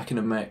far back in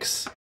a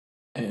mix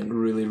and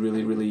really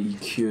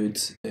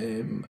EQ'd,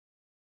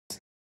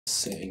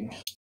 setting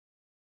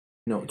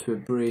not too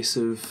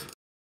abrasive.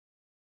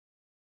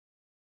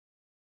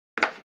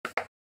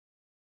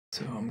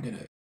 So I'm going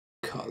to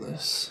cut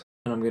this,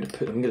 and I'm going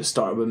to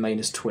start with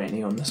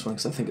 -20 on this one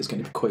because I think it's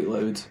going to be quite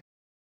loud.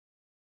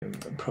 I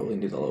probably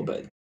need a little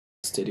bit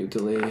stereo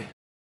delay.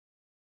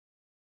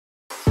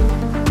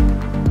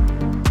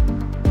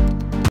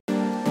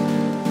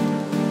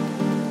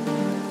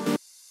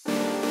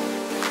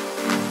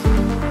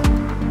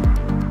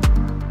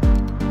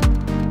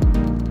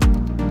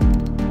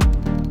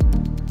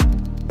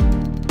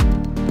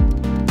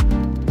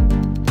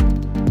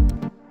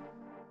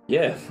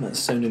 Yeah, that's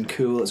sounding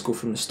cool. Let's go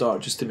from the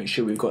start just to make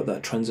sure we've got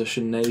that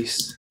transition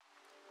nice.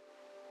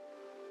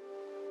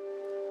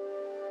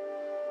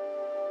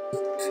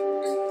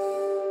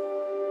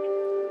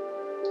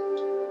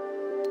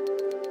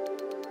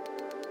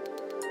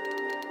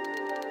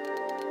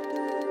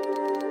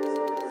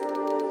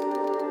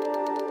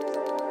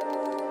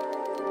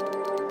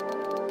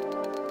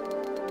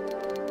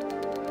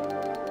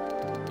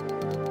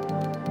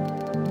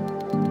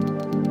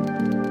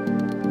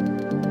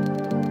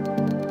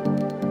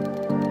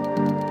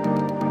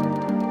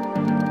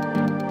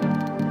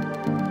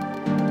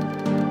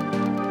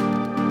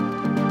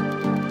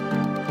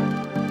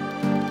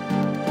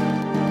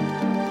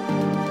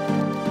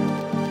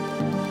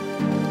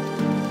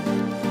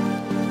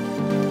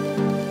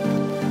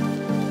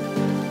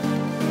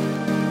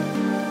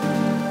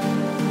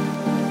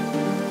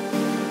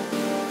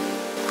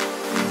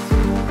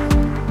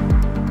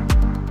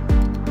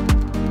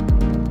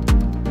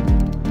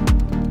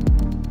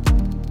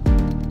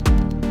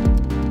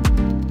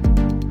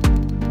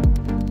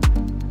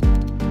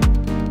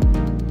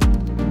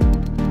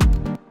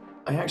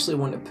 actually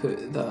want to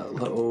put that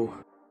little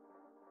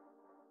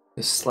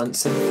the slint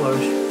synth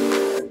flourish.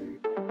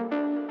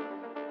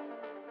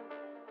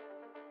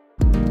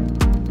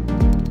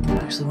 I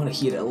actually want to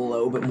hear it a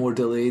little bit more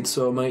delayed,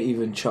 so I might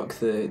even chuck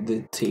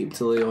the tape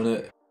delay on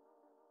it,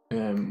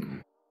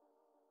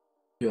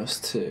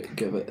 just to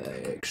give it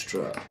that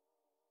extra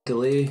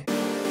delay.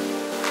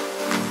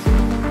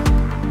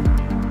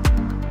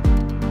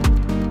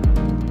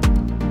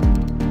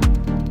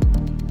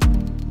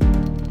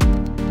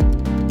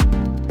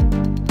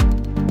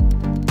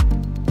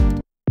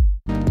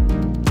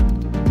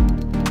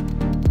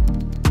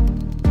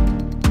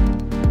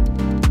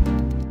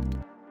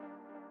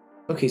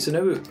 Okay, so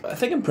now I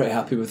think I'm pretty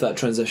happy with that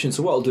transition.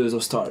 So what I'll do is I'll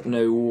start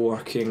now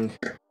working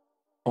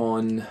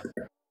on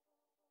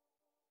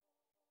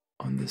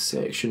this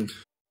section.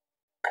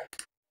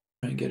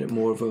 Try and get it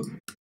more of a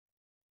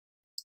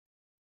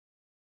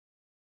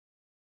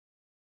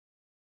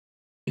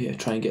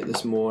try and get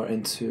this more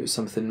into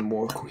something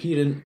more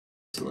coherent.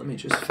 So let me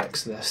just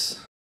fix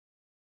this.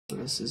 So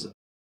this is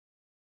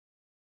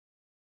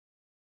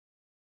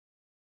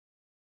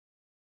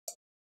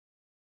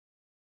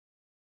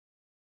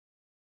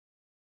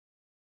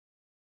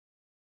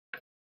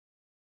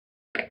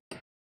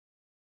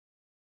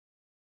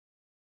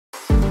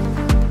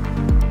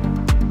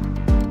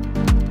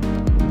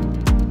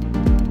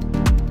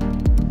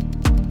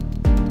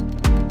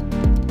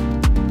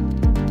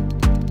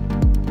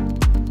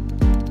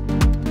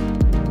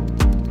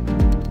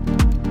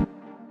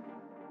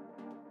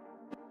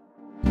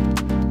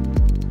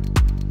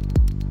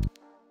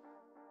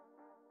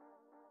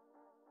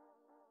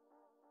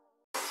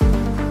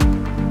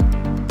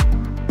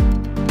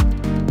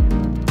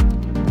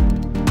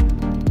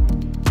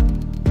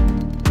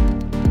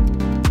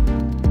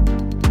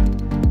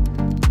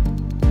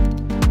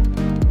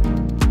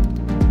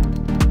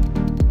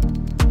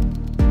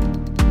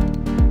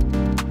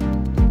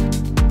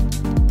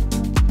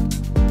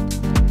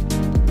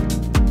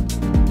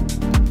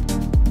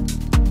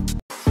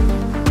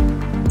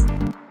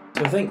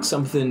I think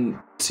something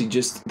to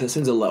just, that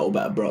sounds a little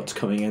bit abrupt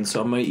coming in,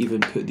 so I might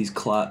even put these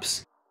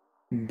claps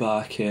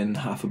back in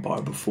half a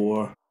bar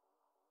before,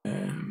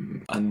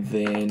 and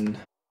then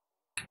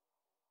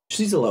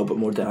just needs a little bit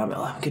more dynamic.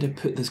 I'm going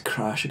to put this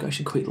crash, I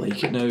actually quite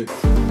like it now.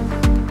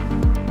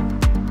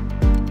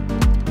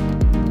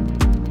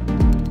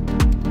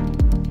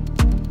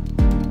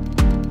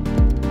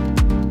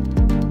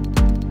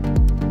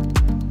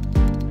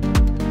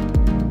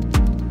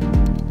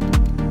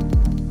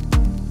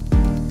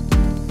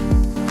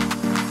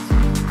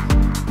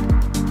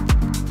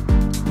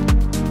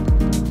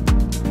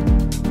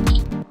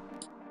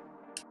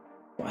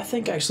 I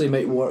think actually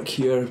might work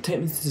here. I'm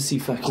tempted to see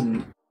if I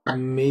can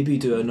maybe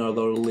do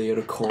another layer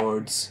of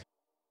chords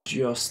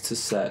just to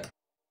sit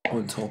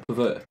on top of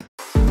it.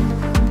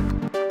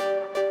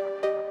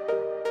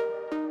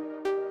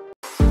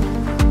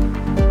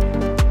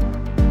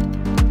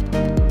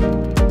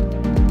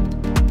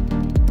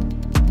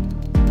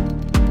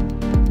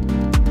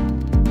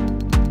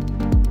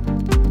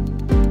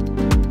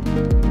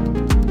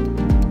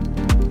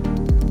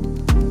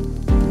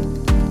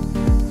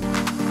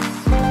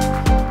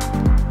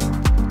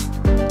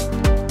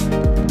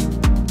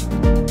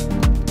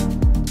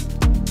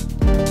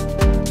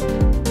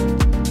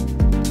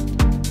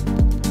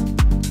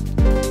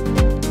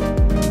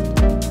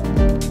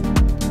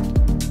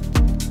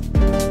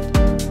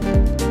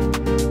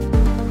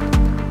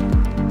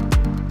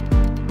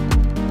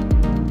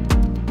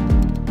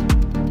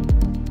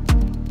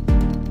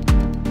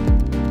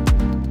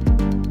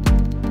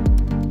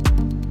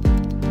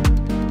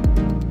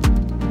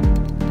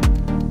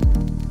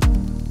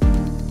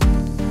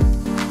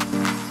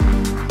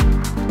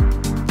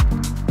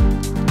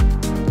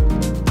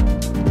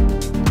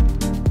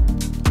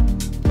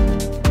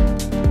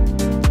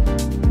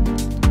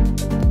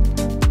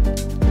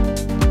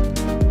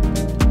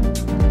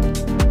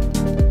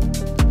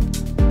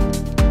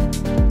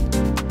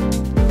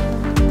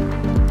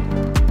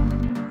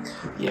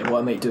 What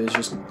I might do is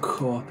just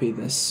copy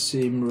this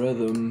same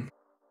rhythm,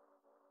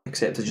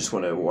 except I just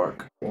want to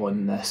work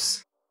on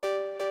this.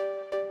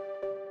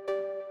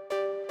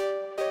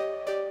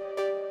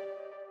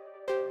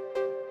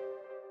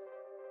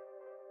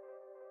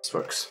 This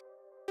works.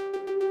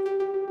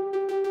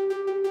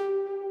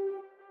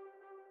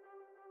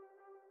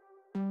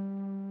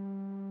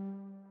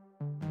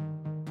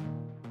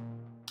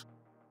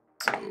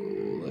 So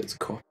let's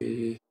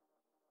copy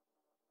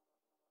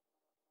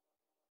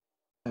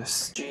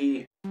this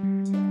G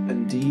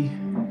and D.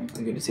 I'm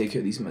going to take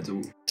out these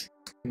middle.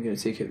 I'm going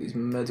to take out these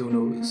middle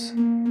notes.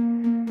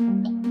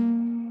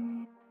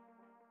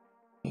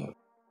 Yep.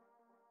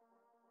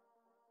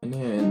 And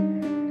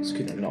then just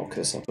going to knock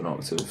this up an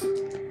octave.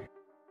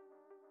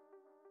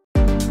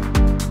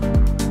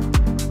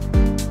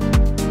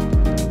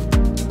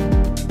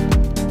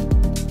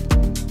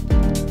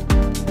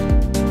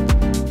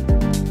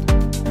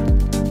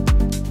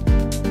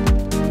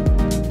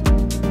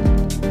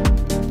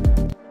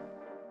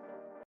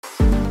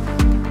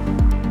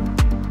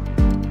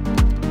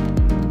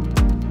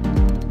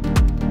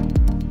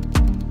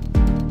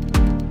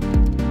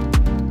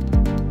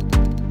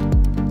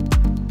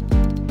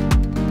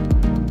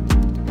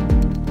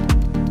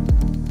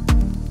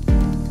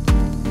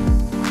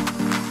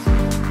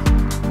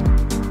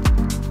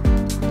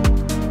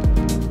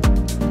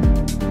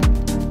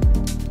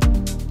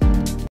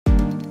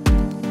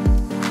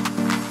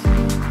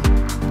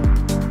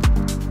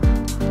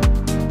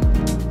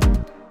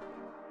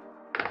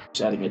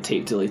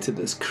 tape delay to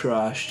this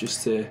crash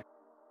just to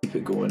keep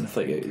it going. I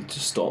think it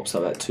just stops a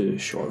bit too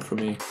short for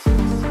me.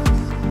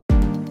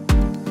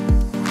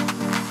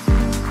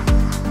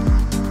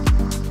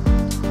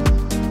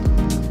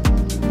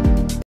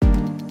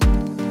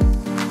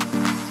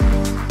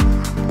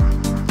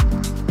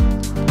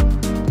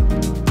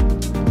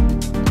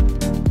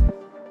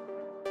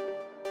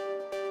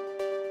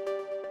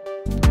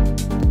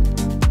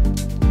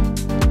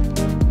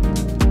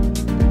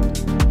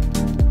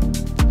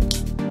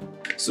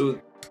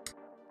 So,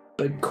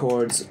 big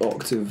chords,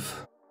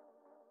 octave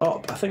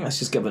up. I think that's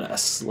just giving it a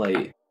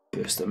slight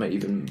boost. I might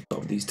even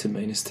up these to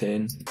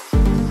 -10.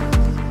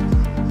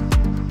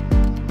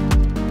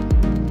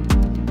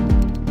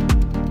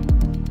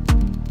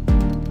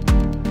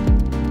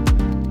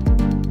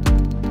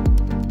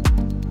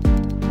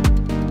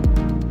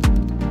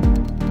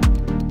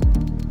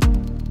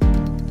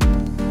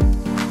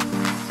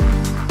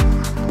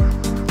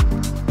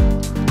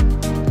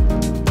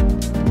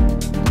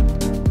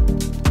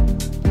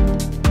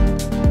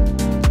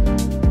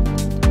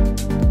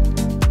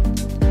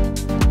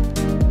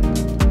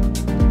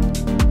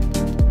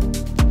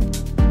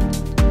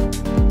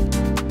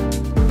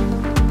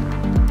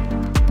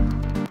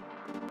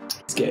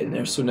 Getting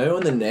there. So now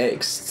on the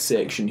next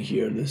section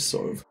here, this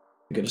sort of,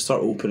 I'm going to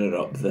start opening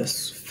up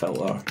this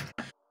filter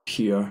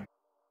here,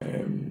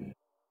 and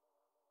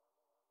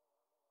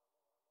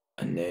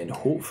then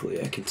hopefully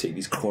I can take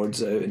these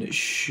chords out and it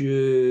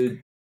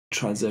should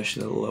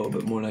transition a little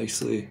bit more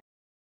nicely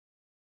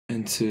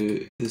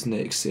into this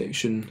next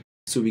section.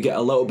 So we get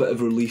a little bit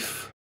of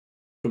relief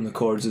from the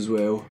chords as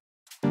well.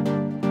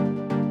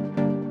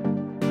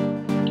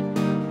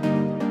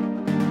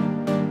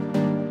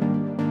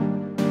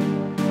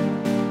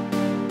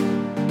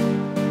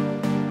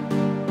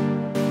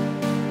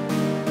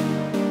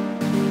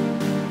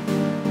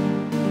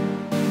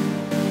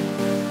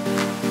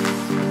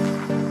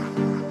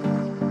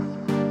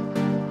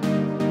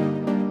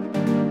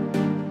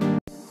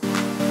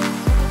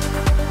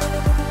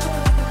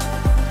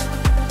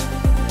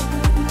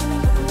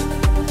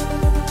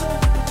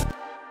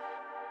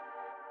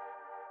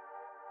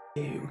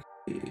 Okay,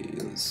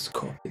 let's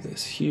copy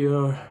this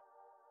here.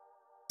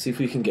 See if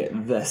we can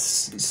get this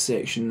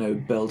section now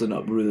building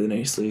up really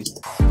nicely.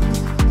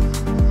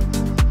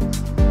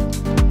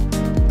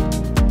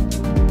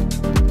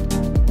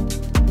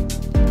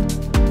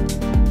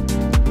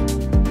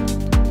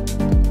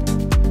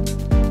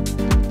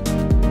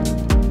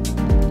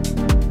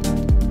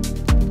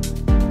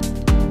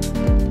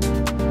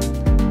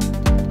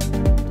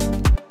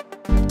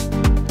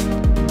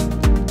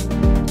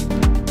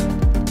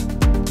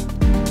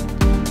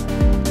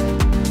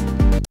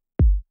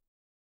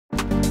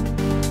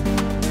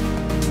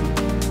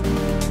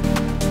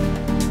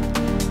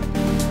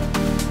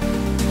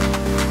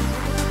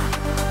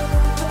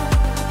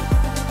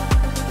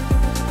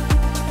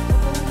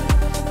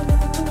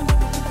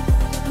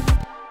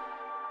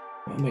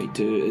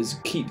 Do is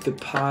keep the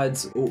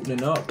pads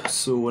opening up,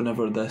 so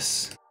whenever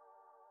this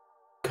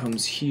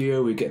comes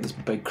here we get this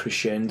big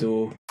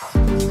crescendo.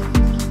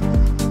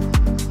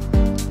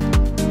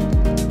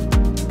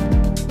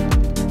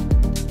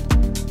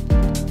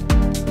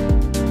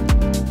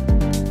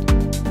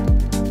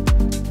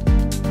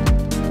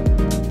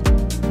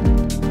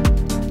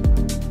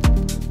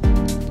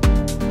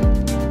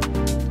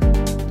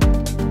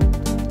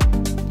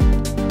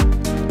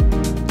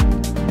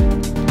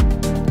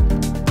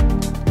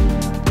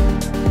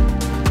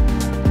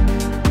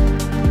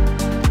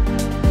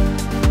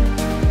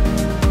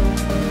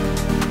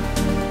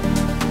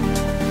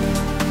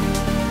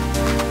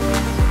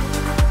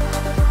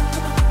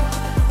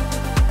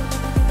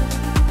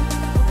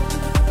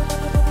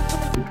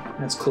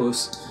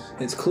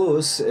 It's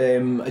close.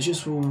 I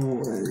just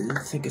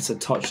think it's a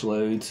touch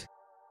loud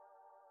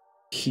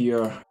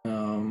here.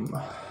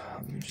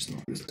 Let me just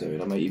knock this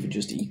down. I might even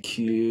just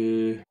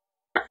EQ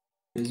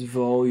this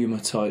volume a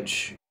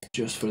touch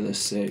just for this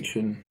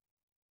section.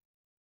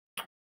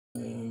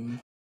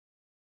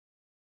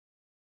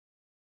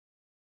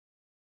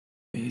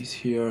 He's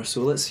here,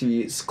 so let's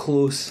see. It's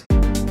close.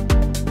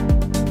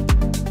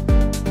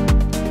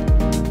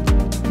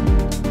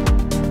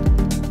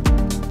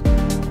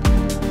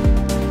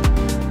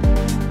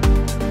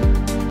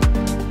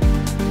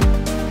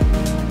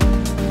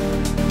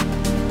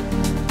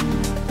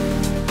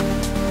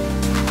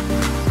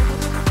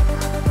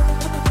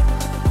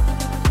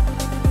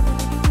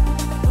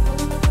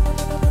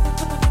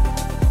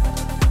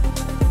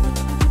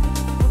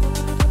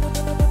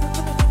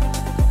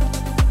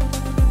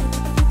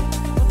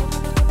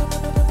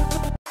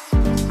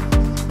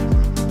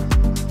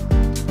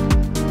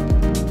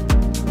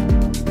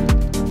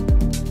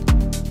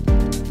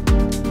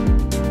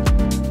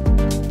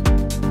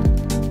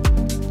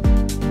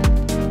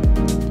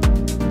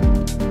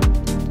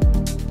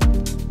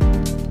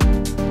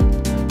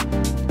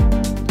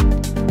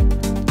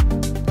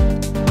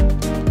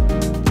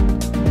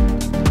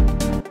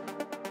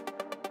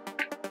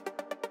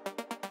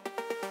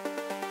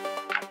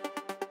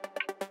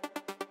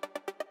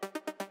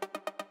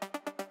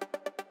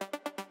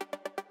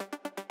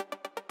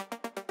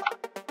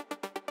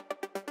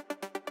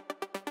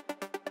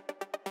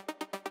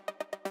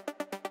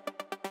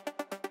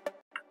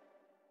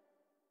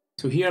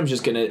 So here I'm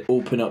just going to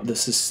open up the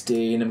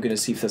sustain. I'm going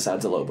to see if this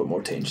adds a little bit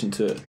more tension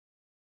to it.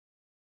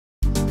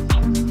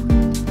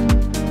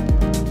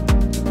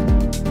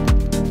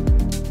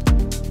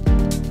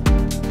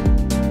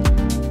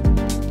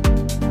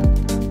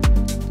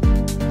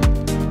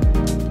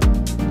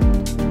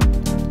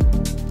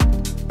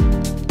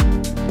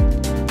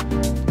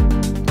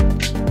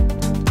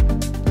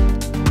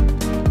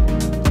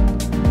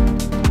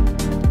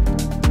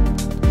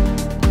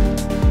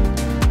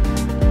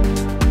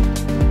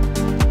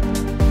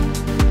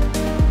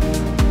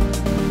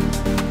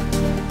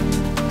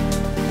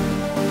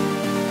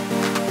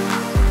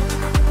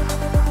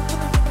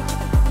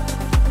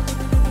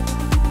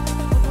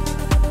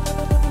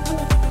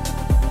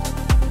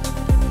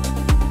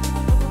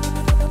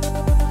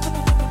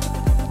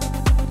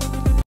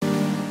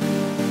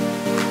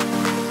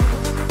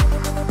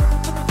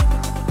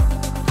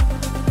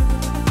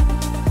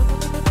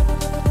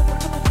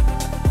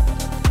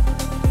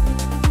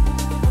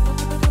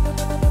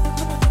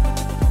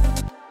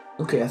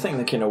 Okay, I think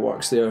that kind of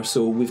works there.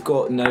 So we've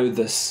got now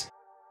this,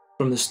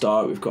 from the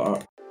start, we've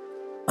got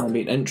our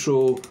ambient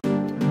intro.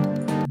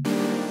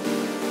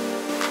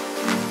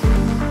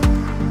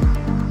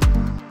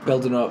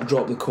 Building up,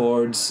 drop the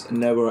chords, and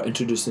now we're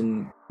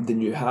introducing the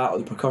new hat or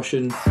the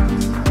percussion.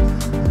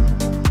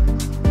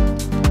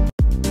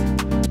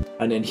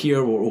 And then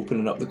here we're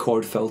opening up the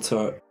chord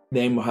filter.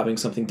 Then we're having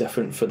something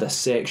different for this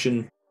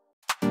section.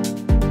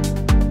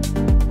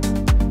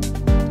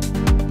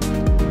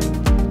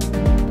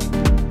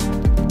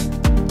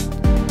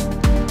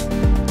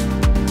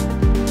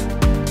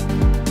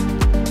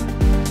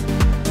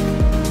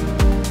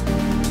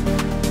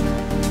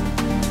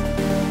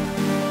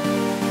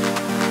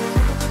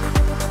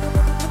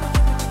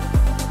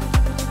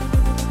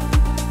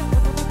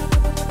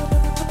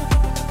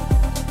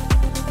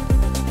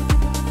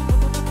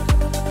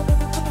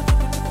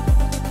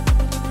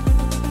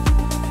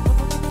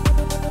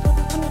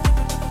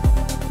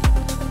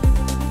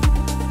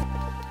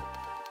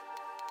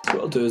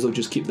 Do is I'll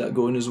just keep that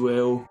going as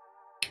well.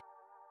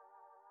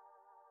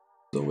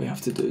 All we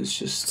have to do is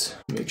just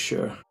make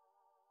sure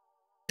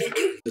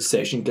the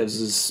section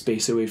gives us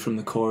space away from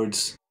the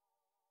chords,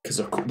 because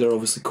they're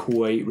obviously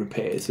quite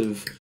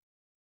repetitive,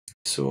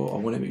 so I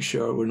want to make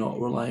sure we're not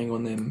relying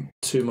on them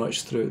too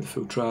much throughout the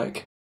full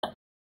track.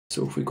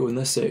 So if we go in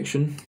this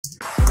section,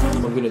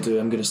 what I'm going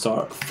to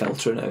start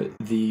filtering out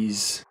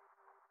these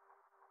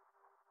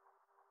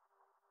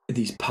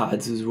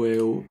pads as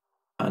well,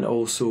 and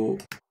also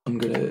I'm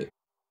going to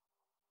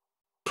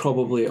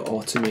probably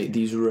automate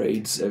these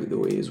rides out the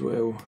way as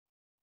well.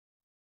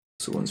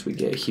 So once we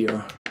get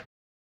here,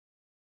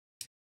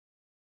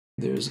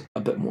 there's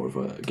a bit more of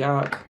a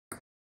gap.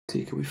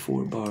 Take away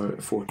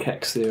 4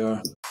 kicks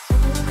there.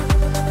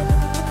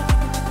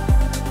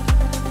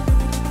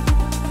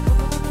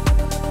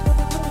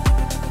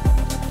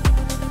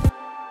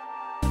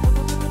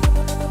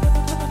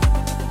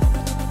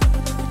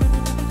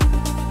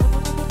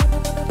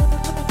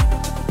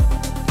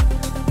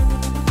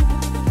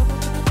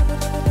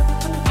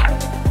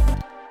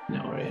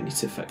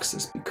 To fix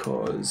this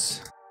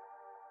because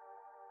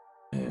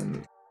I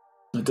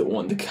don't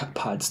want the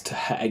pads to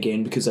hit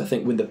again, because I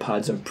think when the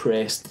pads are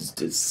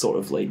pressed it's sort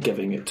of like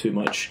giving it too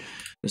much.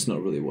 It's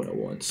not really what I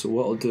want. So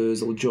what I'll do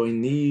is I'll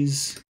join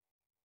these,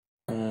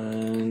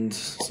 and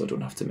so I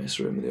don't have to mess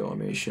around with the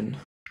automation,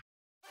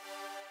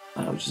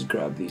 and I'll just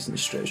grab these and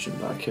stretch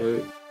them back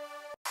out.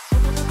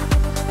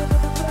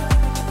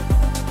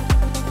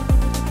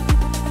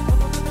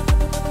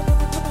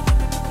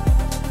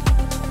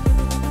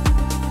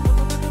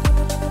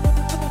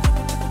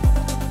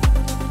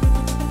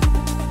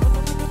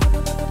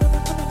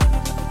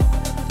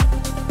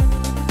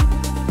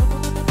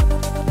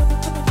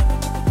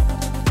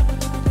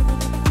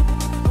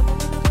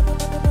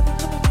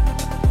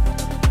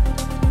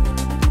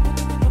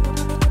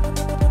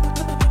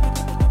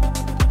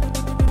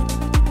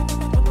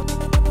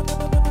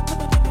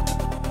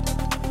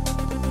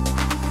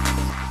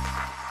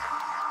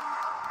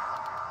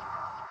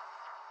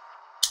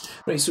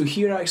 Right, so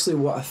here actually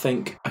what I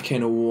think I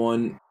kind of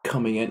want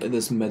coming into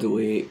this middle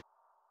 8,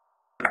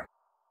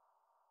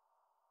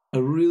 I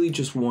really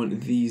just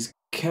want these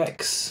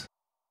kicks.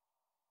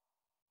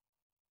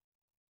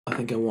 I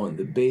think I want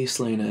the bass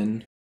line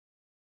in,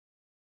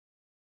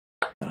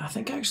 and I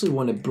think I actually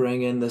want to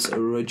bring in this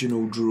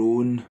original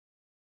drone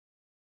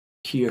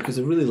here, because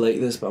I really like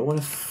this, but I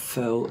want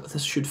to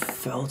this should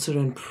filter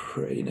in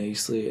pretty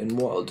nicely. And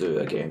what I'll do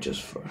again,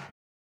 just for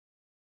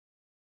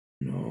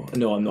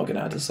no, I'm not going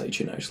to add a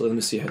sidechain actually.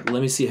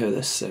 Let me see how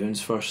this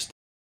sounds first.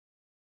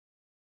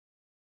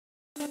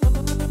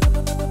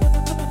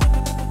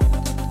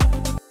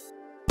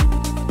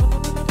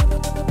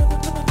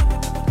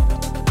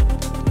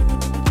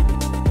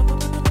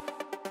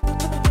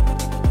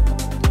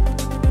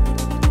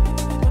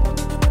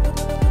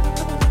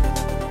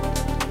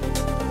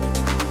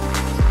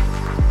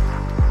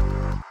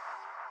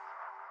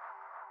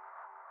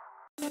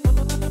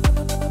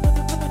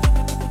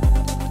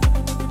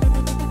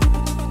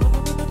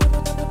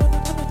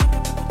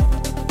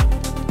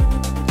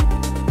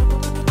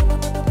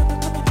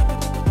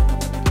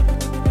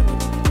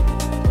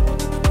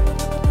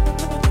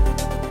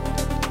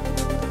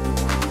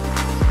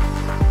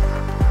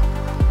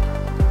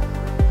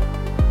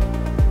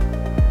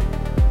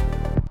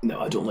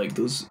 don't like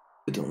those.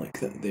 I don't like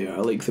that there. I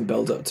like the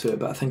build up to it,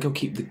 but I think I'll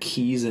keep the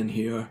keys in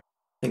here.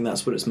 I think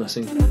that's what it's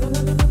missing.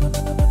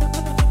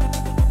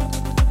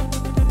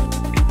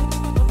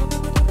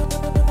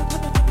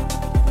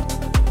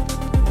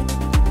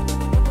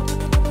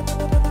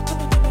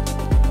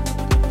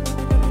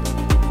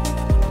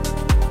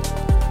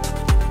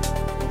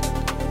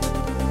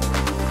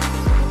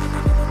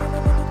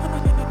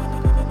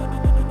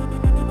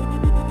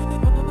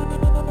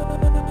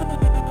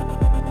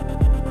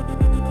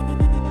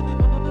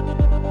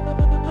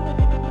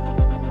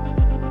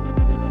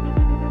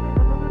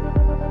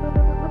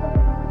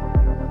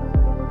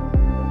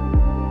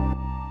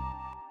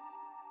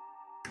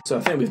 So I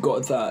think we've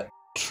got that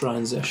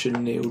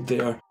transition nailed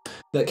there.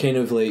 That kind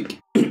of like,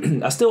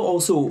 I still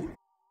also,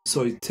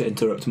 sorry to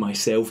interrupt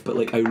myself, but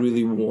like I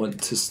really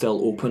want to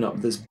still open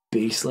up this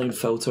bassline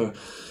filter.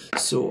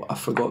 So I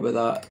forgot about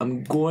that.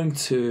 I'm going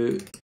to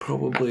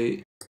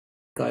probably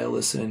dial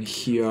this in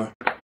here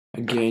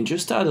again,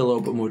 just to add a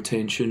little bit more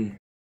tension.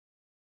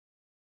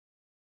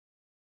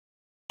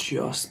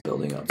 Just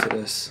building up to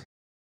this.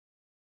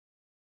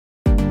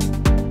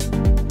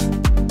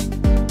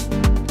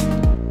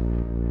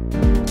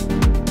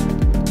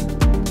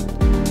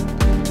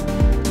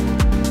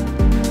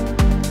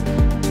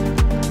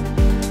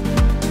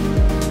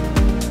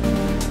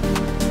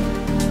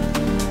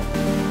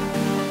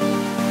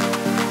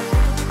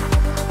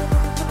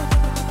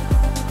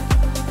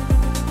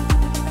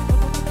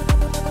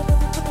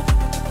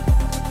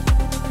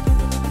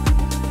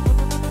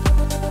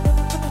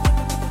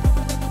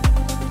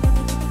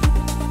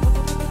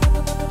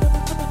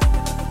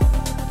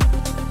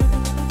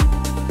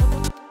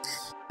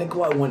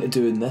 What I want to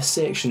do in this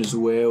section as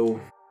well,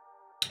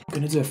 I'm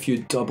going to do a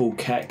few double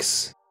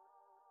kicks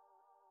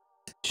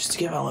just to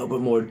give it a little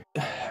bit more,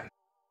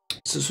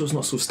 so it's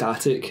not so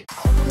static.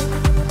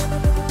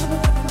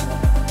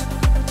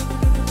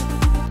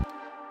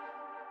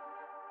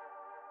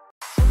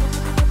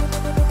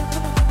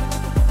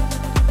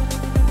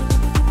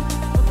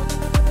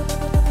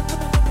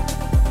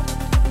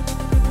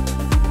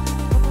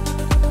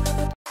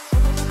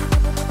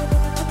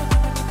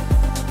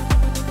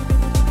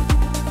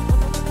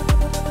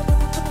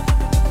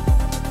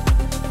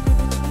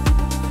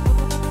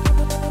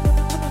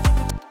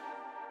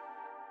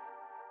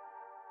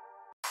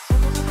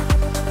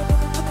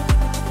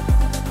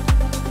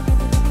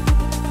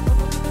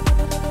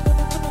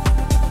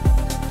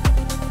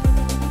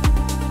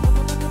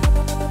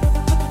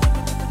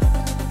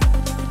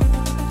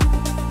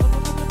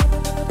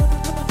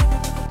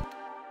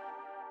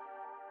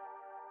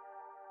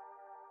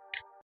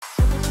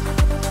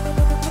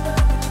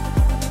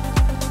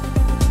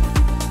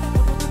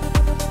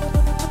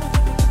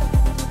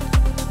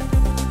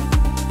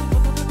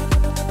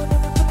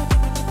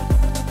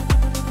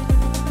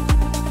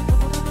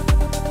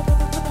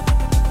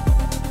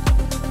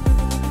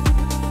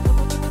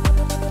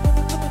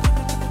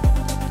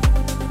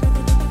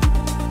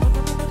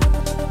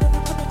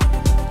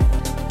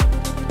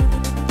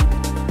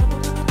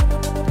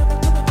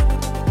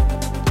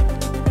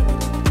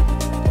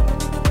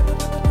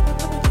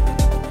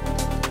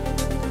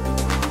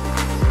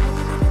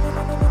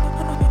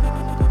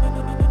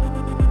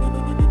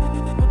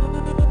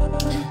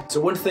 So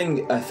one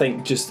thing I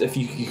think, just if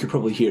you could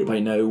probably hear it by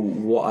now,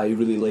 what I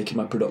really like in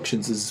my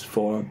productions is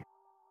for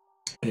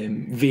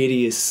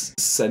various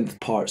synth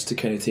parts to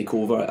kind of take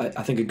over.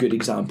 I think a good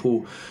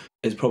example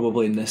is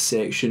probably in this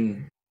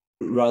section.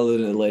 Rather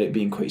than let it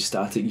being quite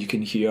static, you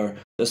can hear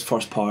this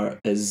first part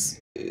is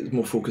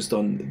more focused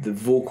on the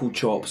vocal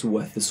chops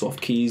with the soft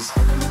keys.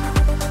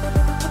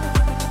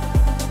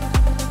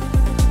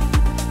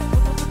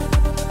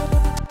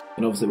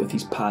 And obviously with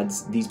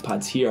these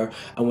pads here,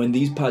 and when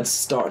these pads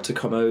start to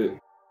come out,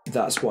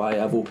 that's why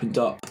I've opened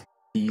up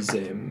these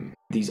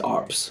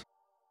arps.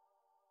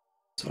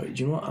 Sorry,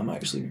 do you know what? I'm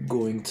actually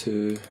going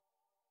to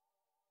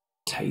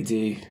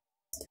tidy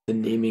the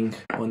naming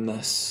on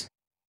this.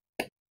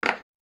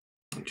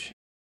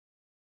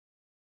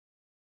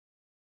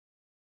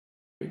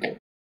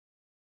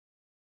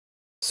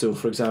 So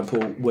for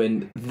example,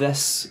 when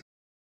this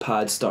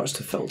pad starts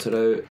to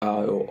filter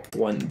out, I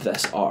want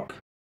this arp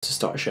to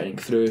start shining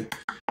through,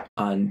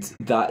 and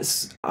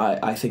that's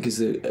I think is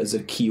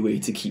a key way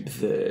to keep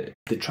the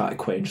track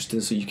quite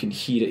interesting. So you can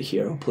hear it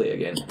here. I'll play it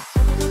again.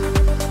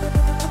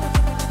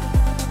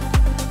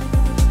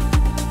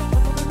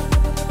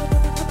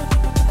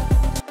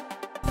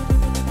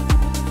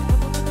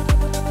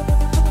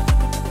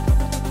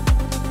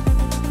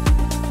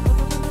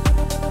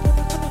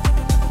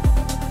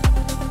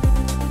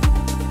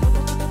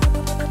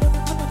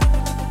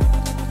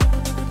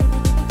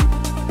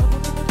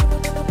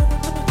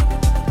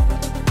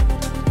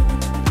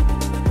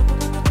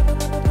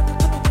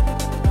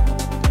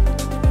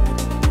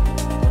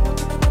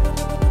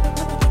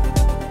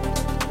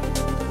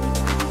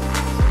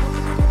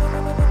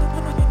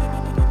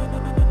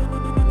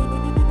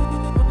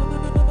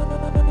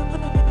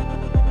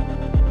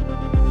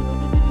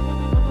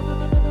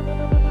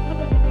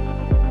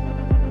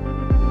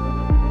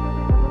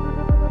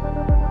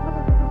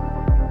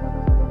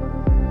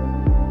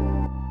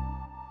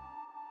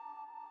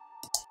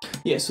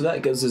 so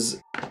that gives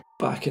us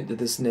back into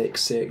this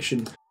next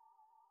section,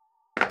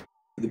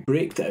 the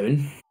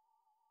breakdown.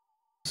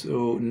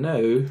 So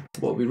now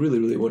what we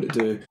really want to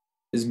do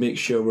is make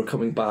sure we're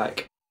coming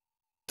back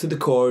to the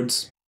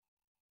chords,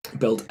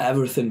 build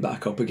everything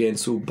back up again.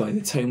 So by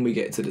the time we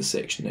get to the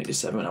section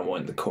 97, I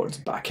want the chords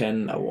back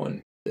in, I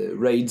want the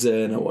rides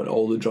in, I want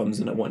all the drums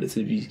in, I want it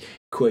to be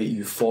quite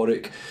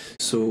euphoric.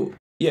 So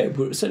yeah,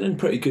 we're sitting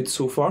pretty good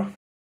so far.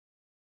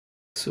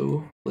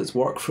 So let's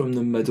work from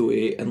the middle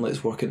 8 and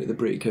let's work into the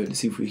breakdown to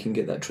see if we can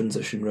get that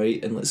transition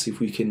right, and let's see if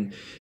we can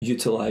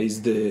utilise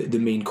the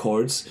main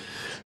chords.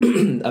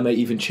 I might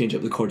even change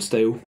up the chord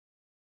style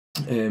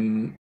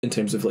in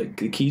terms of like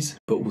the keys,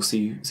 but we'll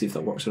see if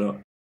that works or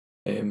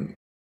not.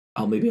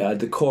 I'll maybe add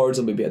the chords,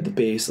 I'll maybe add the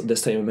bass.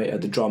 This time I might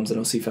add the drums, and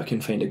I'll see if I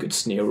can find a good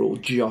snare roll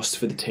just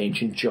for the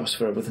tension, just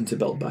for everything to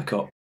build back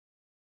up.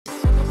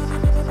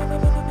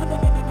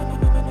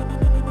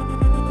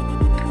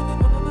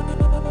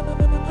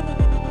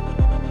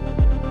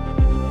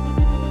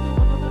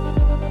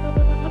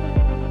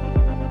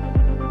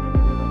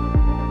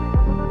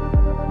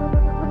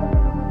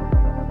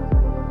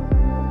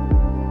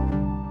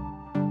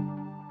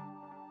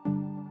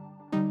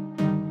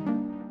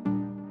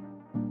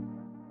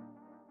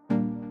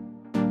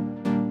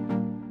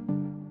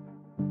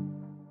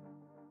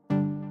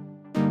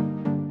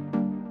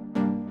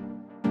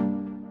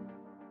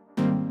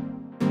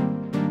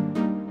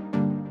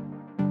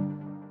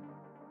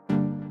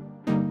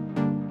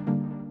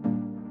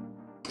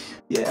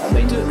 Yeah,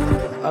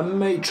 I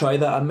might try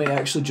that. I might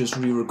actually just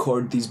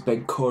re-record these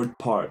big chord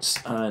parts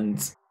and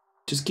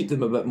just keep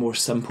them a bit more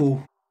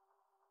simple,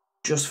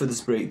 just for this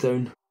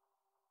breakdown.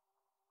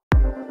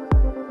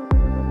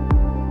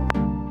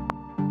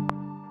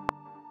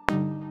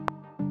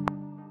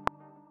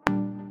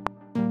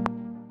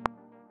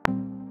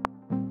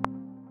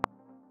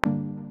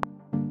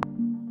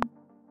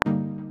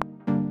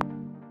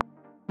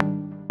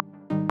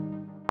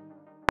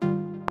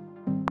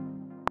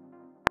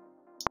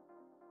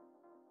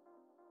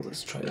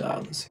 Let's try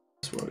that, let's see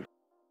if this works.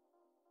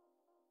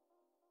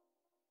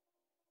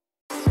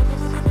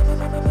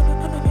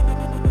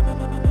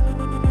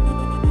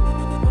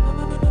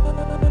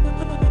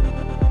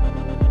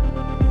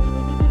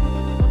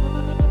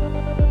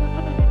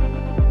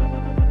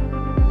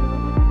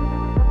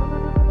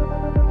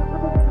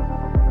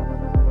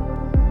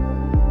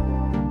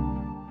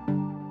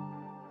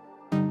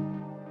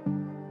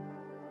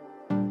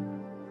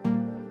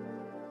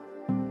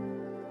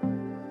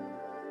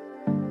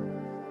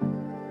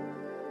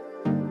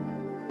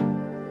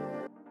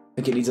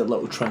 I think it needs a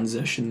little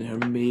transition there.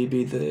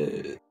 Maybe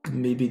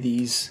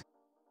these.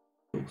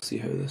 We'll see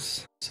how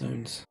this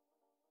sounds.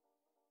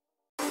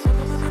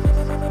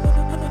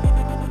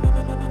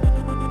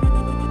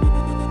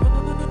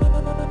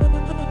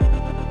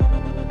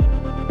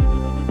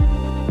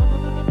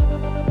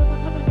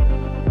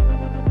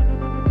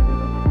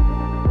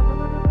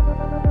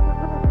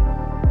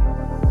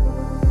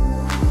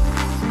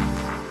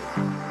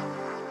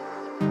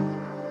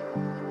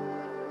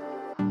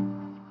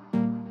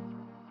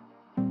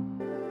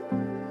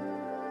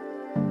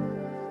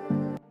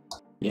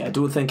 Yeah, I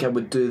don't think I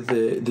would do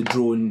the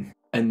drone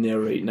in there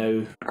right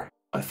now.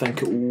 I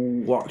think it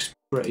works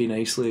pretty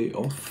nicely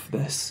off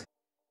this.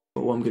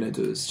 But what I'm going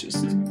to do is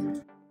just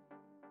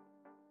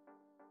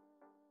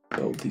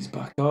build these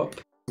back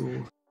up.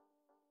 So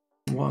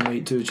what I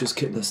might do is just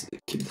keep this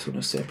on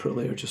a separate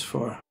layer just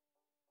for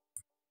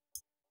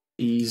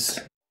ease.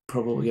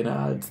 Probably going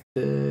to add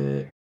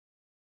the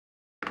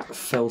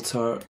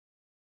filter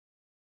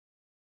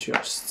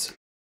just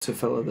to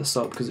fill this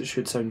up because it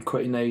should sound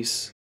quite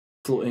nice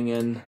floating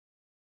in.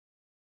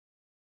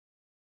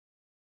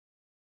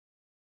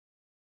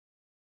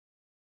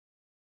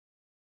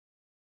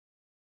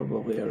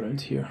 Probably around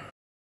here.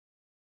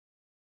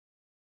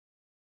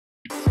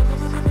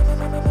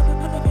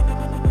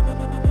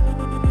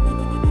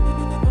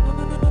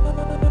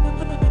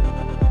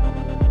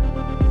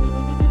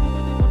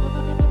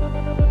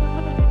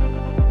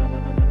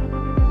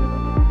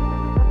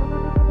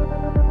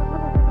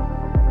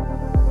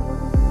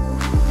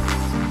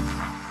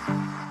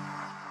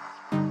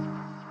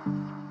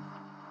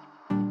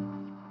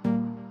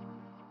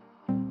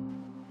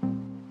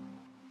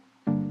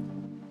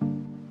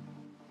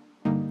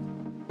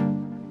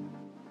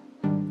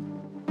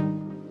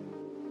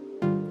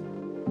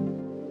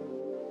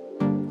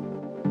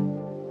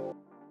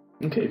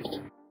 Okay.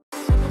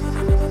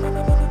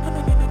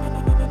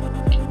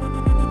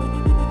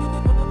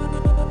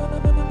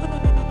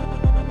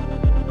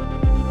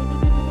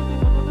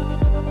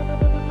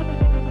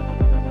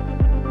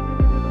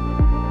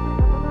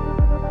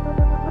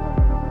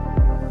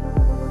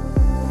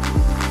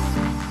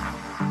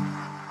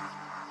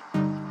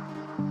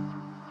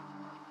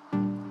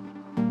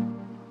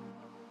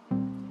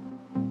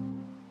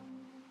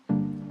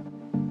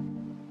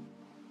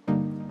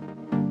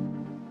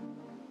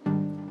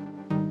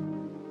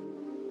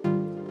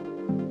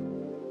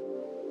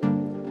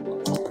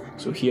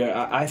 So here,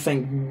 I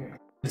think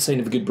the sign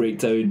of a good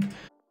breakdown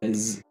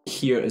is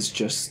here is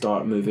just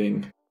start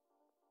moving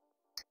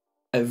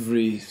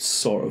every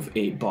sort of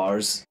 8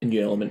 bars a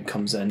new element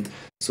comes in.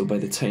 So by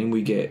the time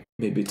we get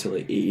maybe to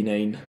like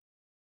 89,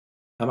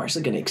 I'm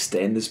actually going to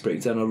extend this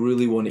breakdown. I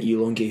really want to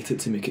elongate it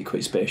to make it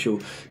quite special.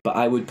 But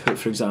I would put,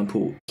 for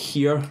example,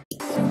 here,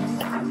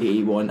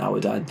 81, I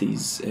would add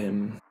these,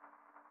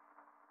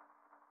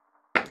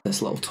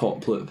 this little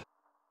top loop.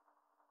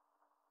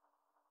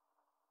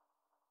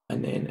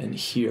 And then in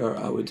here,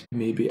 I would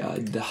maybe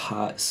add the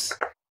hats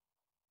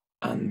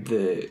and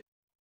the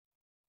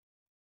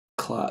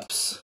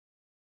claps.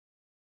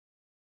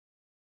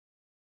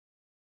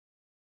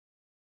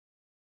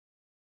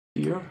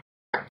 Here.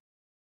 Let's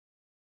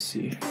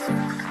see.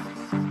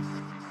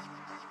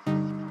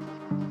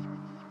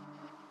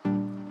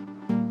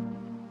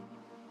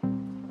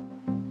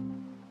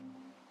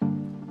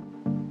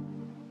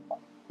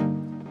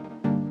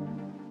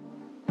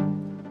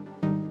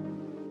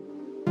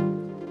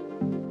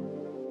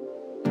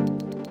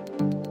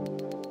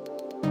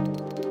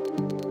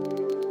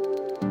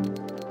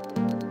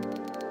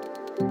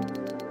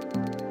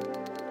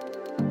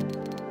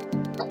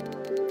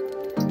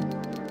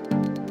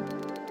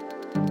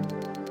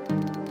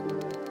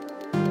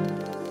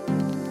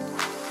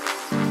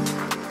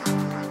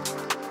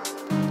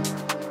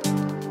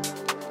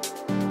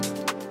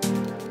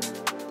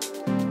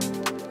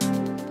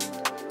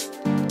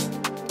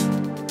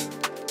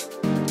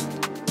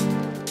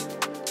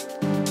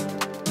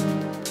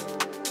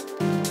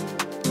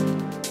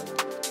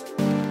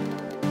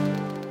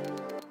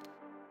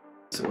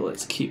 So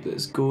let's keep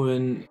this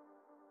going.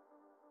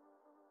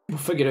 We'll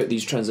figure out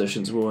these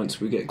transitions once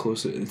we get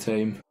closer to the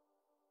time.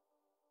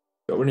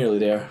 But we're nearly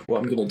there. What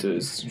I'm going to do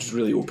is just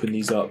really open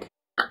these up.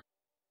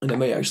 And I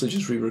might actually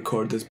just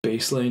re-record this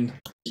bass line.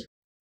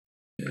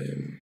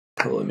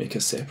 Probably make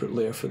a separate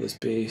layer for this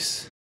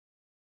bass.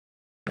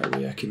 That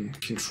way I can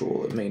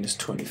control it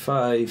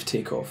 -25,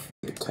 take off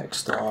the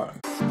kickstart.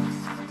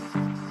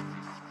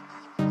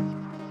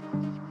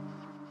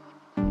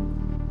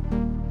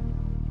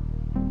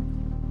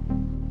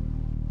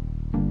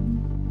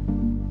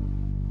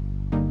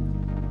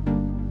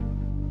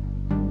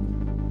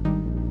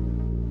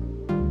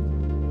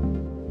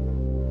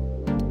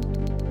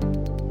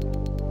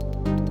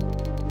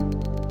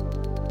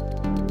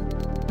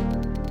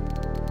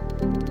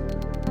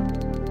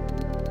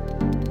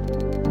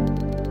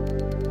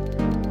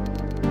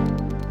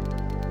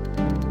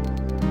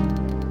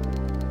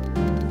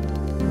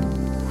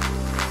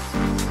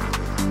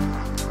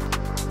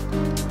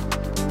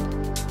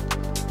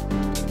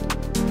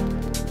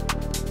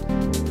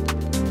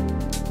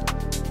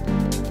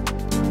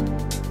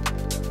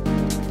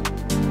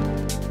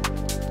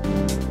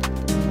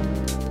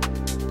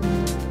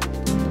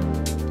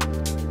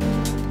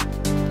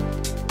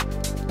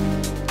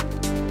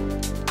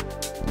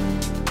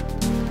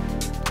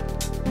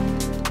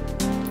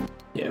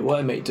 What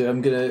I might do,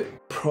 I'm going to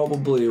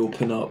probably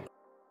open up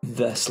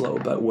this little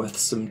bit with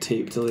some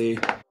tape delay.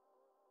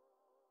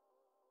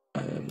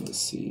 Let's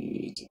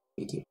see,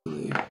 tape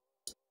delay.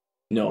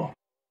 No.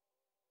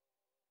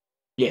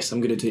 Yes,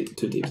 I'm going to do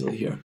tape delay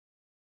here.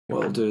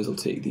 What I'll do is I'll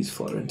take these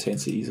flutter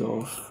intensities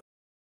off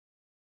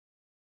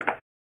and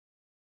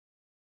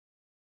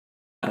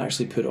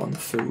actually put it on the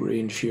full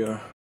range here.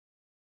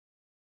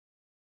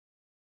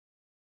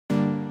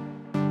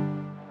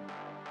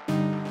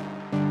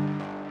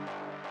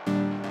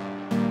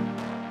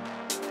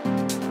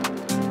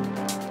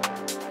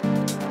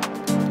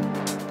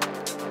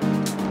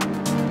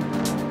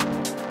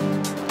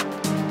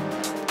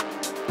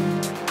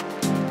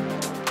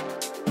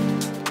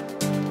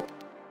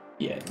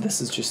 This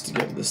is just to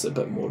give this a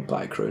bit more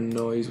background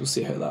noise. We'll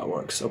see how that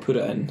works. I'll put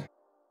it in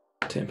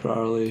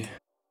temporarily.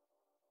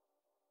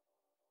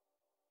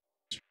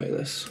 Let's try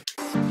this.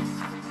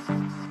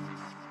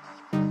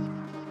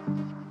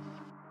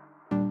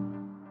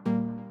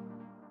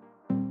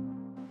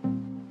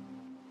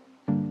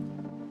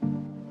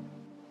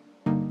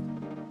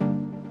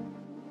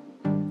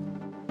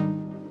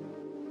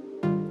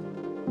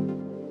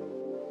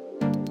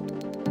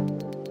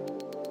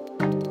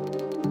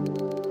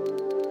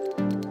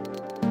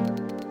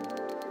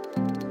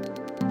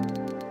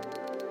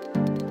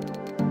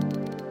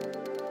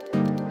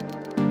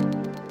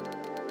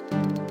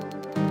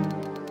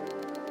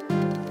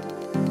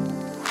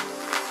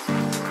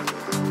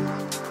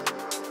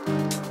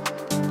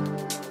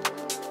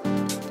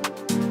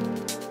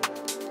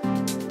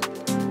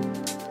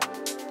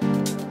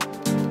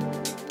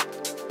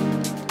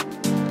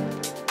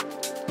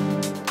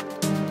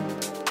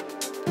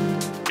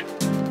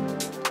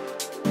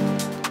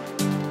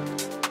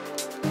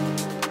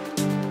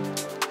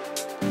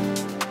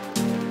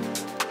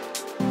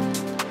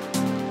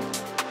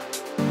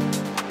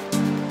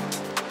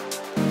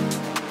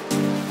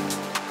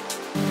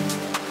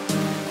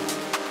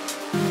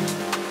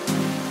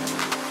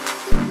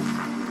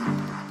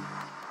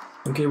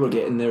 Okay, we're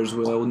getting there as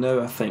well.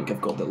 Now I think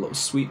I've got that little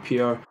sweep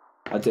here.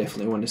 I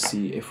definitely want to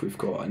see if we've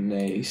got a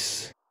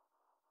nice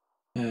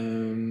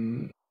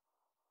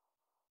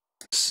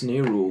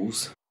snare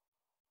rolls.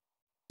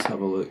 Let's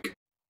have a look.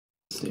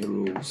 Snare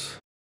rolls.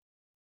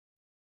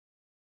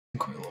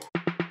 Quite low. I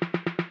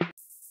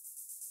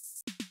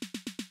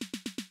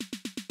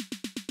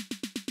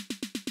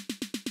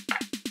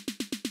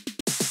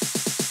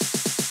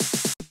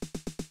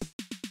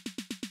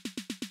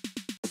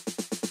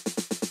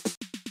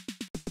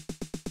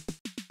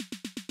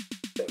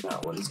think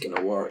that one's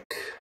gonna work.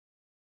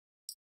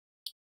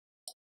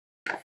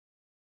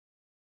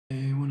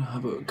 I want to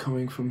have it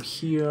coming from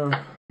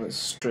here. Let's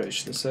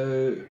stretch this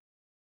out.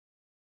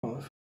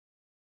 Oh,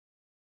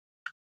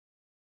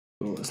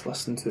 let's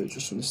listen to it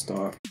just from the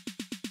start.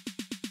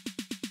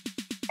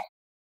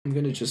 I'm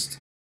going to just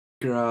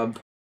grab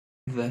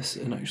this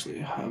and actually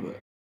have it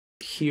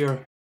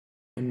here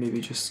and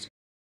maybe just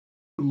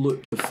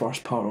loop the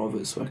first part of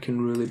it so I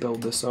can really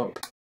build this up.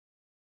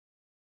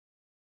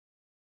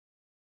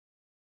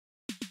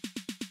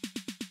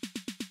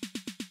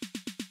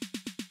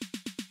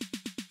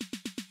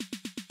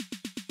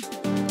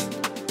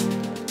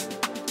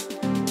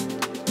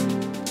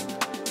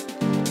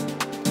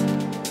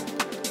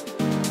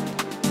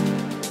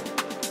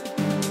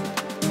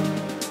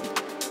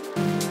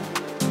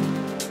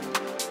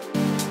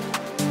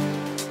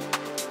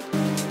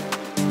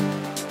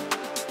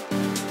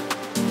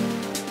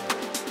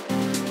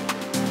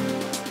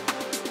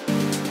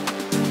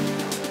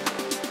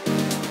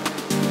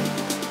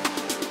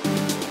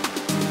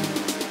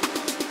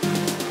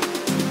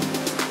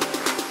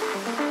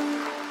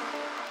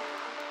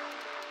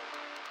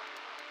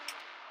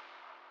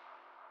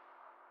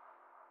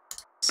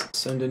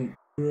 Sounding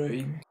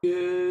pretty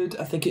good.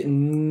 I think it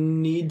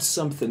needs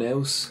something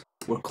else.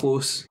 We're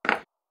close.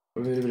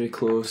 We're very, very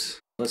close.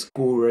 Let's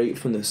go right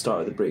from the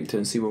start of the breakdown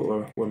and see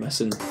what we're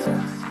missing.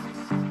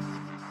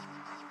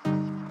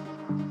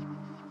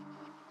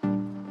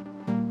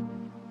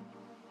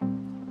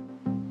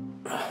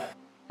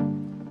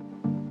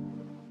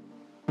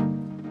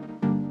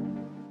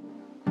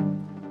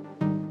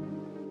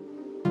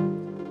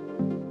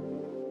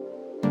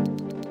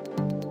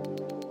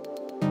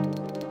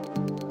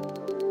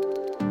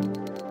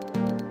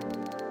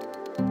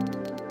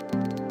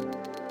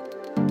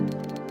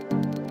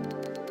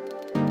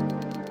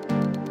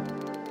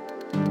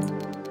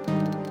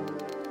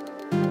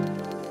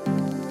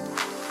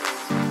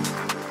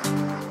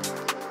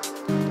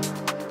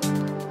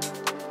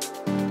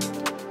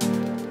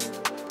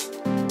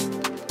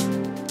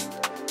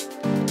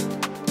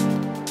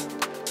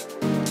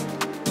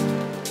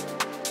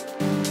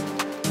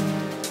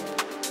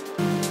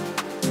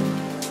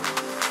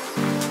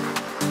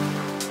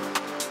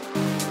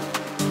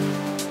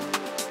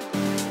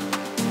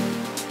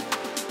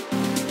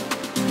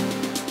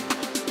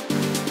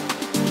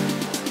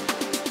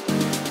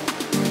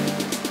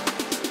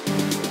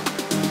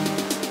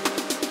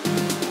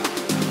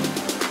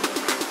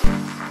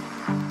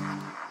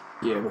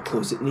 Yeah, we're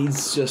close. It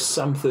needs just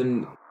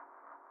something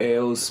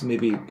else,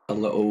 maybe a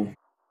little.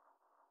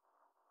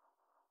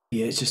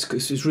 Yeah,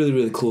 it's really,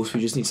 really close.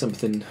 We just need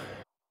something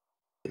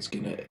that's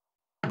gonna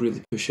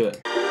really push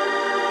it.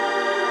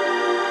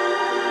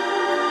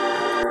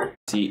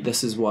 See,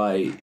 this is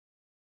why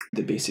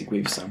the Basic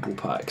Wavez sample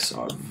packs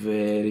are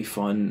very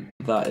fun.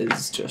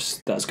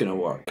 That's gonna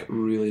work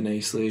really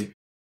nicely.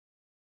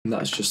 And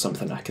that's just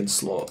something I can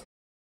slot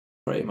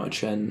pretty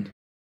much in.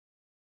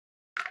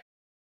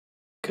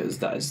 Because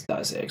that is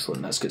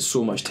excellent. That's got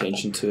so much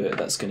tension to it.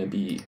 That's going to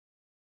be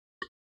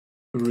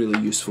really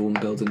useful in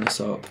building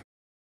this up.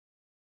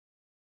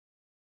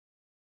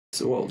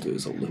 So what I'll do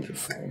is I'll loop it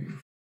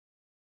from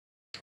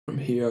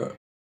here,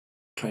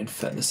 try and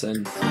fit this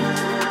in.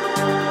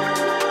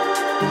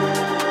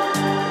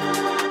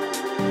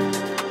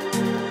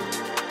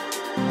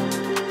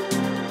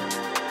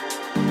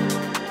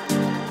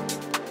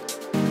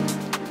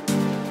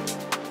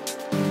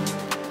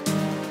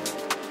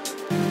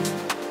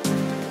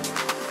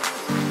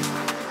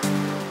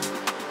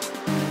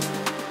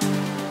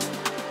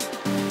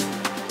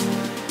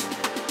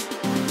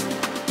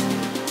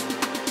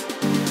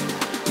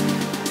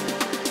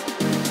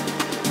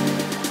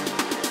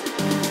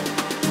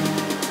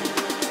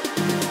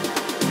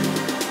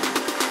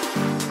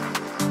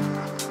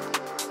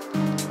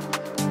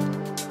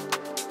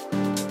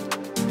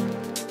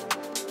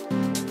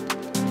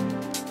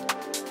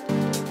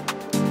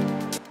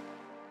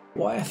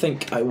 What I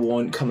think I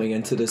want coming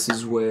into this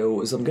as well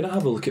is I'm going to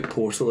have a look at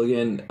Portal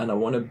again, and I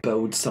want to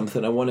build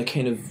something. I want to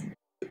kind of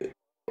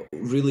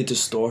really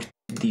distort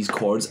these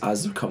chords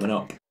as they're coming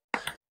up,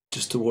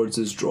 just towards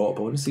this drop.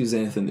 I want to see if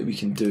there's anything that we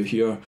can do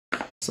here.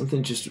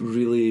 Something just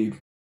really,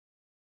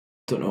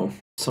 don't know,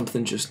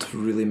 something just to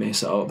really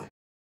mess it up.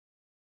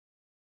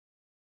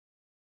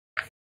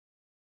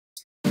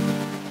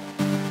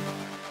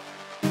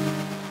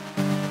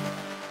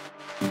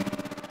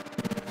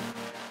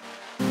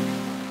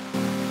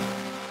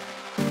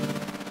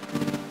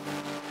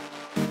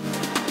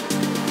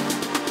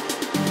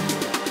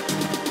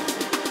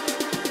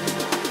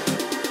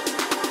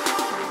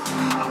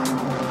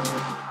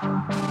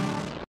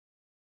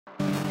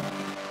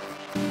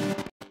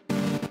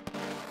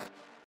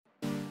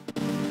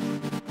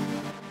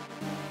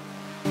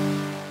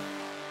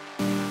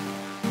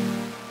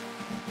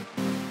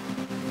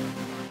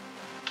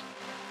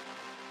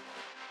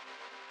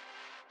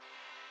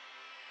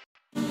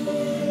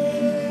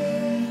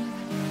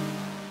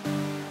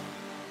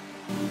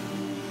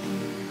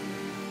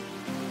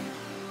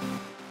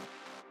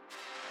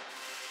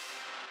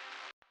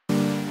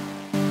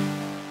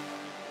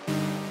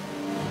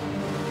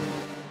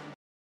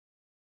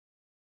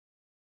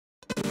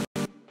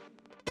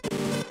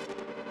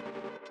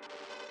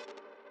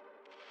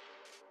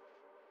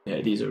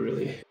 Yeah, these are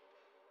really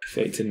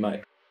affecting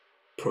my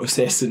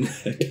processing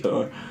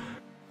power.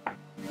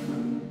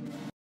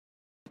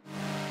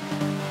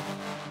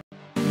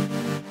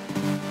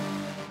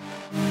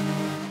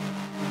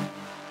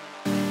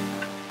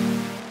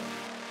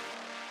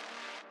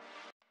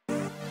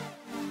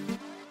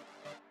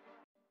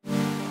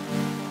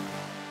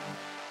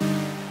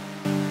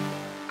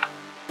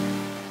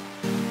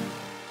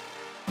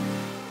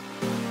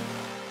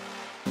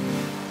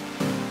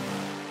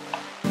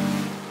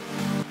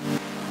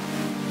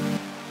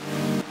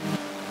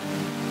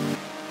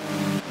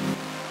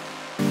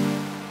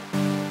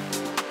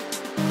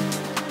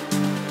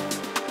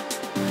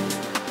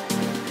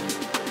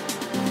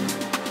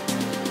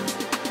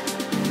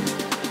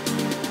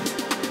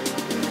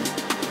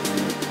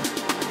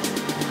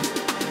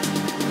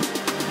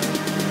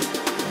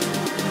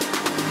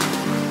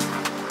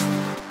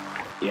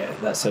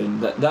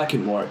 That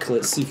can work.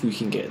 Let's see if we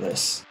can get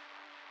this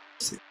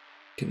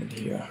in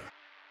here.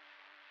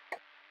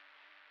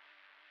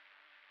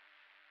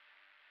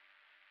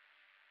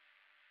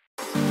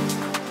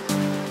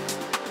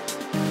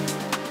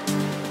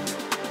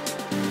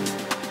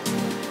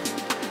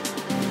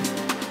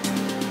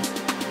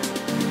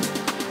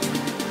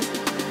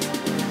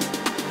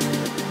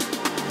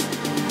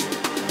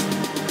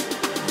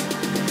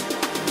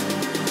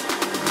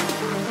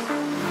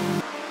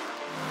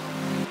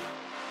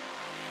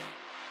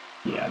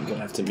 I'm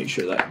gonna have to make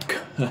sure that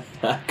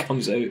that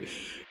comes out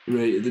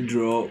right at the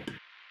drop,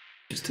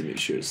 just to make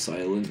sure it's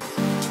silent.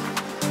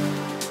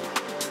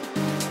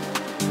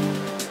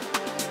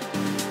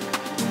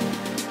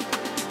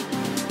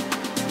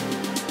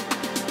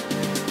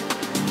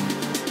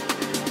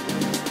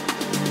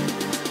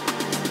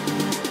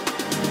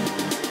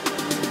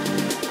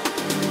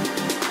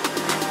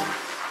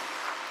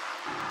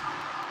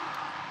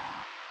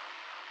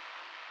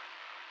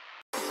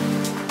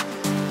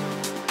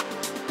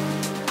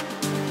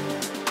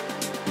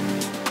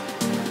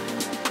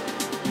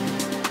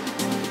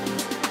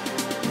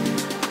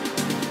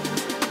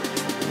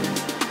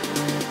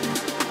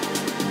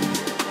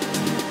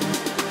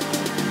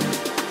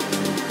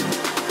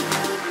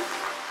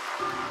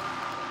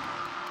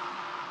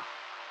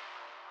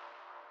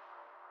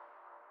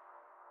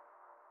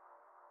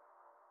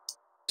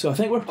 So I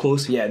think we're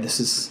close. Yeah, this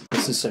is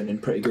sounding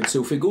pretty good.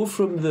 So if we go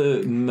from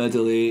the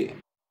middle 8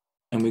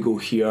 and we go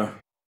here,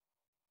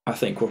 I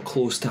think we're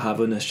close to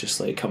having this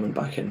just like coming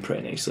back in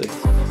pretty nicely.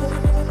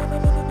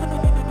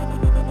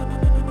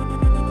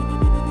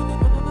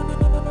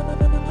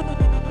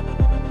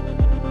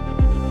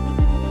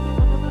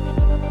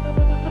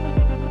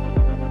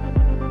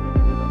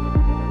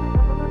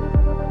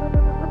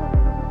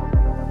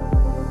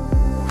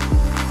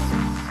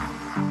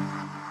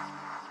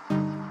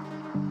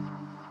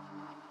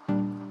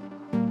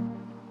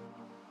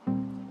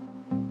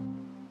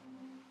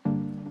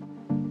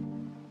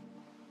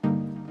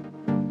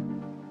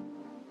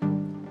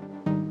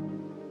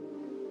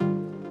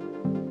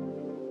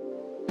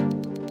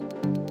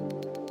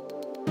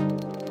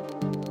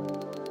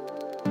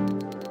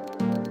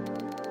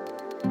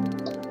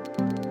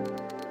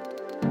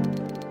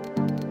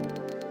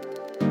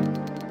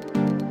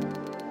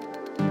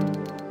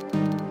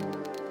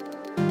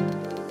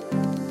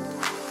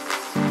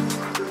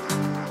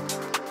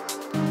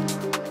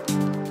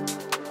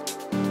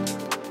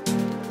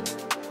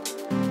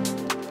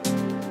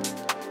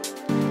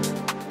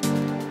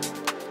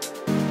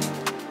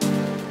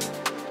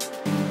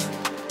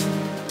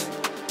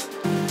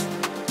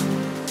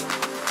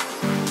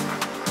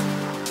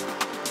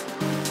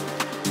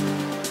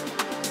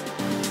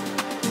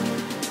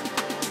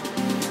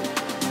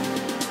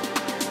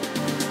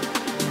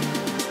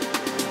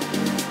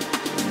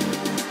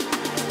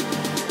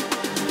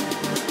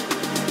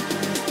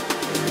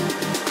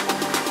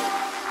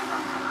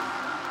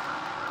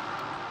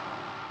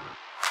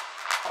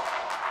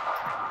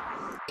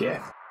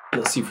 Yeah,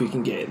 let's see if we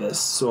can get this.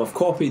 So I've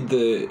copied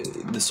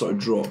the sort of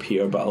drop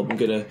here, but I'm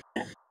gonna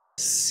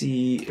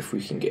see if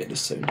we can get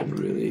this sounding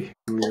really,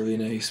 really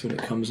nice when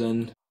it comes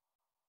in.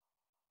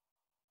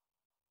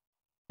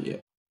 Yeah.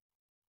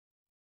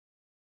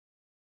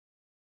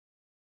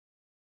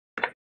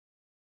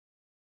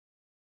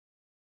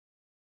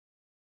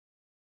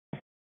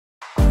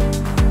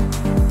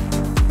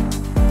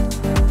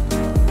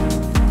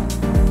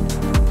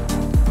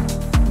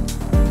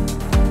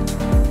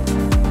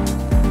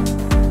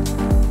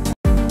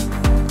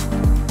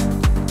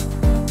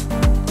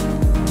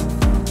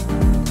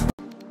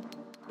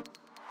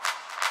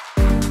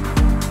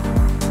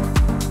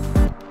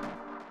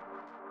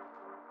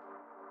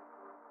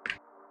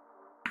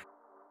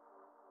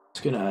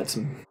 Gonna add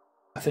some.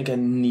 I think I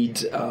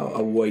need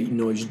a white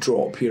noise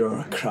drop here or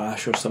a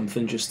crash or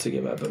something just to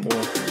give it a bit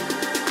more.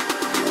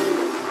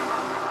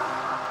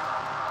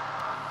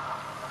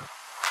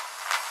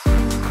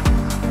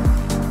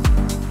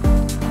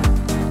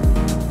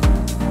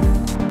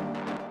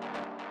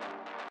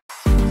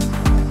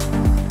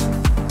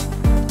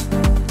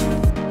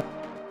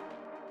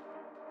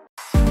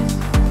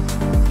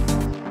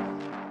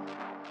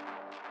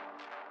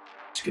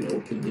 Just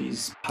gonna open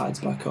these pads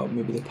back up,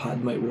 maybe the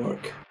pad might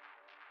work.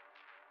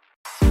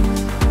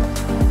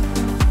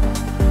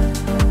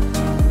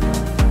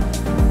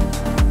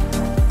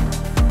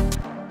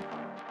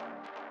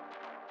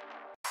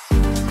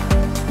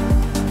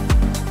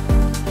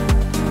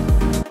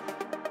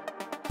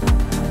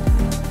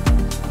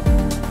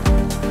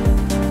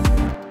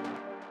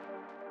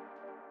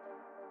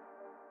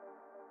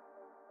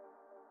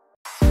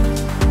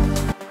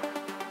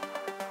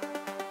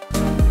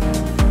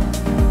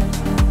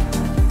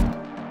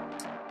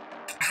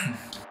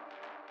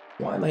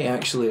 What I might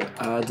actually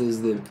add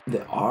is the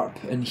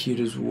ARP in here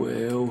as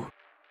well.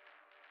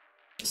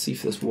 Let's see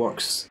if this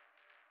works.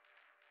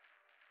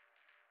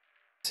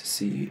 To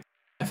see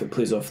if it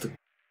plays off the.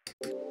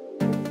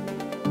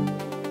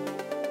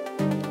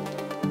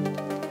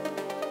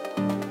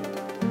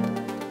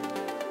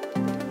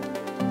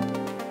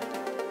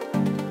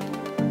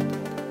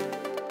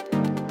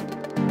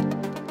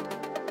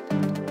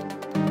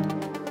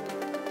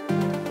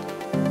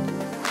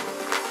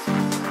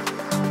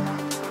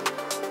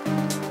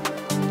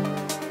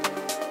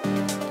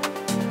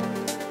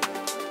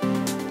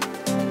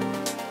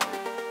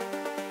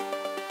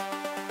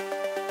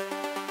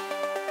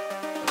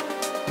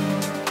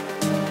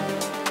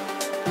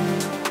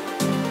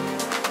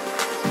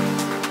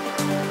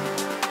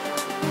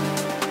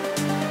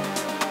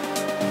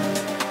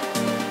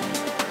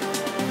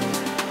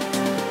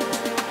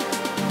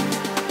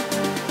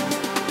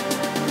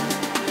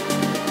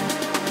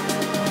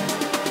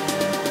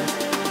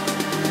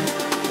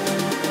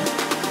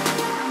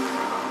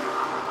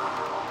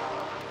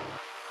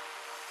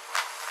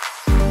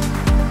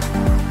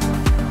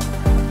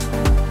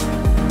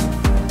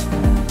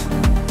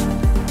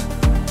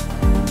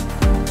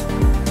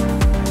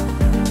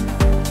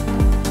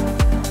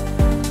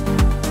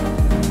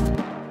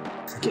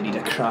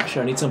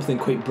 I need something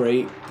quite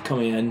bright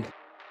coming in.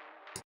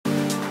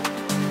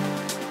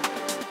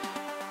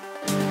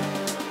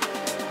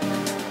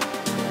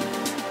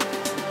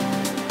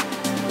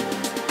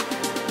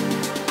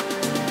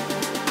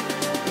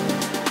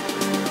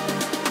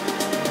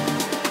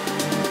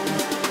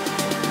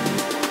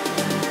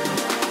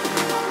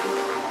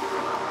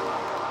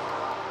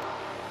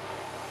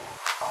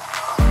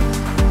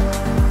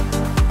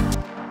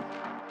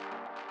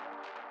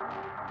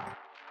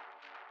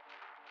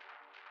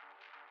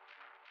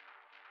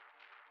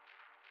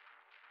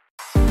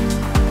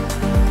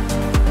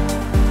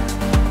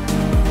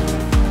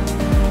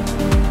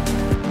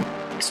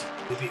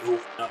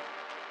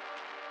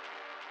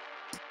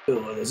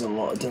 Oh, there's a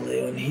lot of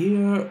delay on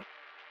here.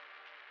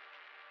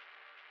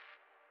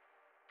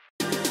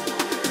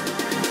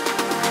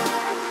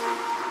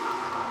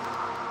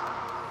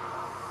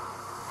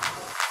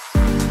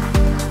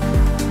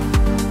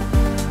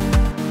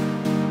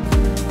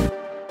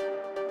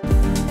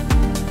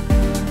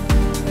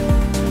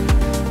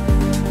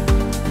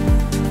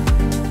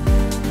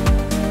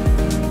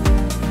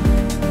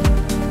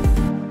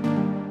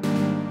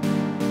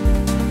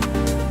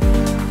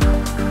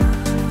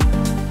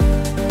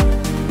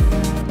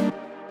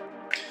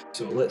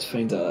 So let's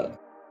find a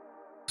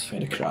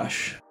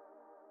crash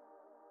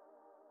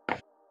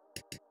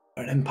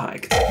or an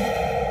impact.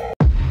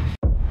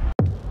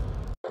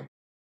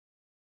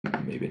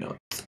 Maybe not.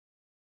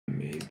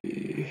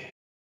 Maybe.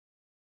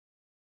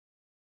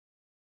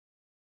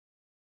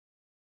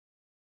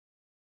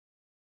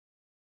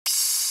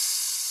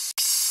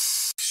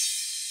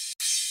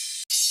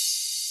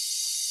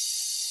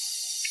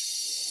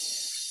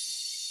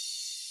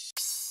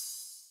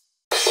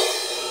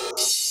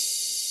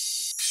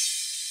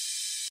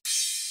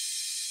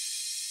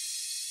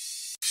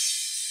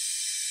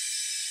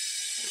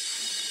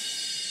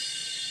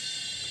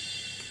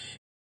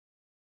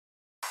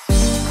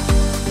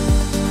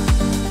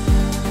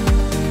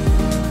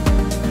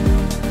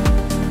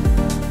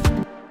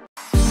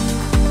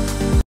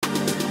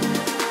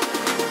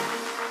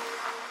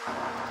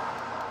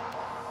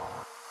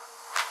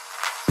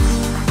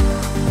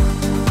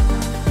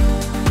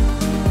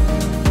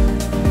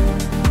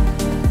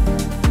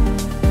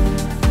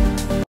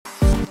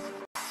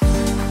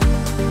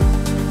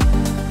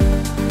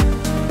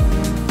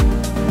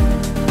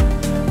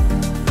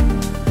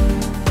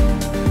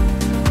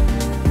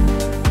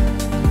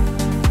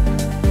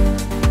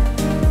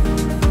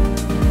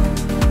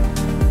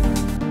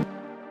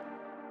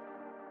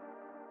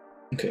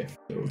 Okay,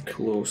 so we're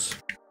close.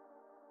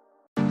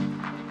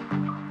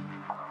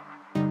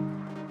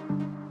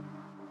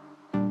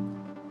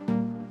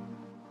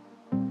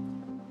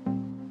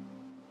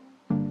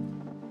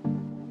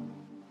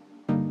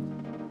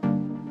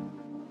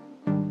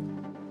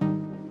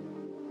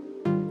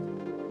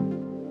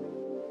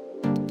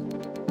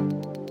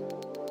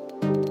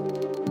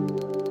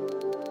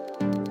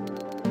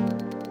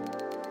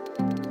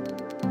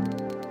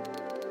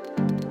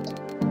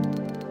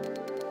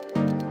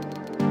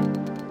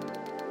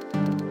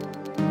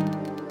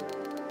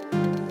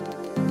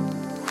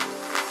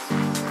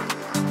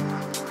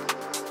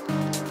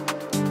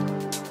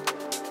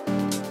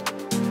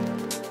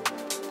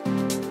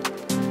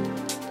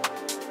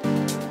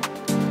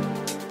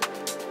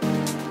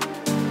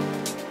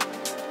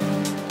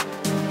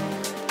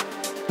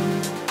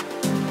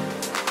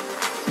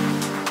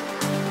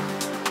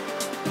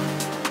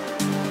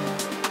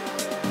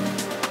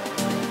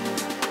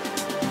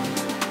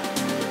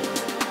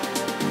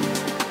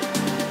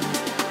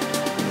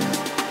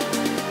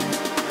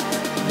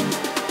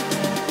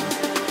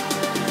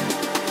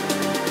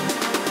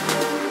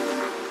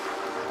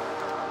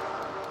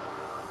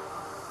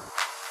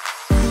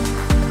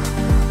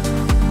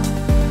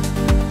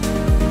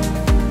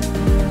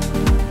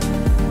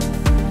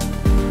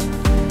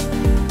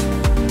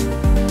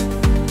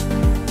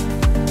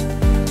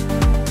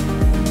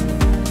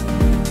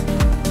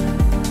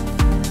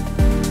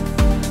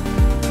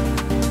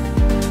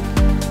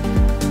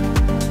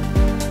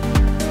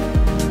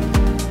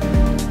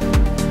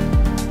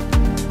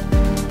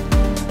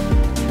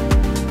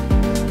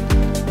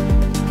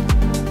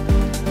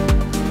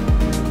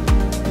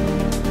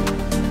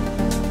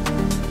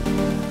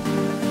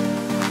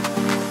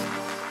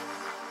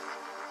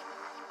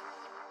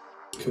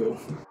 Cool.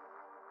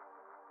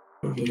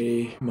 We're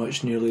very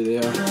much nearly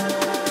there.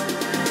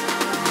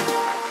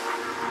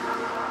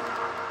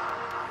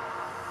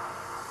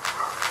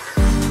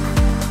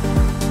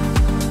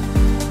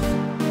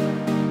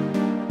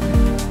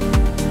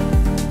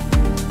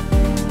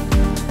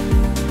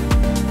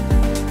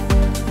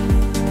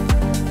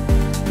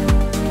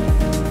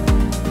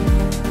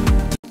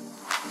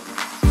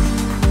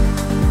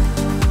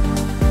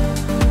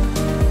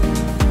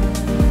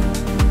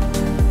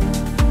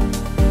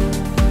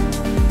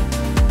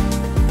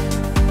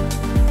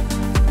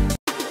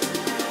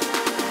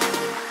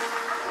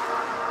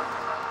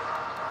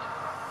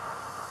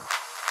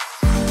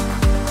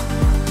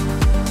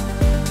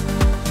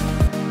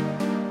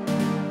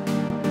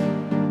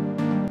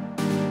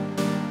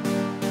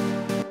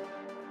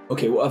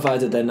 Okay, what I've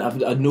added in,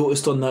 I've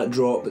noticed on that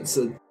drop it's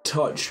a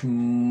touch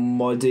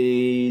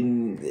muddy,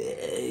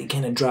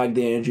 kind of dragged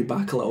the energy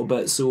back a little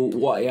bit, so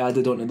what I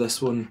added onto this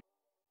one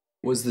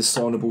was the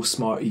Sonable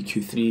Smart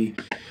EQ3.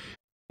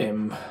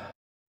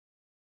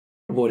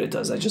 What it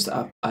does, I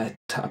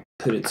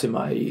put it to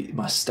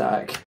my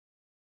stack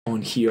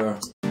on here,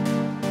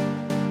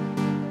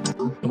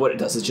 and what it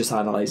does is just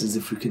analyses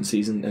the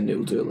frequencies and it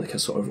will do like a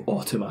sort of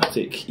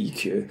automatic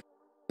EQ.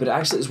 But it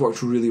actually has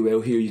worked really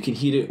well here. You can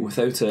hear it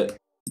without it.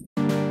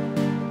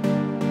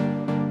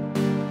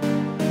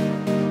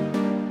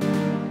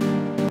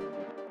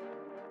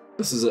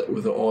 This is it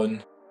with it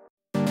on.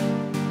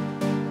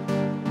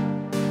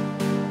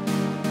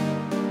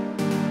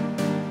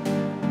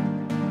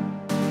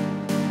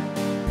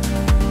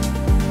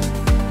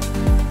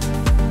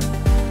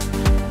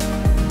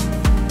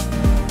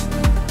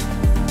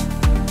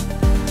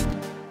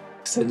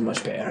 Sounds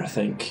much better, I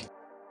think.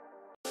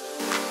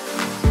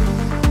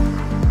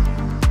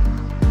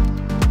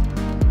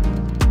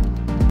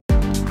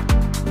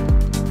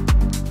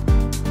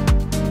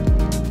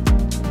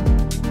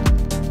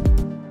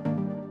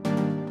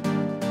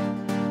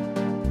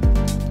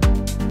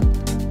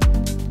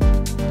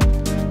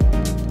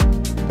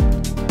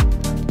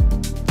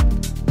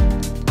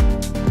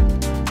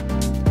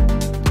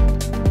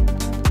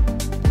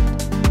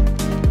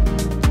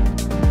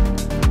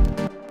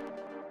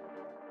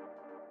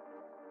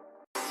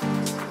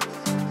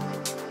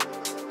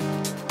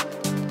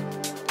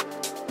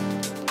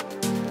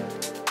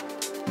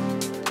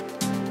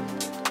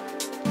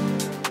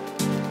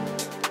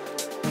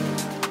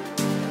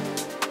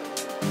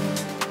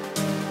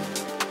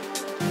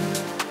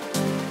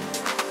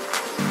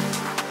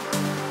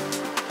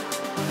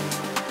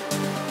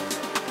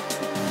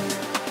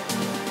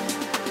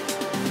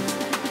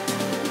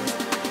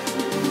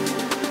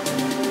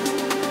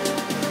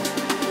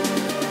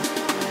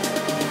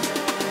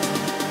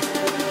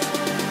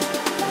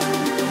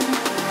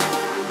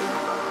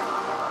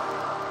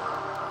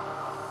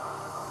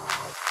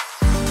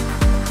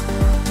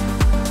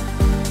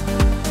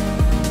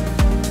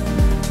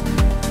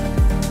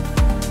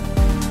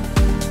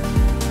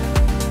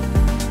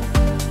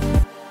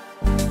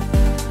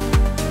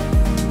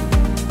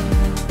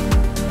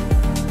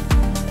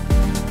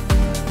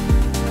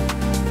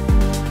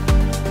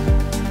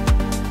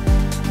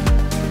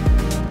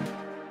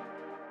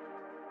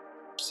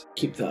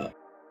 Keep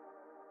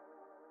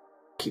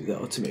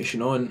that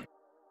automation on.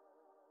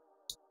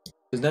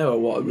 Because now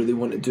what I really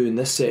want to do in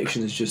this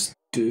section is just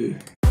I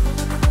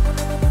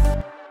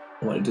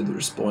want to do the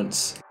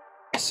response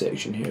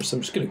section here. So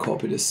I'm just going to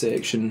copy this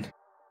section,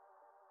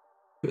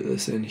 put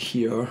this in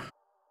here,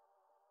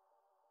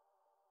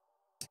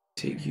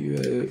 take you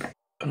out,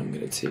 and I'm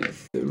going to take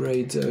the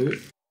rides out.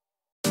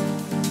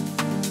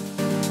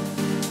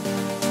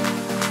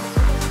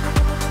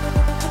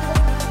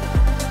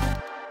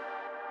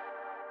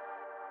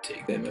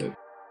 Take them out.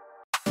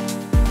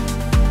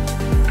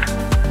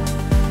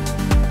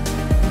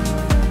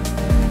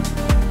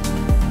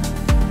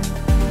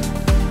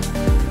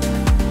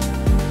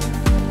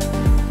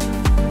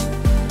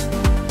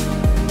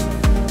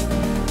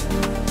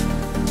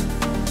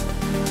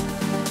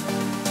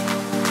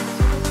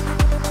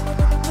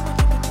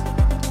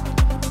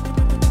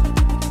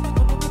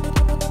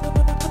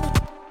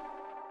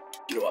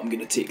 You know what, I'm going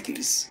to take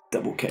these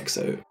double kicks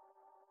out.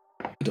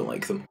 I don't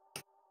like them.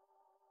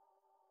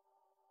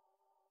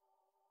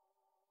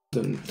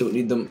 Don't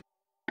need them.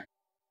 I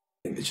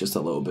think it's just a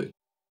little bit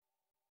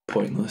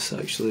pointless,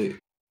 actually.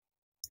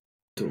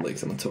 Don't like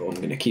them at all. I'm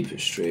going to keep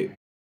it straight.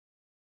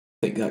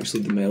 I think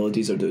actually the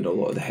melodies are doing a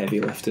lot of the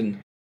heavy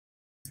lifting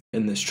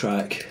in this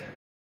track,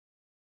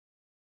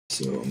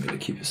 so I'm going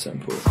to keep it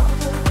simple.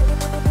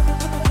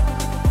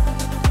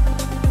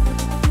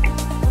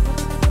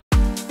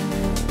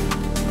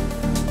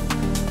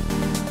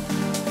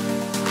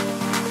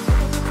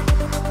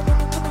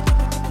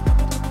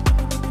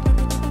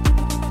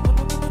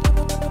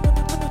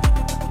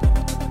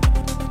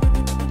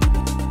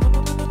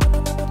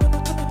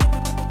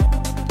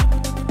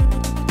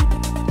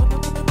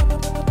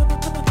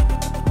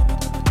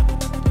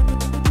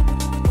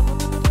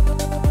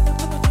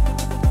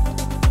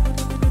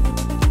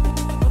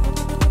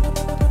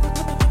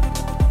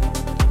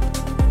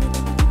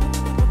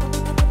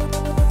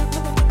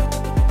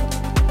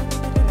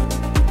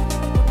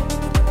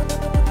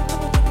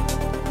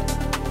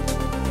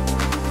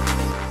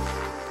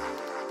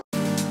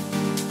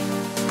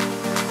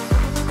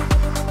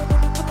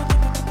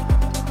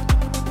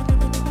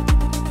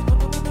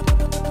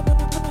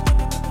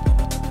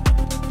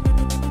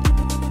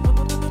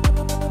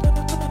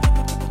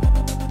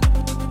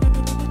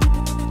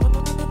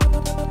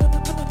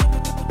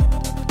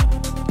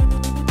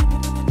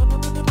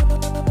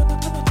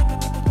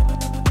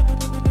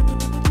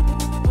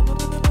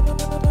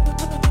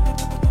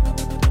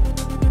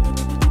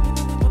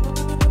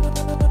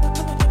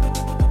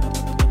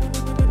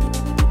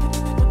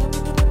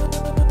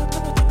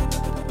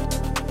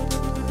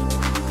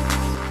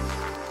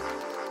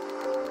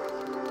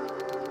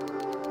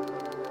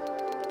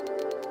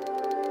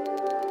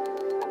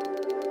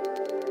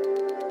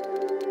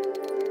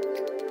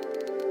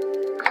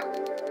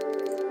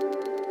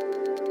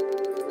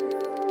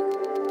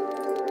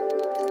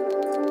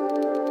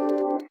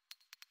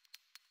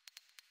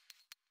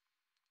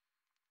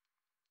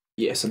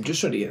 yes, I'm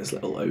just trying to get this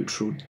little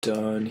outro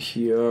done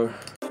here.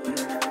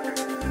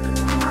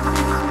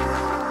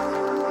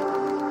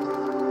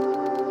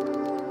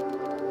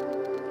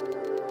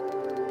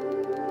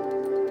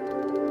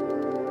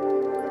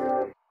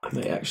 I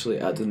might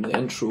actually add in the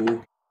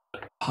intro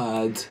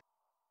pad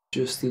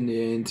just in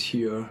the end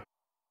here.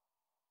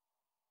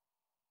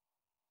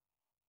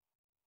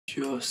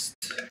 Just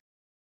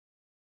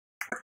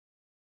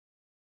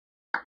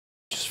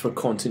for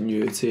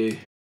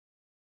continuity.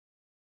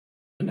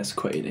 And it's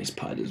quite a nice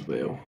pad as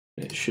well.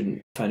 It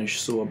shouldn't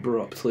finish so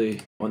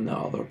abruptly on that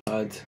other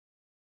pad.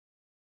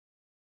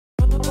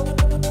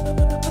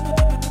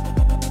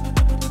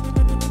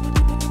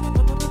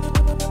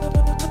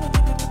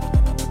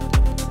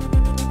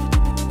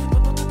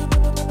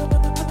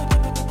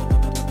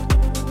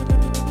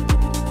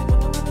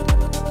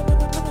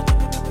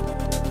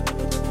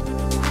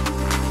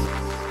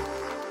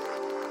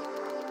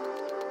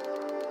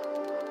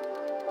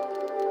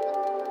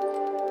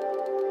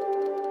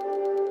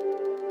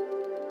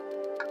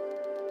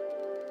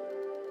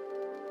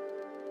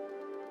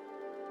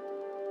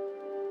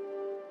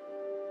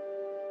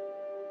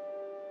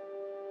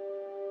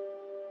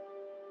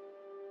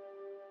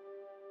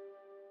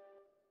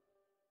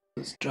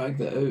 Let's drag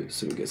that out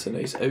so it gets a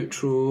nice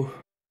outro.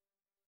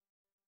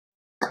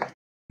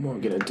 What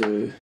I'm going to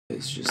do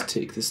is just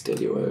take the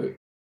stereo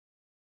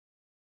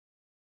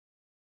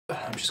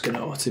out. I'm just going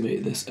to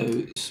automate this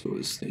out so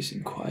it's nice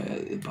and quiet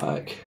at the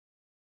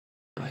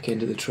back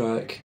end of the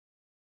track.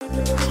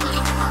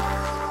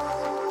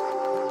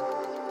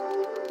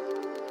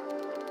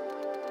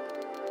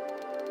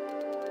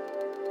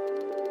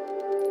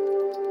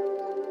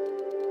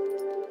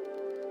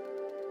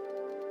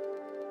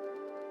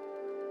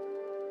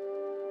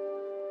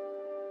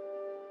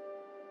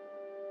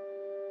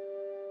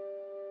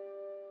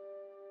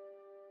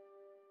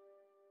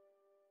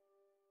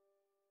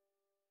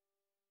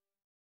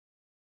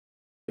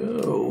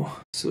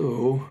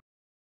 So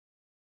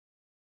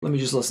let me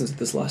just listen to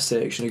this last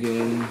section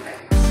again.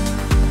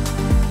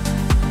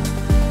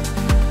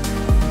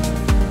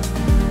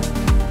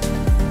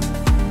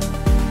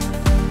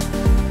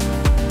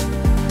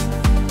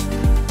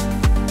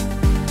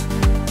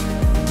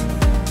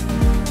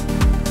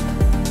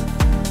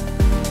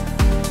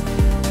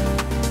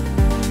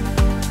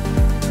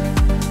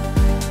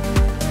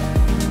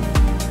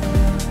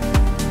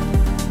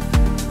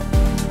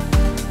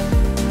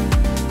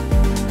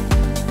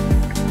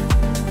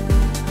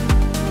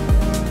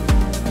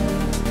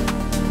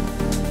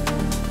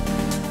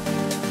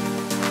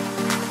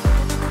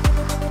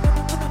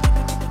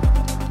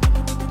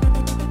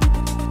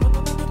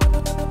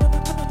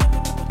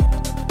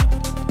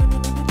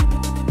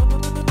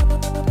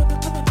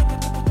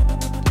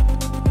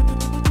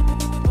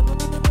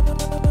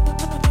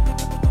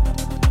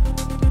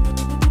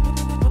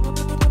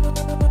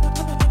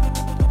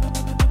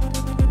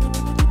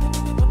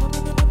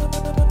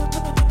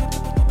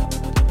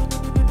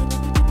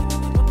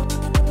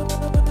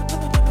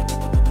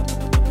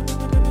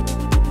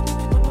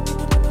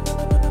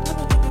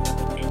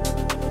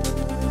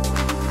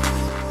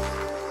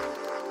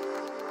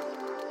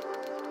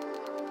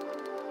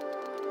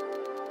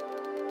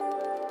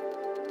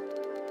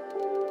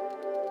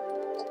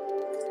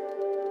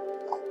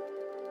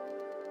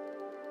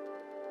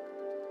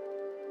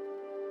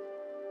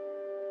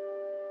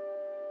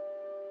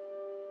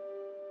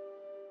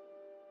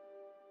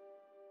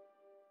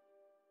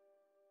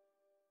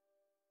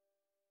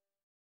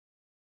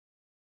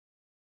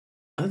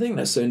 I think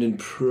that's sounding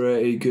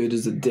pretty good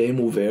as a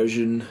demo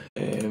version.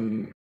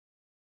 I'm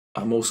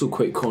also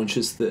quite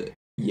conscious that,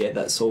 yeah,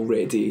 that's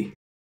already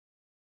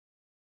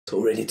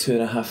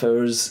 2.5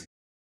 hours.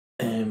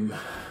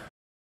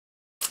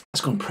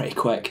 It's gone pretty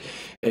quick.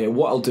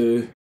 What I'll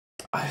do,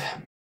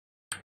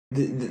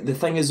 the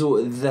thing is though,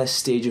 at this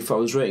stage, if I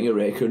was writing a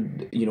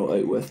record, you know,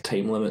 out with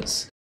time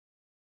limits,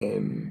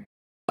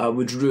 I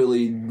would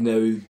really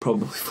now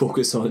probably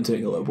focus on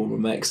doing a little more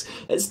mix.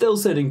 It's still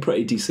sounding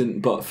pretty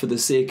decent, but for the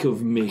sake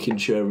of making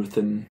sure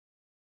everything,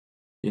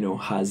 you know,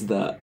 has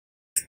that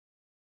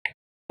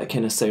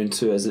kind of sound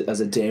to it as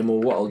a demo,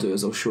 what I'll do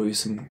is I'll show you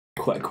some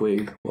quick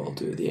way what I'll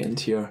do at the end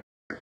here.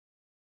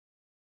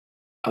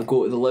 I'll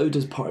go to the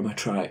loudest part of my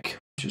track,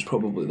 which is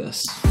probably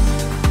this.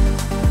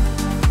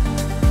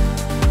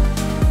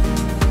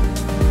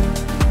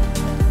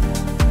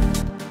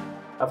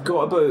 I've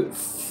got about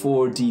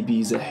 4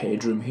 dBs of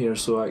headroom here,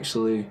 so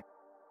actually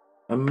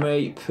I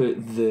might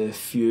put the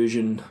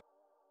Fusion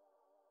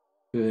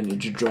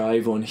vintage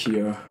drive on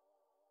here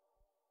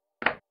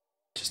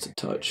just a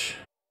touch.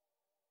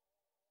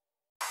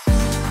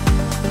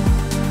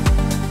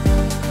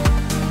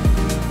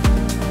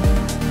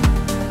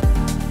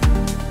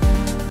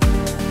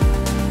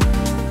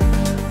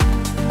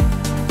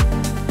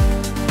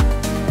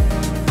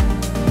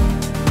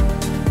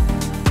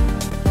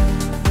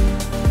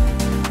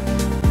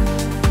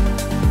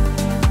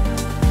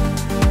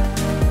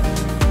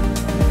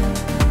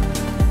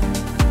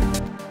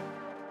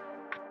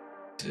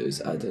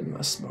 Add in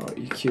my smart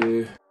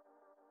EQ.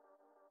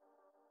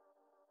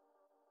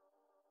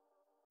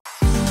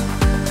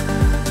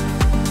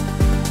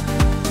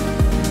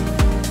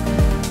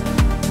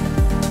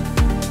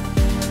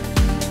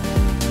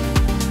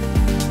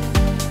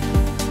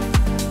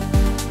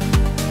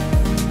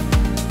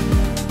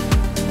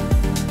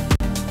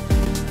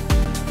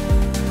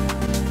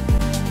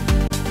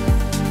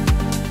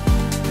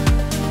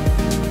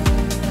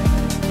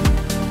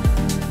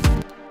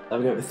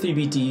 I've got 3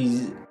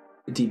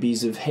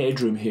 dBs of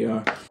headroom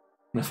here.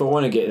 And if I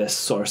want to get this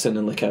sort of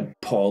sounding like a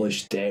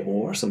polished demo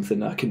or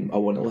something I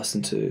want to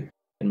listen to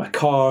in my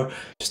car,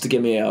 just to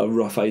give me a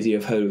rough idea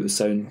of how it would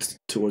sound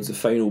towards the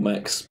final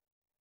mix,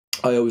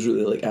 I always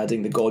really like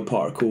adding the God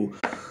particle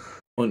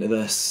onto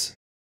this.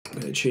 I'm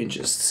going to change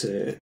this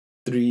to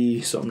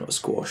 3 so I'm not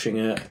squashing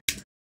it.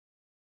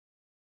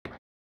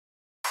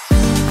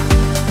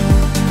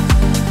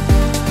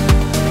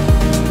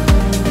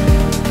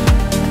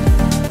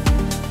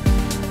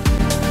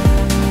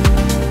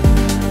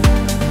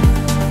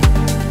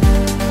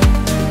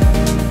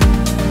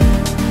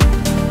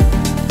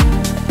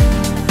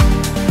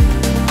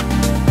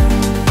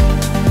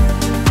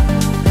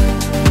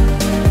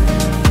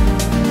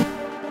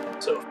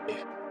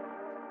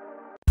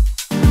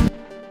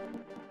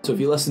 So if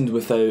you listened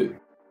with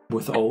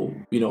all,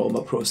 you know, all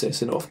my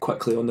processing off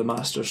quickly on the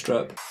master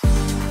strip,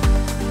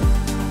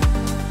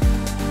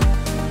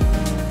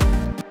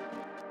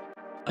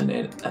 and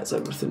then that's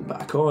everything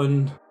back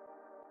on.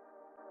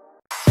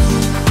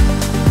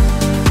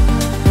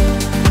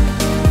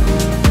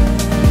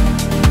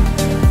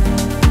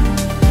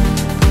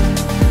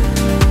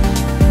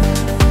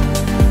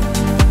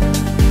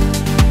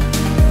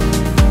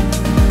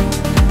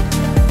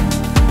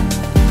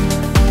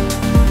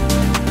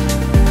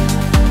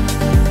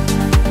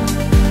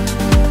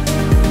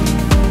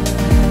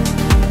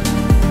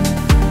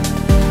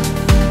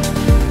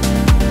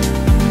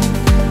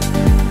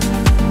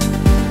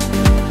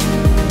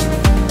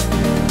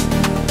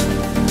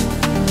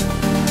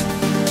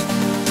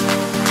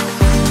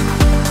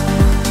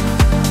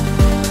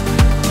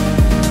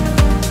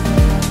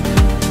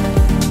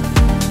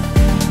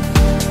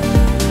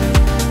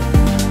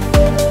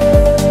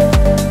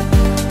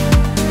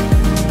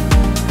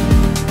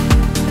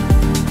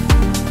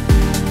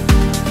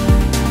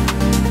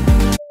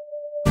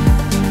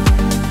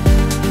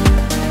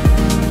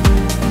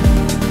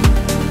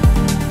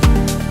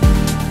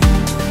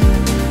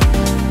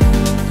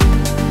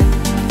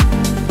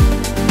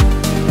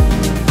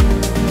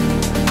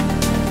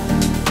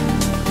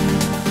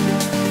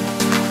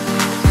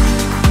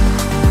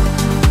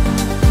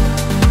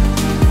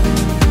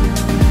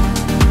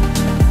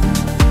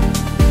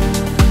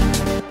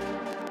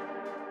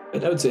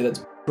 I would say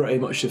that's pretty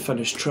much the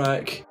finished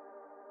track.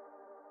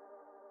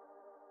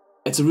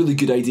 It's a really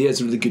good idea,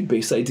 it's a really good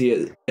bass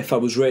idea. If I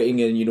was writing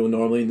in, you know,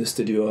 normally in the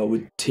studio, I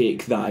would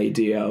take that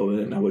idea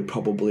and I would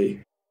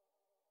probably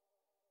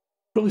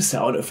sit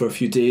on it for a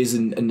few days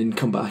and then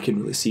come back and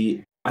really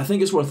see. I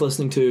think it's worth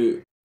listening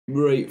to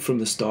right from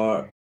the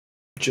start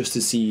just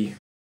to see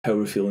how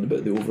we're feeling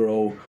about the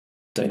overall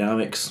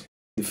dynamics,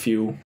 the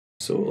feel.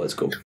 So let's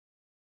go.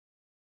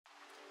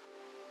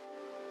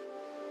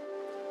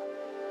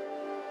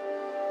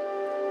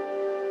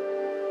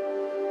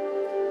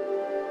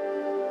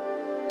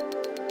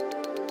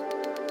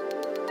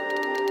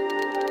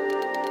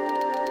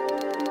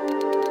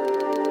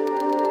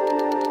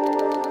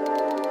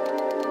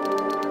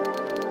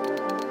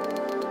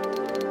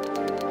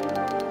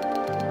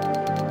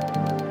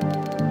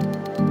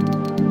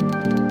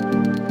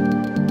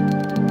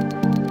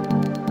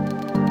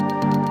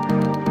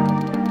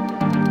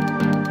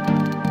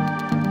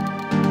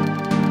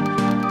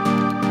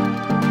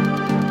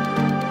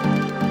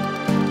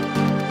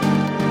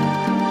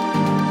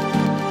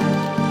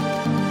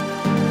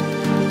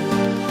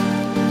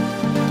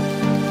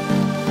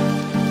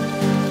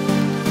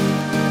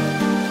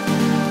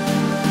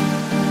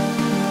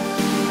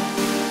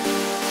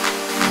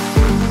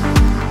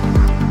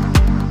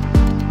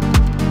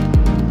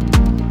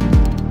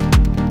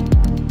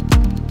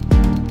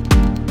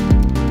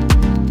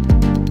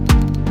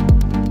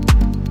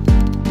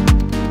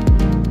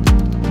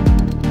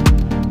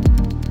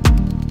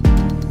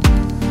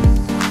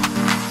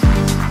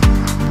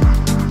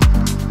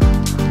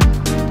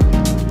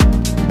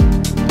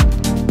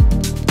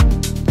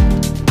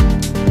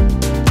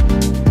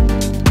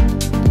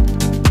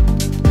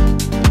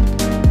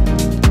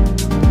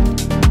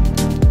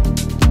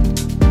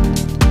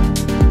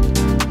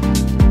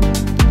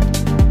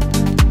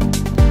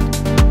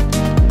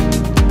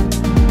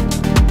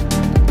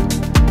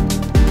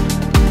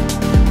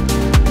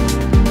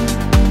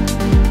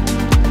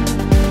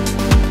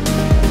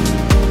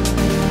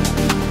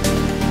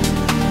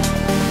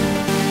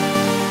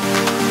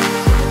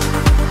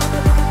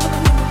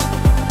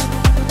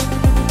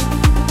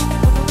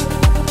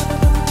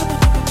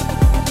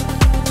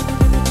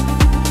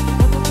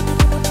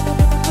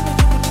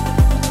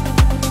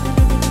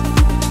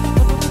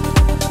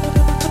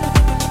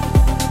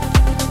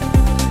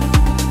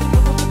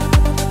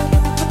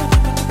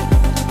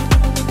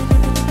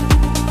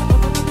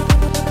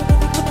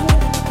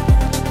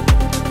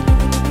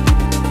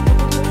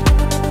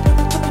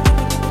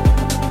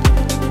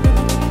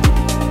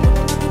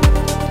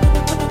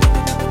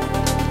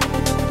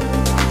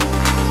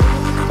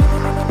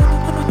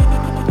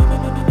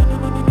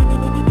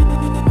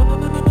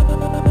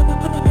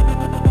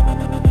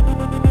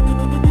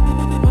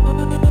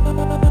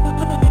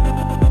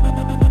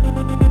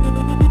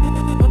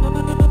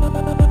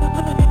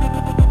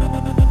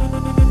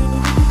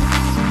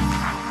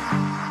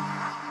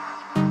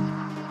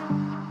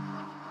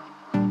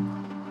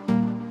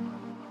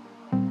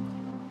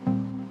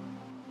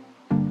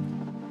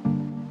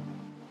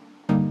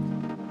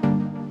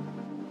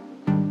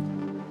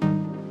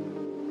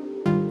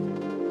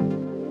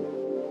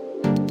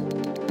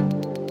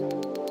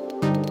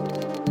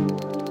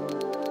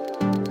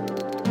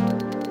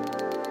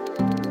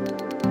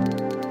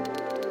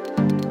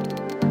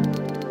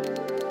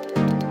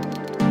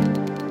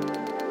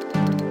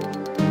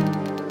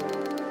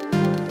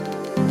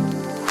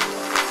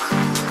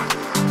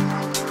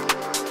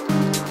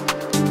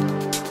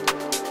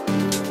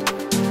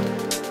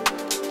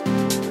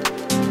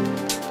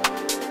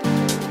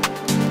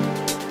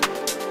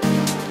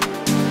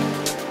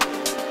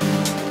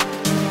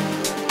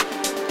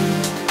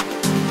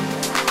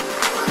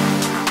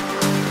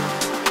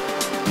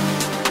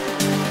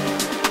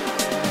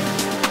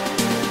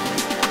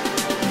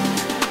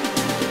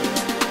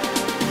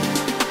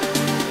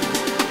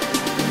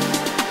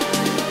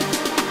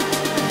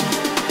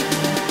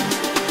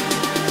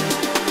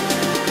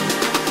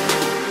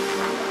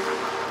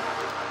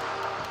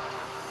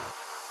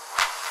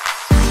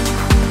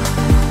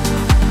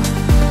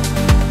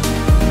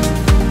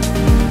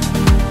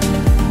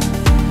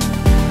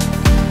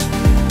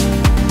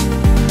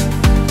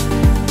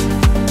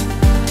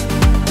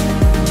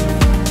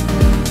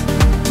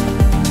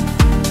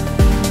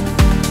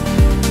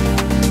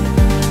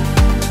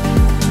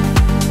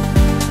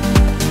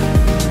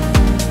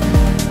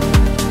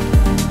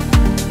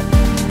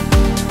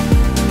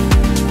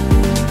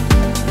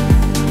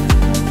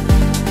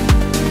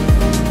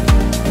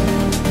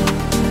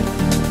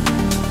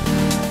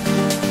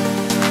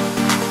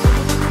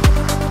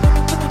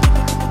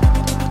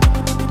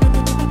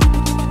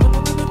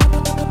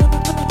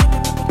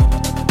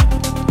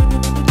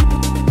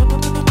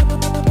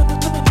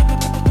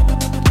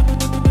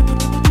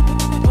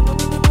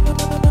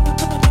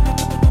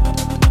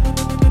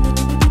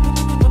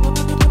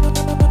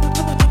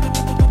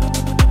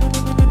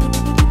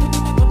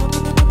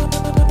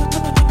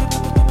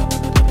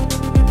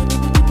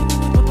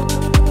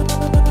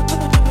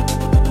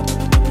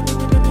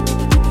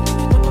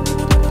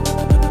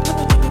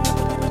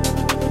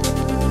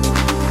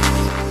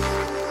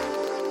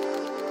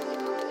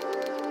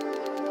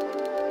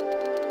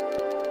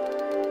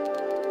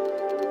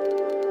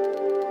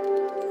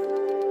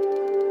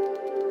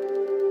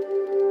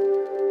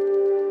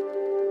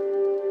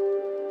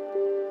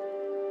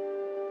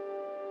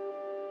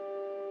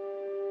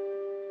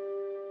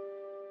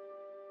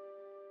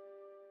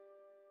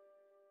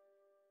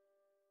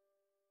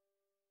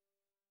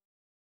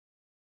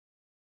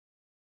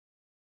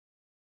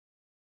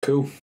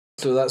 Cool.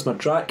 So that's my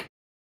track.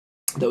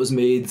 That was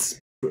made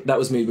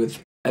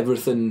with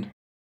everything.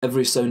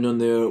 Every sound on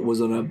there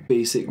was on a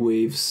Basic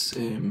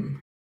Wavez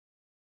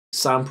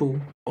sample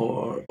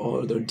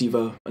or their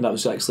Diva, and that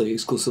was actually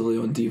exclusively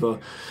on Diva.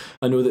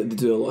 I know that they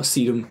do a lot of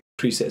Serum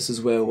presets as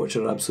well, which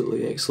are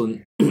absolutely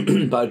excellent.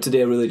 But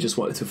today I really just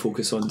wanted to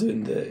focus on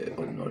doing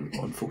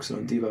on focusing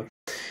on Diva.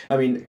 I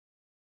mean,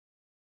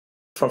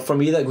 for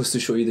me, that goes to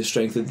show you the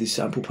strength of these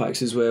sample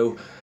packs as well,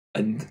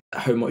 and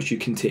how much you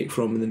can take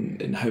from them,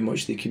 and how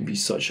much they can be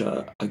such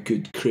a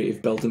good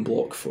creative building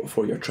block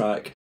for your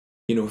track.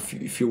 You know,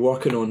 if you're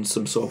working on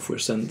some software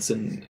synths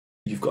and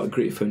you've got a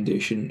great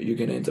foundation, you're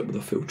going to end up with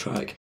a full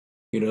track.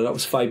 You know, that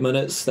was 5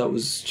 minutes. That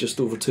was just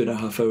over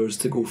 2.5 hours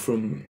to go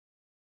from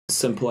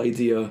simple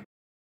idea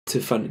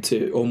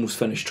to almost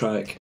finished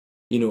track.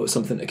 You know, it's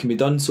something that can be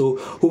done. So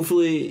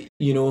hopefully,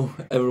 you know,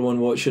 everyone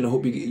watching, I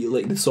hope you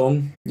like the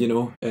song, you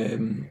know,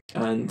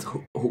 and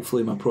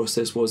hopefully my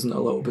process wasn't a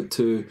little bit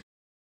too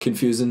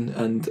confusing.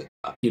 And,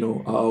 you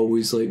know, I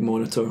always like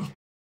monitor,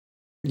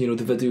 you know,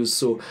 the videos.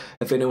 So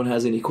if anyone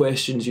has any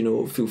questions, you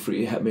know, feel free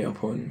to hit me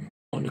up on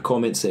the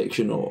comment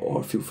section,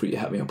 or feel free to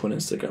hit me up on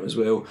Instagram as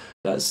well.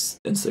 That's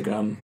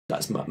Instagram.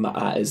 That's my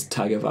at is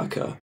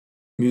Tagavaka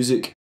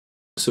Music.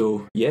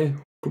 So yeah,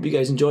 hope you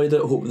guys enjoyed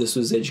it. Hope this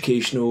was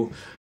educational,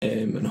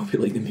 and hope you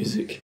like the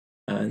music.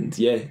 And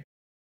yeah,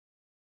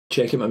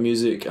 check out my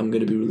music. I'm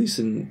going to be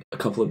releasing a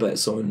couple of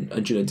bits on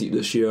Anjunadeep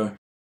this year.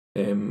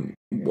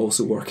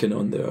 Also working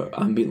on their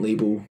ambient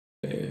label,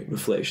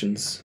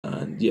 Reflections,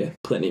 and yeah,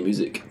 plenty of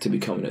music to be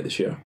coming out this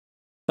year.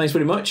 Thanks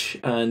very much,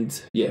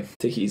 and yeah,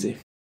 take it easy.